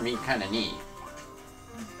 it would be kind of neat.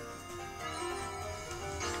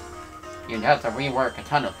 you'd have to rework a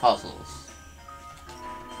ton of puzzles.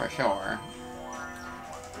 For sure.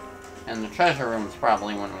 And the treasure rooms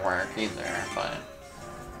probably wouldn't work either, but...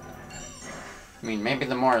 I mean, maybe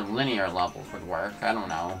the more linear levels would work, I don't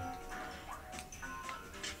know.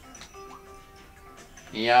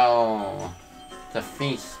 Yo... The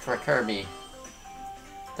feast for Kirby.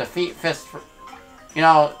 Defeat fist for... You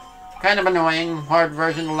know, kind of annoying, hard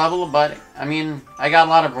version of the level, but, I mean, I got a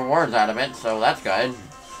lot of rewards out of it, so that's good.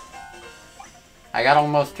 I got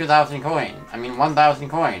almost 2,000 coins. I mean, 1,000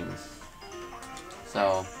 coins.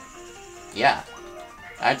 So, yeah.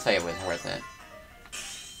 I'd say it was worth it.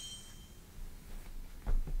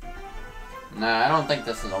 Nah, I don't think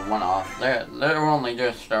this is a one-off. They're only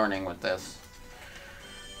just starting with this.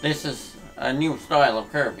 This is a new style of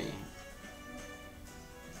Kirby.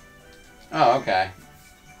 Oh, okay.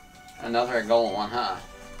 Another gold one, huh?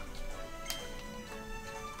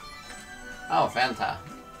 Oh, Fanta.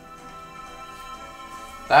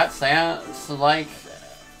 That sounds like...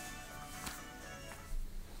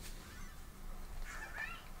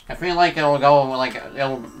 I feel like it'll go, like,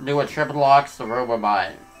 it'll do a Triple Ox to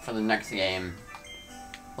Robobot for the next game.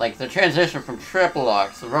 Like, the transition from Triple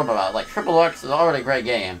Ox to Robobot. Like, Triple Ox is already a great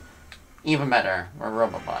game. Even better with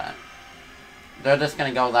Robobot. They're just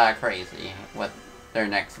gonna go that crazy with their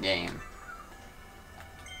next game.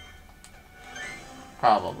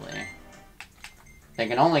 Probably. They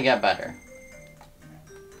can only get better.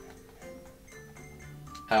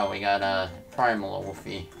 Oh, we got a Primal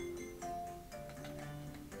Wolfie.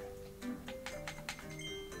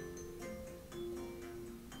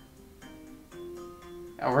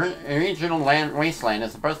 A regional wasteland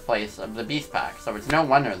is the birthplace of the Beast Pack, so it's no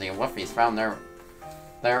wonder the Wolfies found there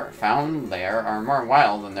are more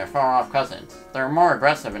wild than their far-off cousins. They're more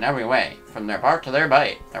aggressive in every way, from their bark to their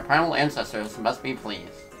bite. Their primal ancestors must be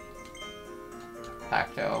pleased.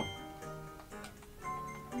 Pacto.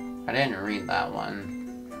 I didn't read that one.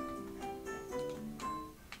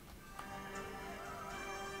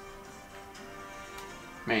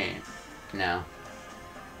 Me. No.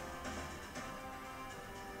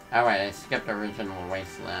 Alright, I skipped original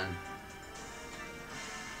wasteland.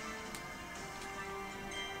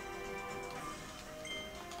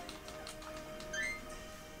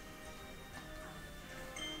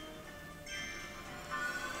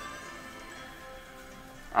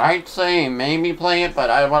 I'd say maybe play it, but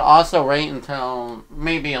I would also wait until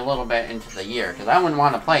maybe a little bit into the year, because I wouldn't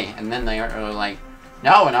want to play it, and then they are like,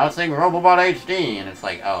 no, and I was saying Robobot HD, and it's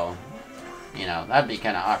like, oh, you know, that'd be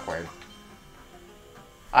kind of awkward.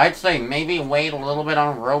 I'd say maybe wait a little bit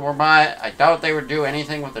on Robobot. I doubt they would do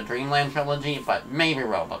anything with the Dreamland trilogy, but maybe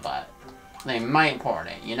Robobot. They might port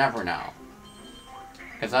it, you never know.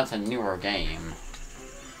 Because that's a newer game.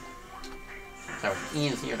 So it's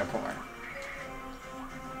easier to port.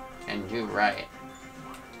 And do right.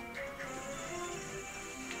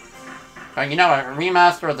 But you know, a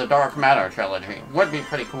remaster of the Dark Matter trilogy would be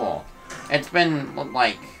pretty cool. It's been,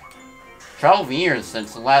 like, 12 years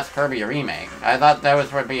since the last Kirby remake. I thought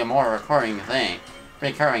that would be a more recurring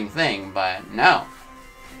thing, but no.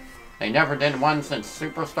 They never did one since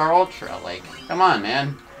Superstar Ultra. Like, come on,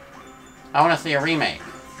 man. I want to see a remake.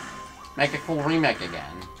 Make a cool remake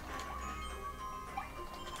again.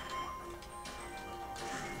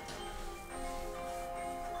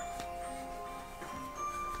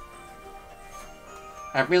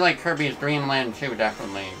 I feel like Kirby's Dream Land 2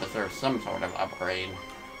 definitely deserves some sort of upgrade.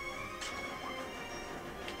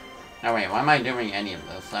 Oh wait, why am I doing any of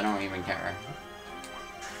this? I don't even care.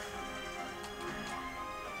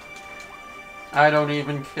 I don't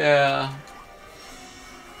even care.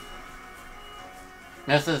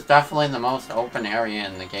 This is definitely the most open area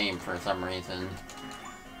in the game for some reason.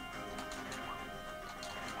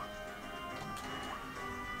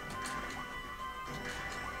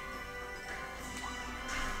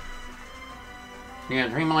 You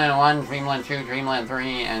got Dreamland 1, Dreamland 2, Dreamland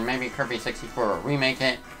 3, and maybe Kirby 64 remake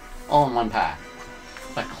it, all in one pack.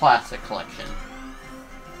 The classic collection.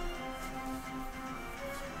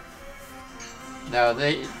 No,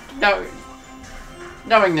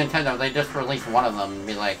 knowing Nintendo, they just release one of them and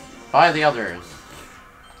be like, buy the others.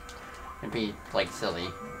 It'd be, like, silly.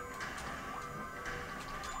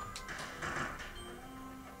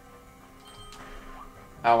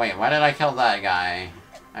 Oh wait, why did I kill that guy?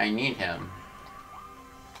 I need him.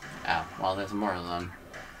 Oh, well, there's more of them.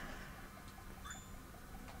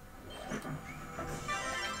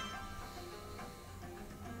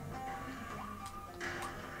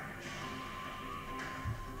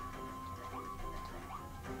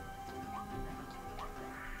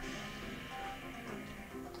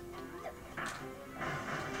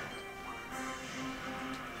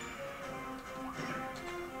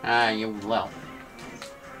 Ah, you will.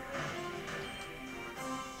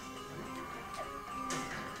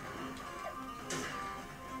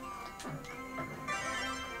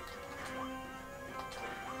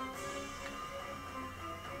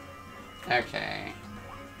 Okay.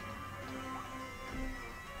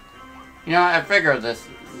 You know, I figured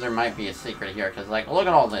there might be a secret here, because, like, look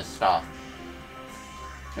at all this stuff.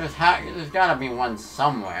 There's gotta be one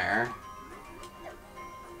somewhere.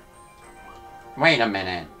 Wait a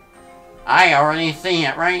minute. I already see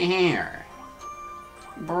it right here.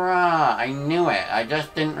 Bruh, I knew it. I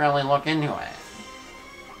just didn't really look into it.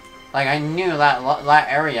 Like, I knew that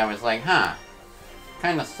area was like, huh.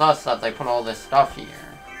 Kinda sus that they put all this stuff here.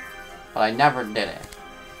 But I never did it.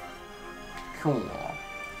 Cool.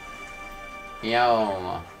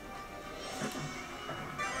 Yo.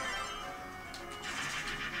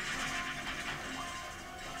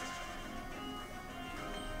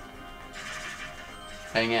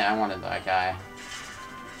 Dang it, I wanted that guy.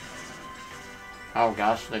 Oh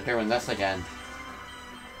gosh, they're doing this again.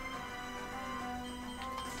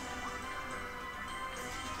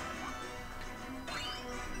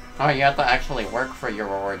 Oh, you have to actually work for your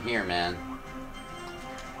reward here, man.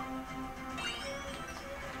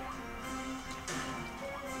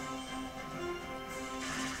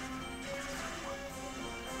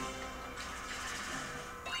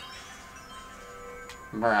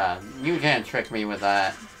 Bruh, you can't trick me with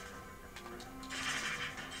that.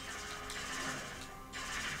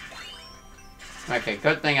 Okay,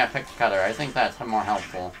 good thing I picked Cutter. I think that's more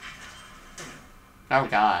helpful. Oh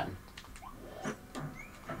god.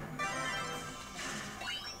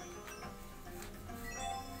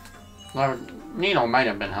 Well, Needle might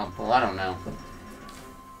have been helpful, I don't know.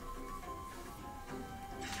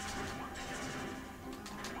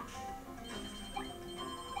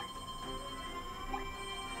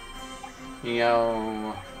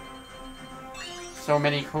 Yo. So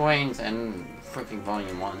many coins and freaking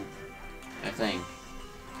volume 1, I think.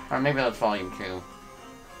 Or maybe that's volume 2.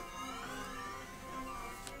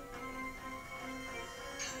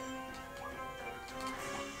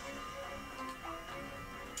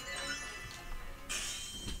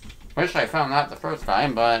 Wish I found that the first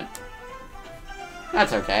time, but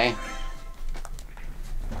that's okay.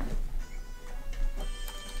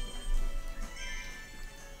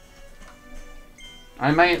 I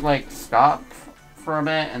might, like, stop for a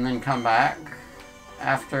bit and then come back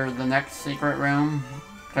after the next secret room.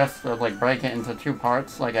 Just to, like, break it into 2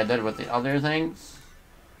 parts like I did with the other things.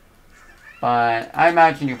 But I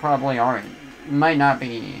imagine you probably might not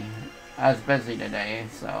be as busy today,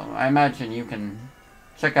 so I imagine you can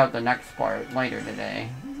check out the next part later today.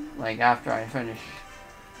 Like, after I finish.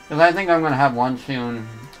 Because I think I'm going to have one soon.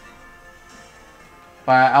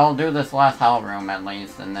 But I'll do this last hell room at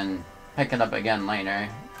least, and then pick it up again later.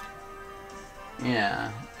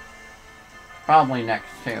 Yeah. Probably next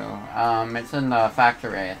too. It's in the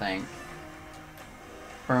factory, I think.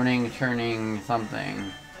 Burning, churning,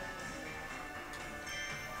 something.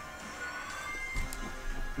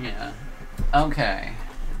 Yeah. Okay.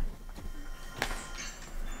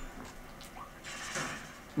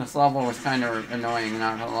 This level was kind of annoying,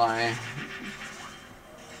 not gonna lie.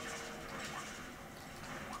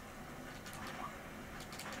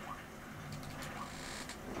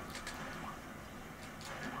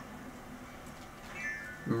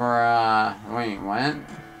 Bruh. Wait, what?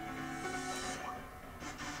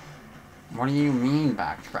 What do you mean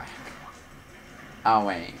backtrack? Oh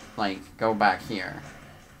wait, like, go back here.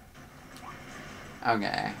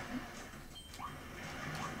 Okay.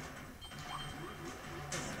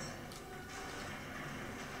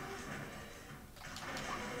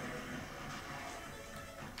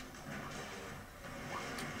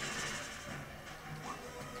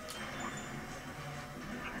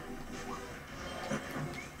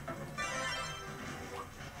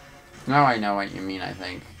 Now I know what you mean, I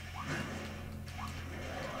think.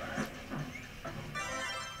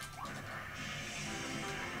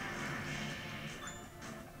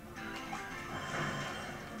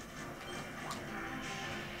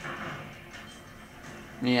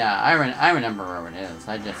 Yeah, I remember where it is.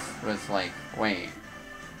 I just was like, wait.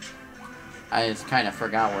 I just kind of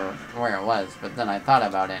forgot where it was, but then I thought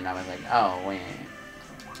about it and I was like, oh, wait.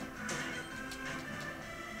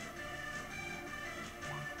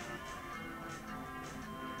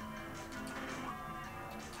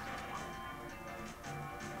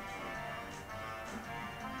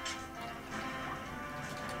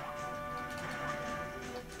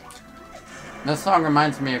 This song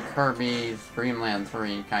reminds me of Kirby's Dream Land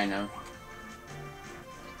 3, kind of.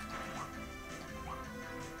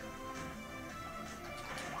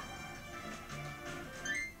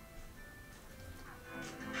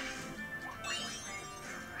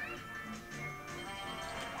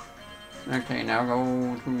 Okay, now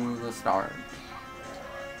go to the start.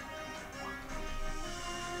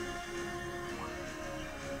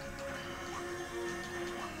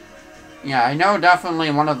 Yeah, I know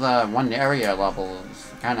definitely one area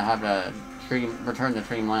levels kind of have a Return to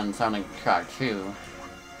Dreamland sounding track too.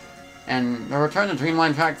 And the Return to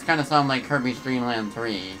Dreamland tracks kind of sound like Kirby's Dream Land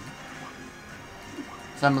 3.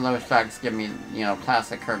 Some of those tracks give me, you know,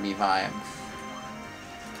 classic Kirby vibes.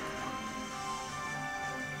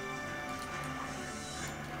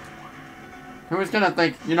 Who was gonna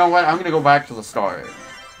think, you know what, I'm gonna go back to the start.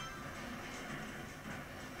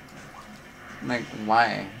 Like,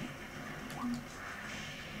 why?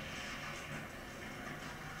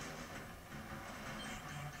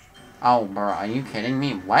 Oh, bro, are you kidding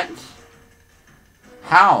me? What?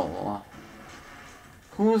 How?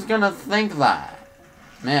 Who's gonna think that?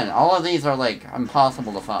 Man, all of these are, like,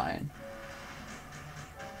 impossible to find.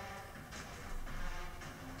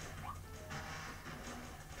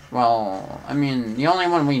 Well, I mean, the only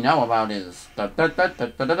one we know about is right?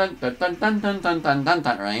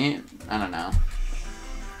 I don't know.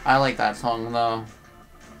 I like that song, though.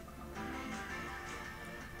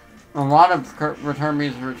 A lot of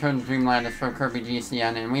Kirby's Return to Dreamland is from Kirby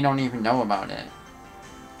GCN, and we don't even know about it.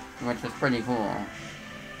 Which is pretty cool.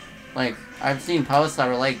 Like, I've seen posts that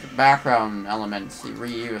are like background elements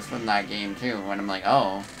reused from that game too, and I'm like,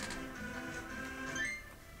 oh.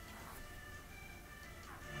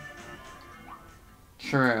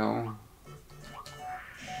 True.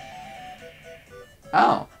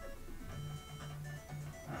 Oh.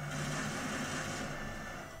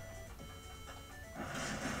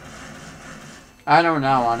 I don't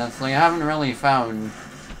know, honestly. I haven't really found,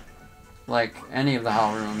 like, any of the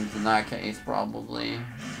hell rooms in that case, probably.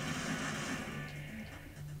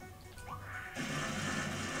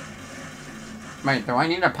 Wait, do I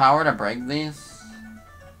need a power to break these?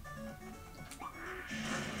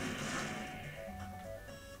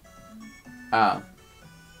 Oh.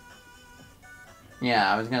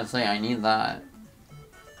 Yeah, I was gonna say I need that.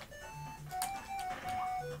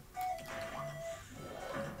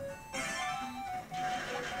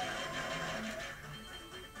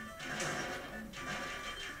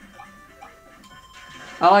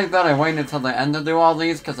 I like that I waited till the end to do all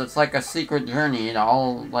these, because it's like a secret journey to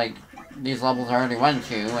all, like, these levels I already went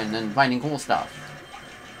to, and then finding cool stuff.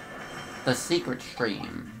 The secret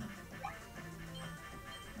stream.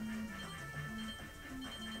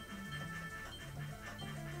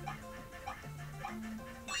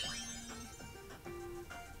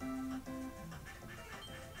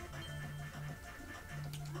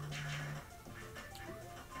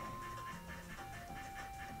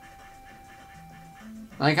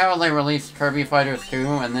 I like how they released Kirby Fighters 2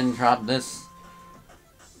 and then dropped this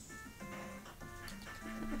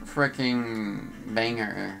freaking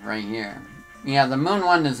banger right here. Yeah, the Moon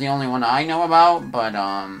one is the only one I know about, but,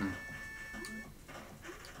 I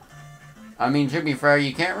mean, to be fair,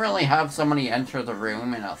 you can't really have somebody enter the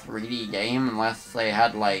room in a 3D game unless they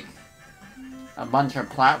had, like, a bunch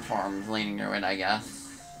of platforms leading to it, I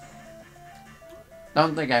guess.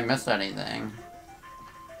 Don't think I missed anything.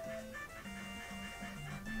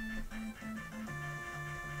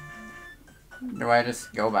 Do I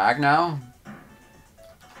just go back now?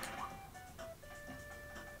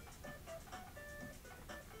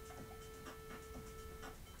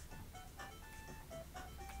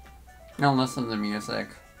 Don't listen to music.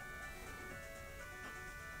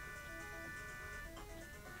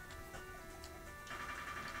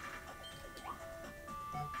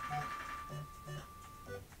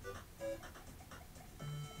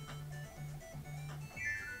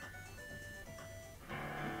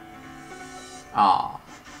 Aw.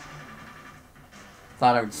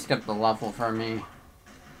 Thought I would skip the level for me.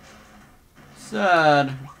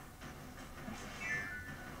 Sad.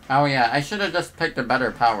 Oh yeah, I should have just picked a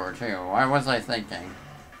better power too. What was I thinking?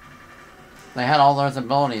 They had all those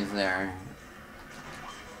abilities there.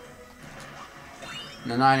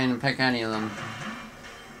 And I didn't pick any of them.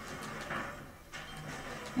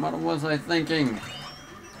 What was I thinking?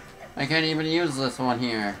 I can't even use this one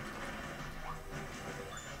here.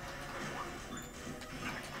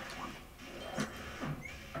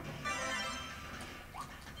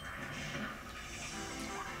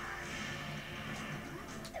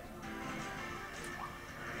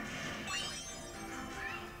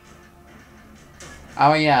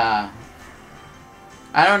 Oh yeah.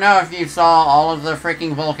 I don't know if you saw all of the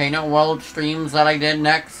freaking Volcano World streams that I did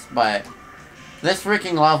next, but this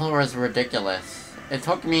freaking level was ridiculous. It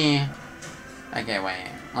took me... Okay, wait.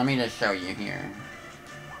 Let me just show you here.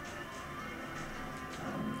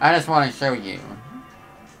 I just want to show you.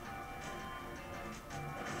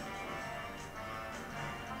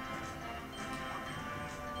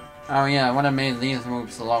 Oh yeah, I would have made these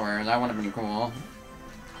moves slower. That would have been cool.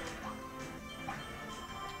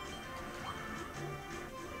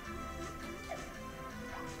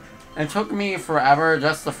 It took me forever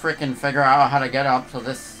just to frickin' figure out how to get up to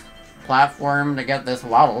this platform to get this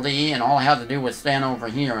Waddle Dee, and all I had to do was stand over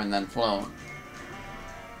here and then float.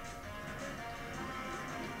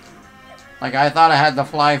 Like, I thought I had to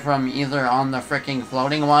fly from either on the fricking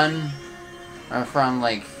floating one, or from,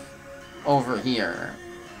 like, over here.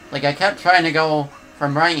 Like, I kept trying to go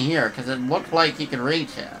from right here, because it looked like he could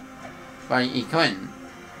reach it. But he couldn't.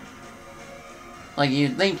 Like,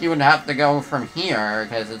 you'd think you would have to go from here,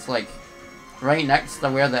 because it's, like, right next to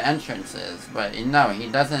where the entrance is. But, no, he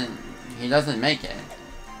doesn't make it.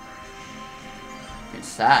 It's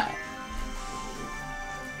sad.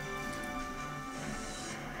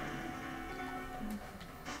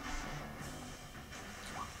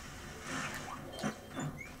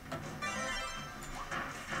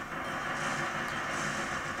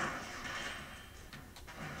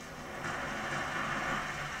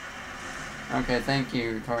 Okay, thank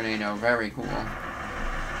you, Tornado. Very cool.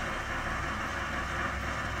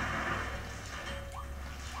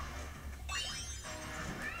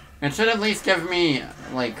 It should at least give me,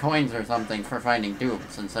 like, coins or something for finding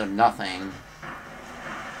dupes instead of nothing.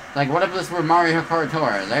 Like, what if this were Mario Kart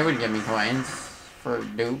Tour? They would give me coins for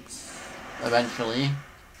dupes, eventually.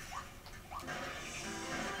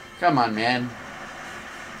 Come on, man.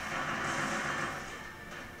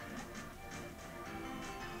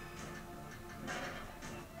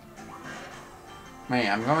 Wait,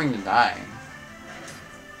 I'm going to die.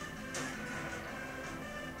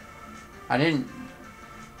 I didn't...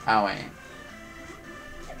 Oh, wait.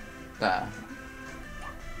 Duh.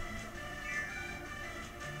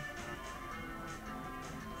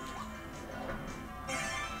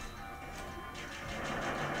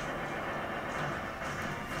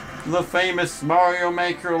 The famous Mario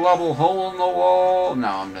Maker level hole in the wall. No,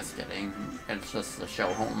 I'm just kidding. It's just the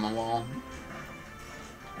show hole in the wall.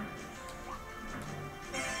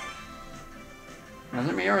 Is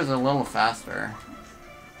it me or is it a little faster?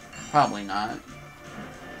 Probably not.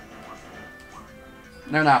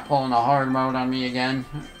 They're not pulling a hard mode on me again.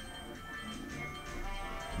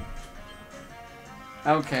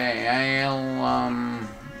 Okay, I'm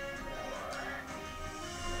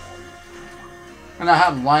gonna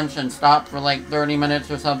have lunch and stop for like 30 minutes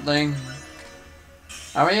or something.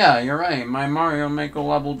 Oh yeah, you're right. My Mario Maker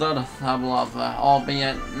level does have lava,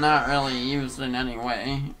 albeit not really used in any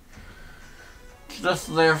way. It's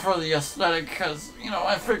just there for the aesthetic, because, you know,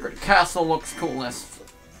 I figured castle looks coolest.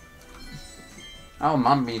 Oh,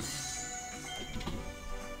 mummies.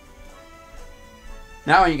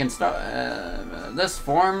 Now you can start. This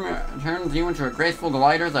form turns you into a graceful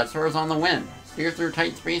glider that soars on the wind. Steer through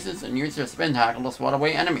tight spaces and use your spin tackle to swat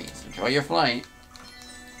away enemies. Enjoy your flight.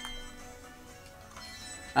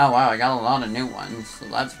 Oh wow, I got a lot of new ones, so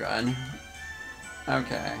that's good.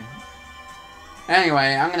 Okay.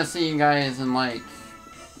 Anyway, I'm gonna see you guys in like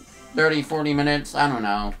 30-40 minutes, I don't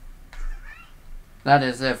know. That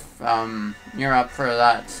is if you're up for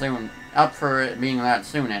that soon. Up for it being that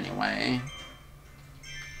soon anyway.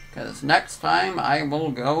 Because next time I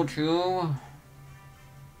will go to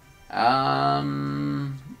I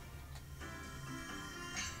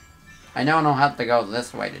know I don't have to go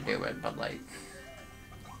this way to do it, but like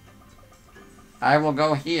I will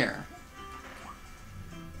go here.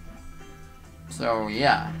 So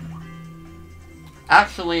yeah.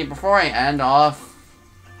 Actually, before I end off,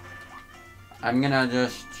 I'm gonna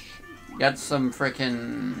just get some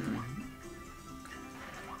frickin'...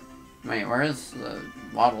 Wait, where is the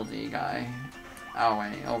Waddle Dee guy? Oh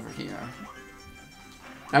wait, over here.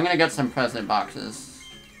 I'm gonna get some present boxes.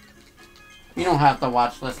 You don't have to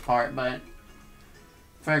watch this part, but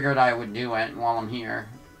figured I would do it while I'm here.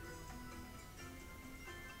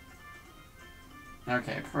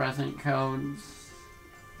 Okay, present codes.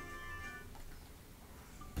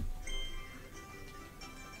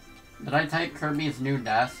 Did I type Kirby's new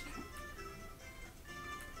desk?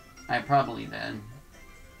 I probably did.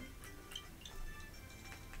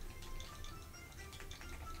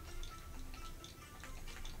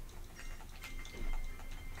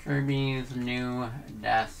 Kirby's new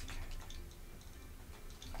desk.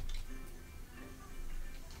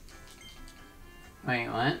 Wait,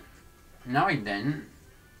 what? No, I didn't.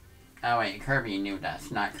 Oh wait, Kirby new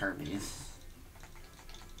desk, not Kirby's.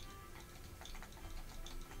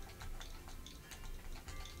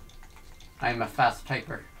 I'm a fast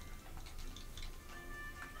typer.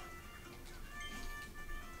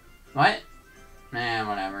 What? Man,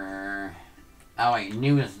 whatever. Oh wait,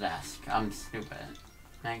 news desk. I'm stupid.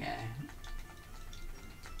 Okay.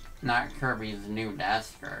 Not Kirby's new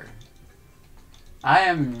Dasker. I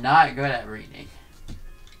am not good at reading.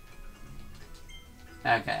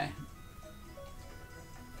 Okay.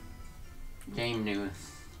 Game news.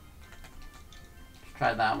 Let's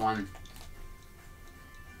try that one.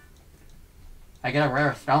 I get a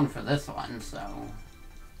rare stone for this one, so...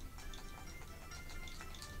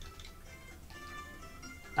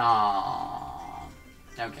 Aww.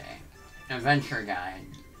 Okay. Adventure guide.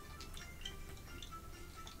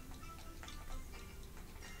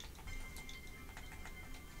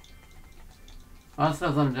 Most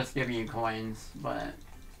of them just give you coins, but...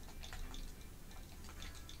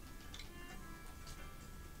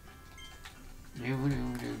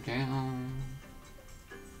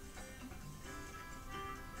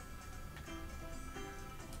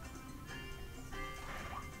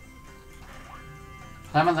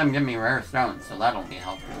 Some of them give me rare stones, so that'll be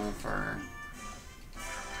helpful for...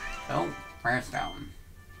 Oh, rare stone.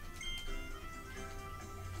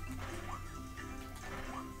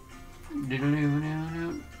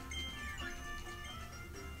 Do-do-do-do-do.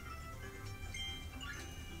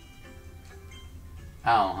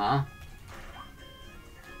 Oh, huh?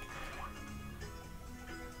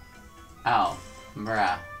 Oh,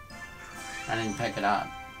 bruh. I didn't pick it up.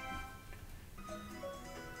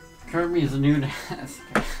 Kirby's new desk.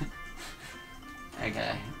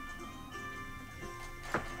 Okay.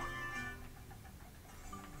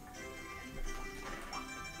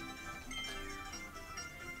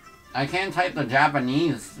 I can't type the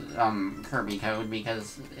Japanese Kirby code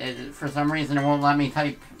because for some reason it won't let me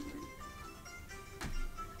type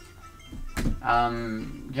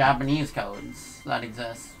Japanese codes that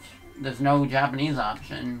exist. There's no Japanese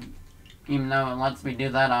option, even though it lets me do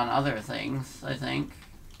that on other things, I think.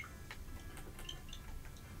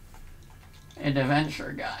 An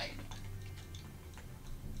adventure guide.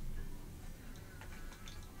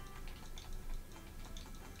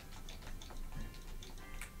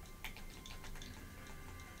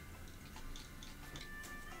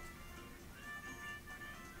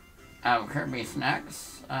 Oh, Kirby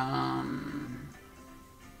snacks.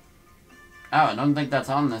 Oh, I don't think that's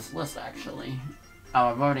on this list, actually. Oh,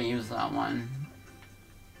 I've already used that one.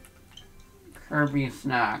 Kirby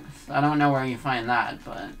snacks. I don't know where you find that,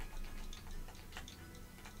 but...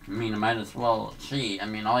 I mean, I might as well cheat. I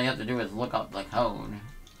mean, all you have to do is look up the code.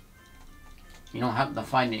 You don't have to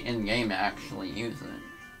find it in-game to actually use it.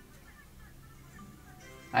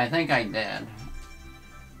 I think I did.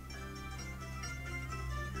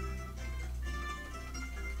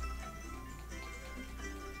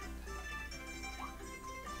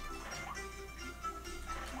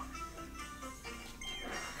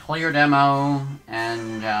 Clear demo,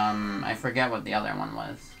 and I forget what the other one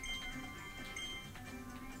was.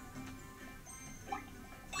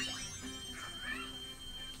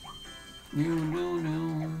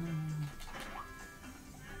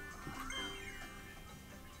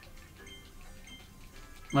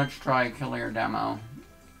 Let's try clear demo.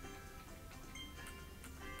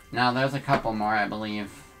 Now there's a couple more, I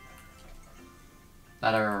believe,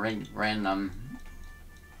 that are random.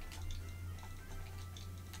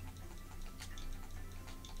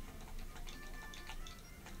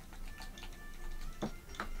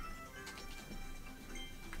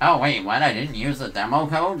 Oh wait, what? I didn't use the demo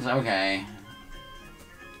codes? Okay.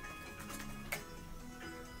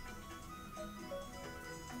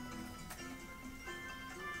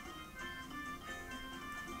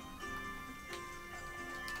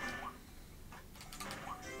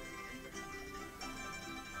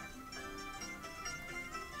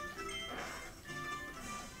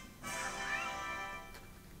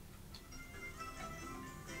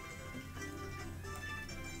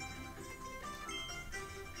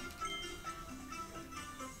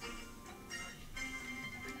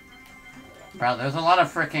 Bro, there's a lot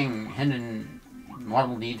of freaking hidden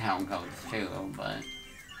Waddle Dee Town codes too, but...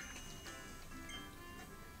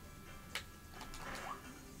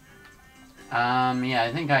 yeah,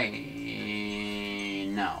 I think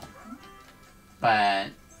no. But...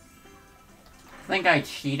 I think I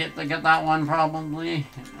cheated to get that one, probably.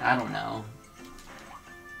 I don't know.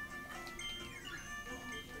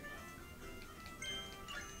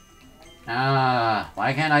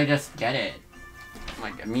 Why can't I just get it?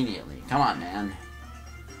 Like, immediately. Come on, man.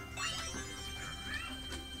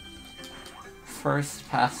 First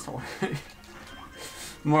password.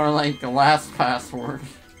 More like the last password.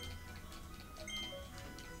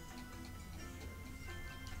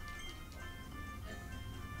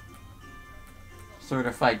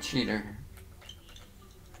 Certified cheater.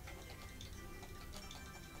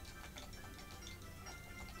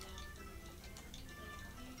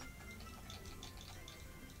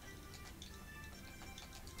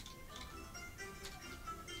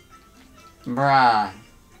 Bruh.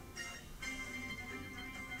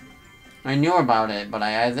 I knew about it, but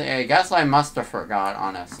I guess I must have forgot,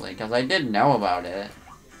 honestly, because I did know about it.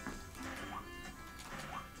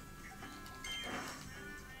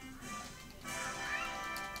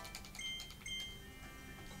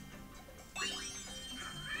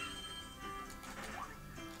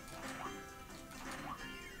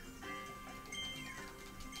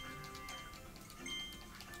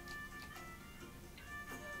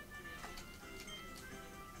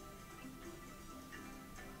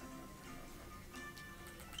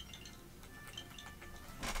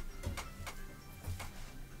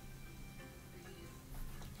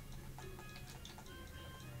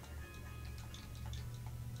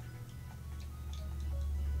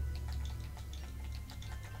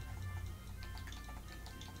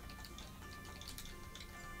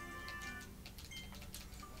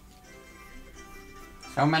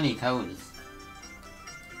 So many codes.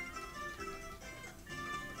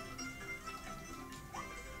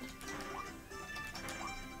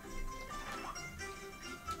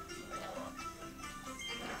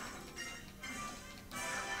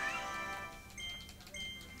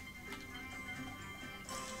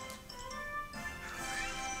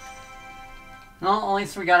 Well, at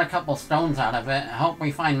least we got a couple stones out of it. I hope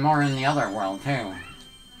we find more in the other world, too.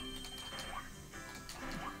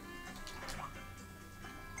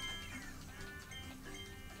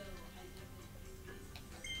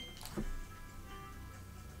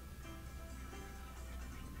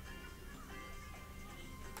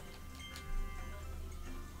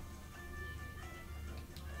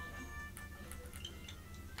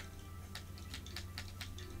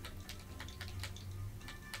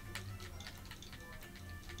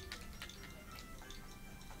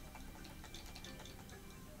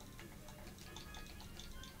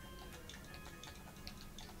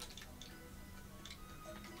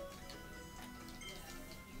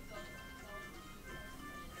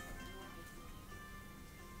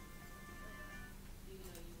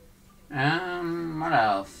 What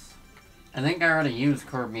else? I think I already used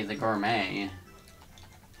Kirby the Gourmet.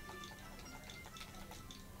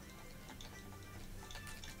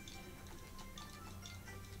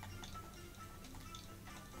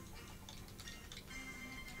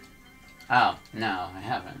 Oh, no, I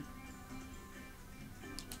haven't.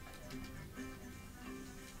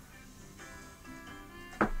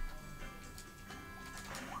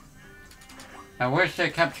 I wish I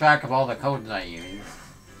kept track of all the codes I use,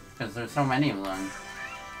 because there's so many of them.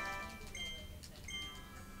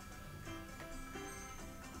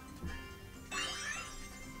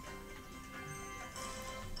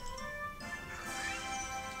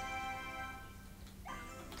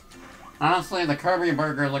 Honestly, the Kirby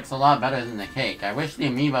burger looks a lot better than the cake. I wish the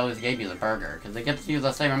amiibos gave you the burger, because it gives you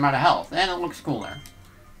the same amount of health, and it looks cooler.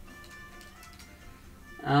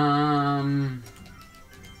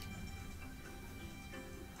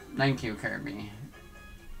 Thank you, Kirby.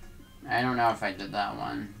 I don't know if I did that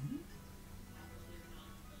one.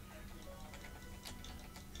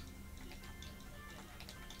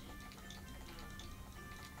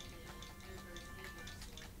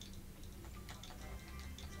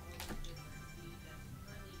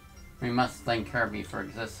 We must thank Kirby for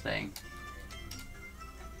existing.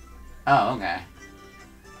 Oh, okay.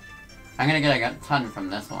 I'm gonna get a ton from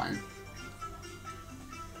this one.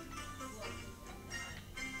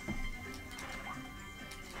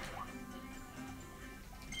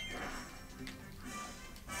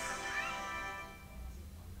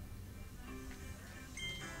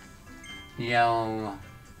 Yo.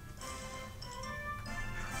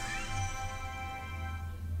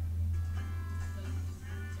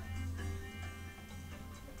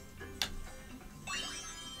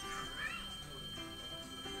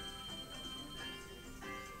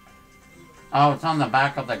 Oh, it's on the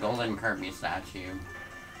back of the golden Kirby statue.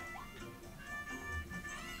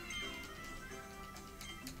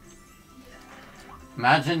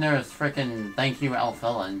 Imagine there's frickin' thank you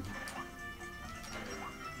Elfilin.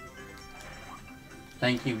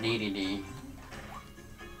 Thank you DDD.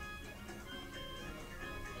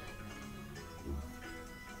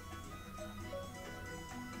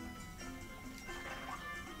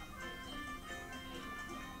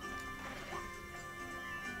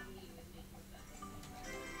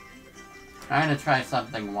 I'm gonna try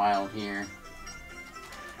something wild here.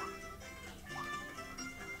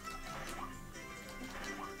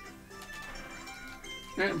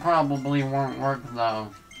 It probably won't work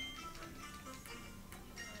though.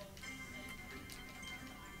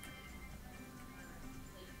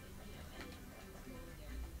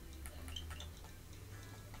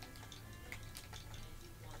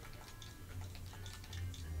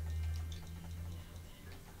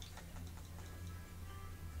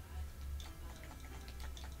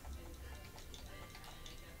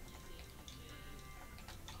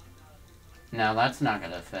 No, that's not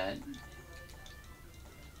gonna fit.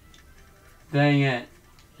 Dang it.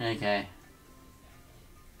 Okay.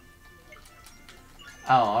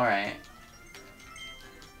 Oh, alright.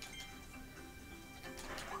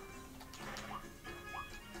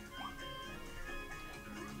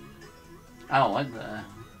 Oh, what the?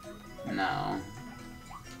 No.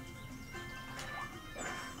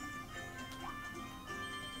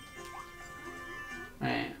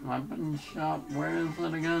 Wait, weapon shop, where is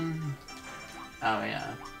it again? Oh,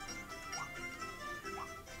 yeah.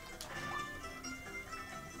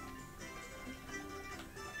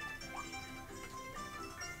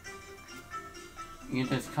 You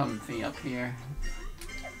just comfy up here.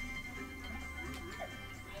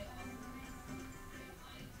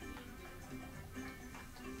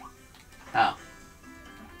 Oh.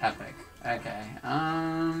 Epic. Okay,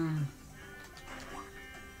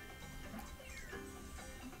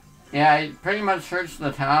 yeah, I pretty much searched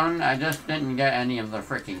the town, I just didn't get any of the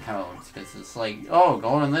freaking codes, because it's like, oh,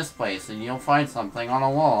 go in this place and you'll find something on a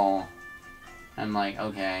wall. I'm like,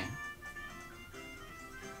 okay.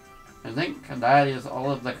 I think that is all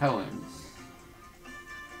of the codes.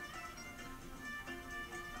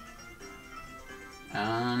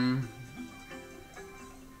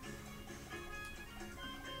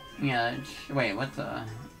 Yeah, wait, what the...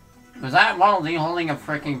 Was that Waddle Dee holding a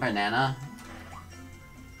freaking banana?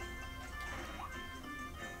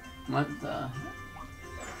 What the...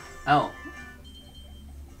 Oh.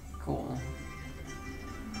 Cool.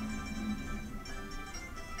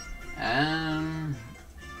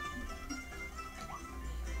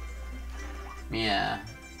 Yeah.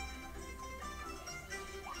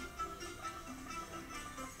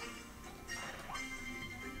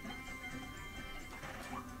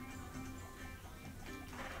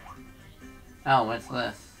 Oh, what's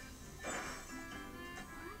this?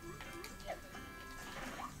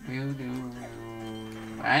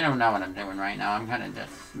 I don't know what I'm doing right now. I'm kind of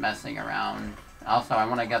just messing around. Also, I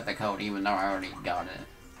want to get the code even though I already got it.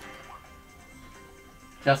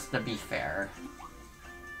 Just to be fair.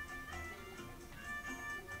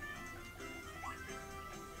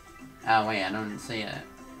 Oh, wait, I don't see it.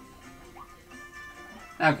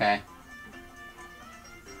 Okay.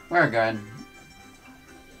 We're good.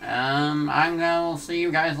 I'm gonna see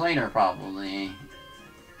you guys later, probably.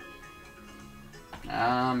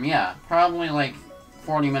 Yeah, probably like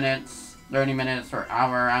 40 minutes, 30 minutes, or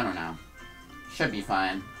hour, I don't know. Should be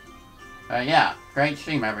fine. But yeah, great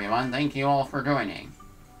stream, everyone. Thank you all for joining.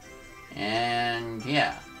 And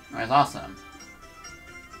yeah, it was awesome.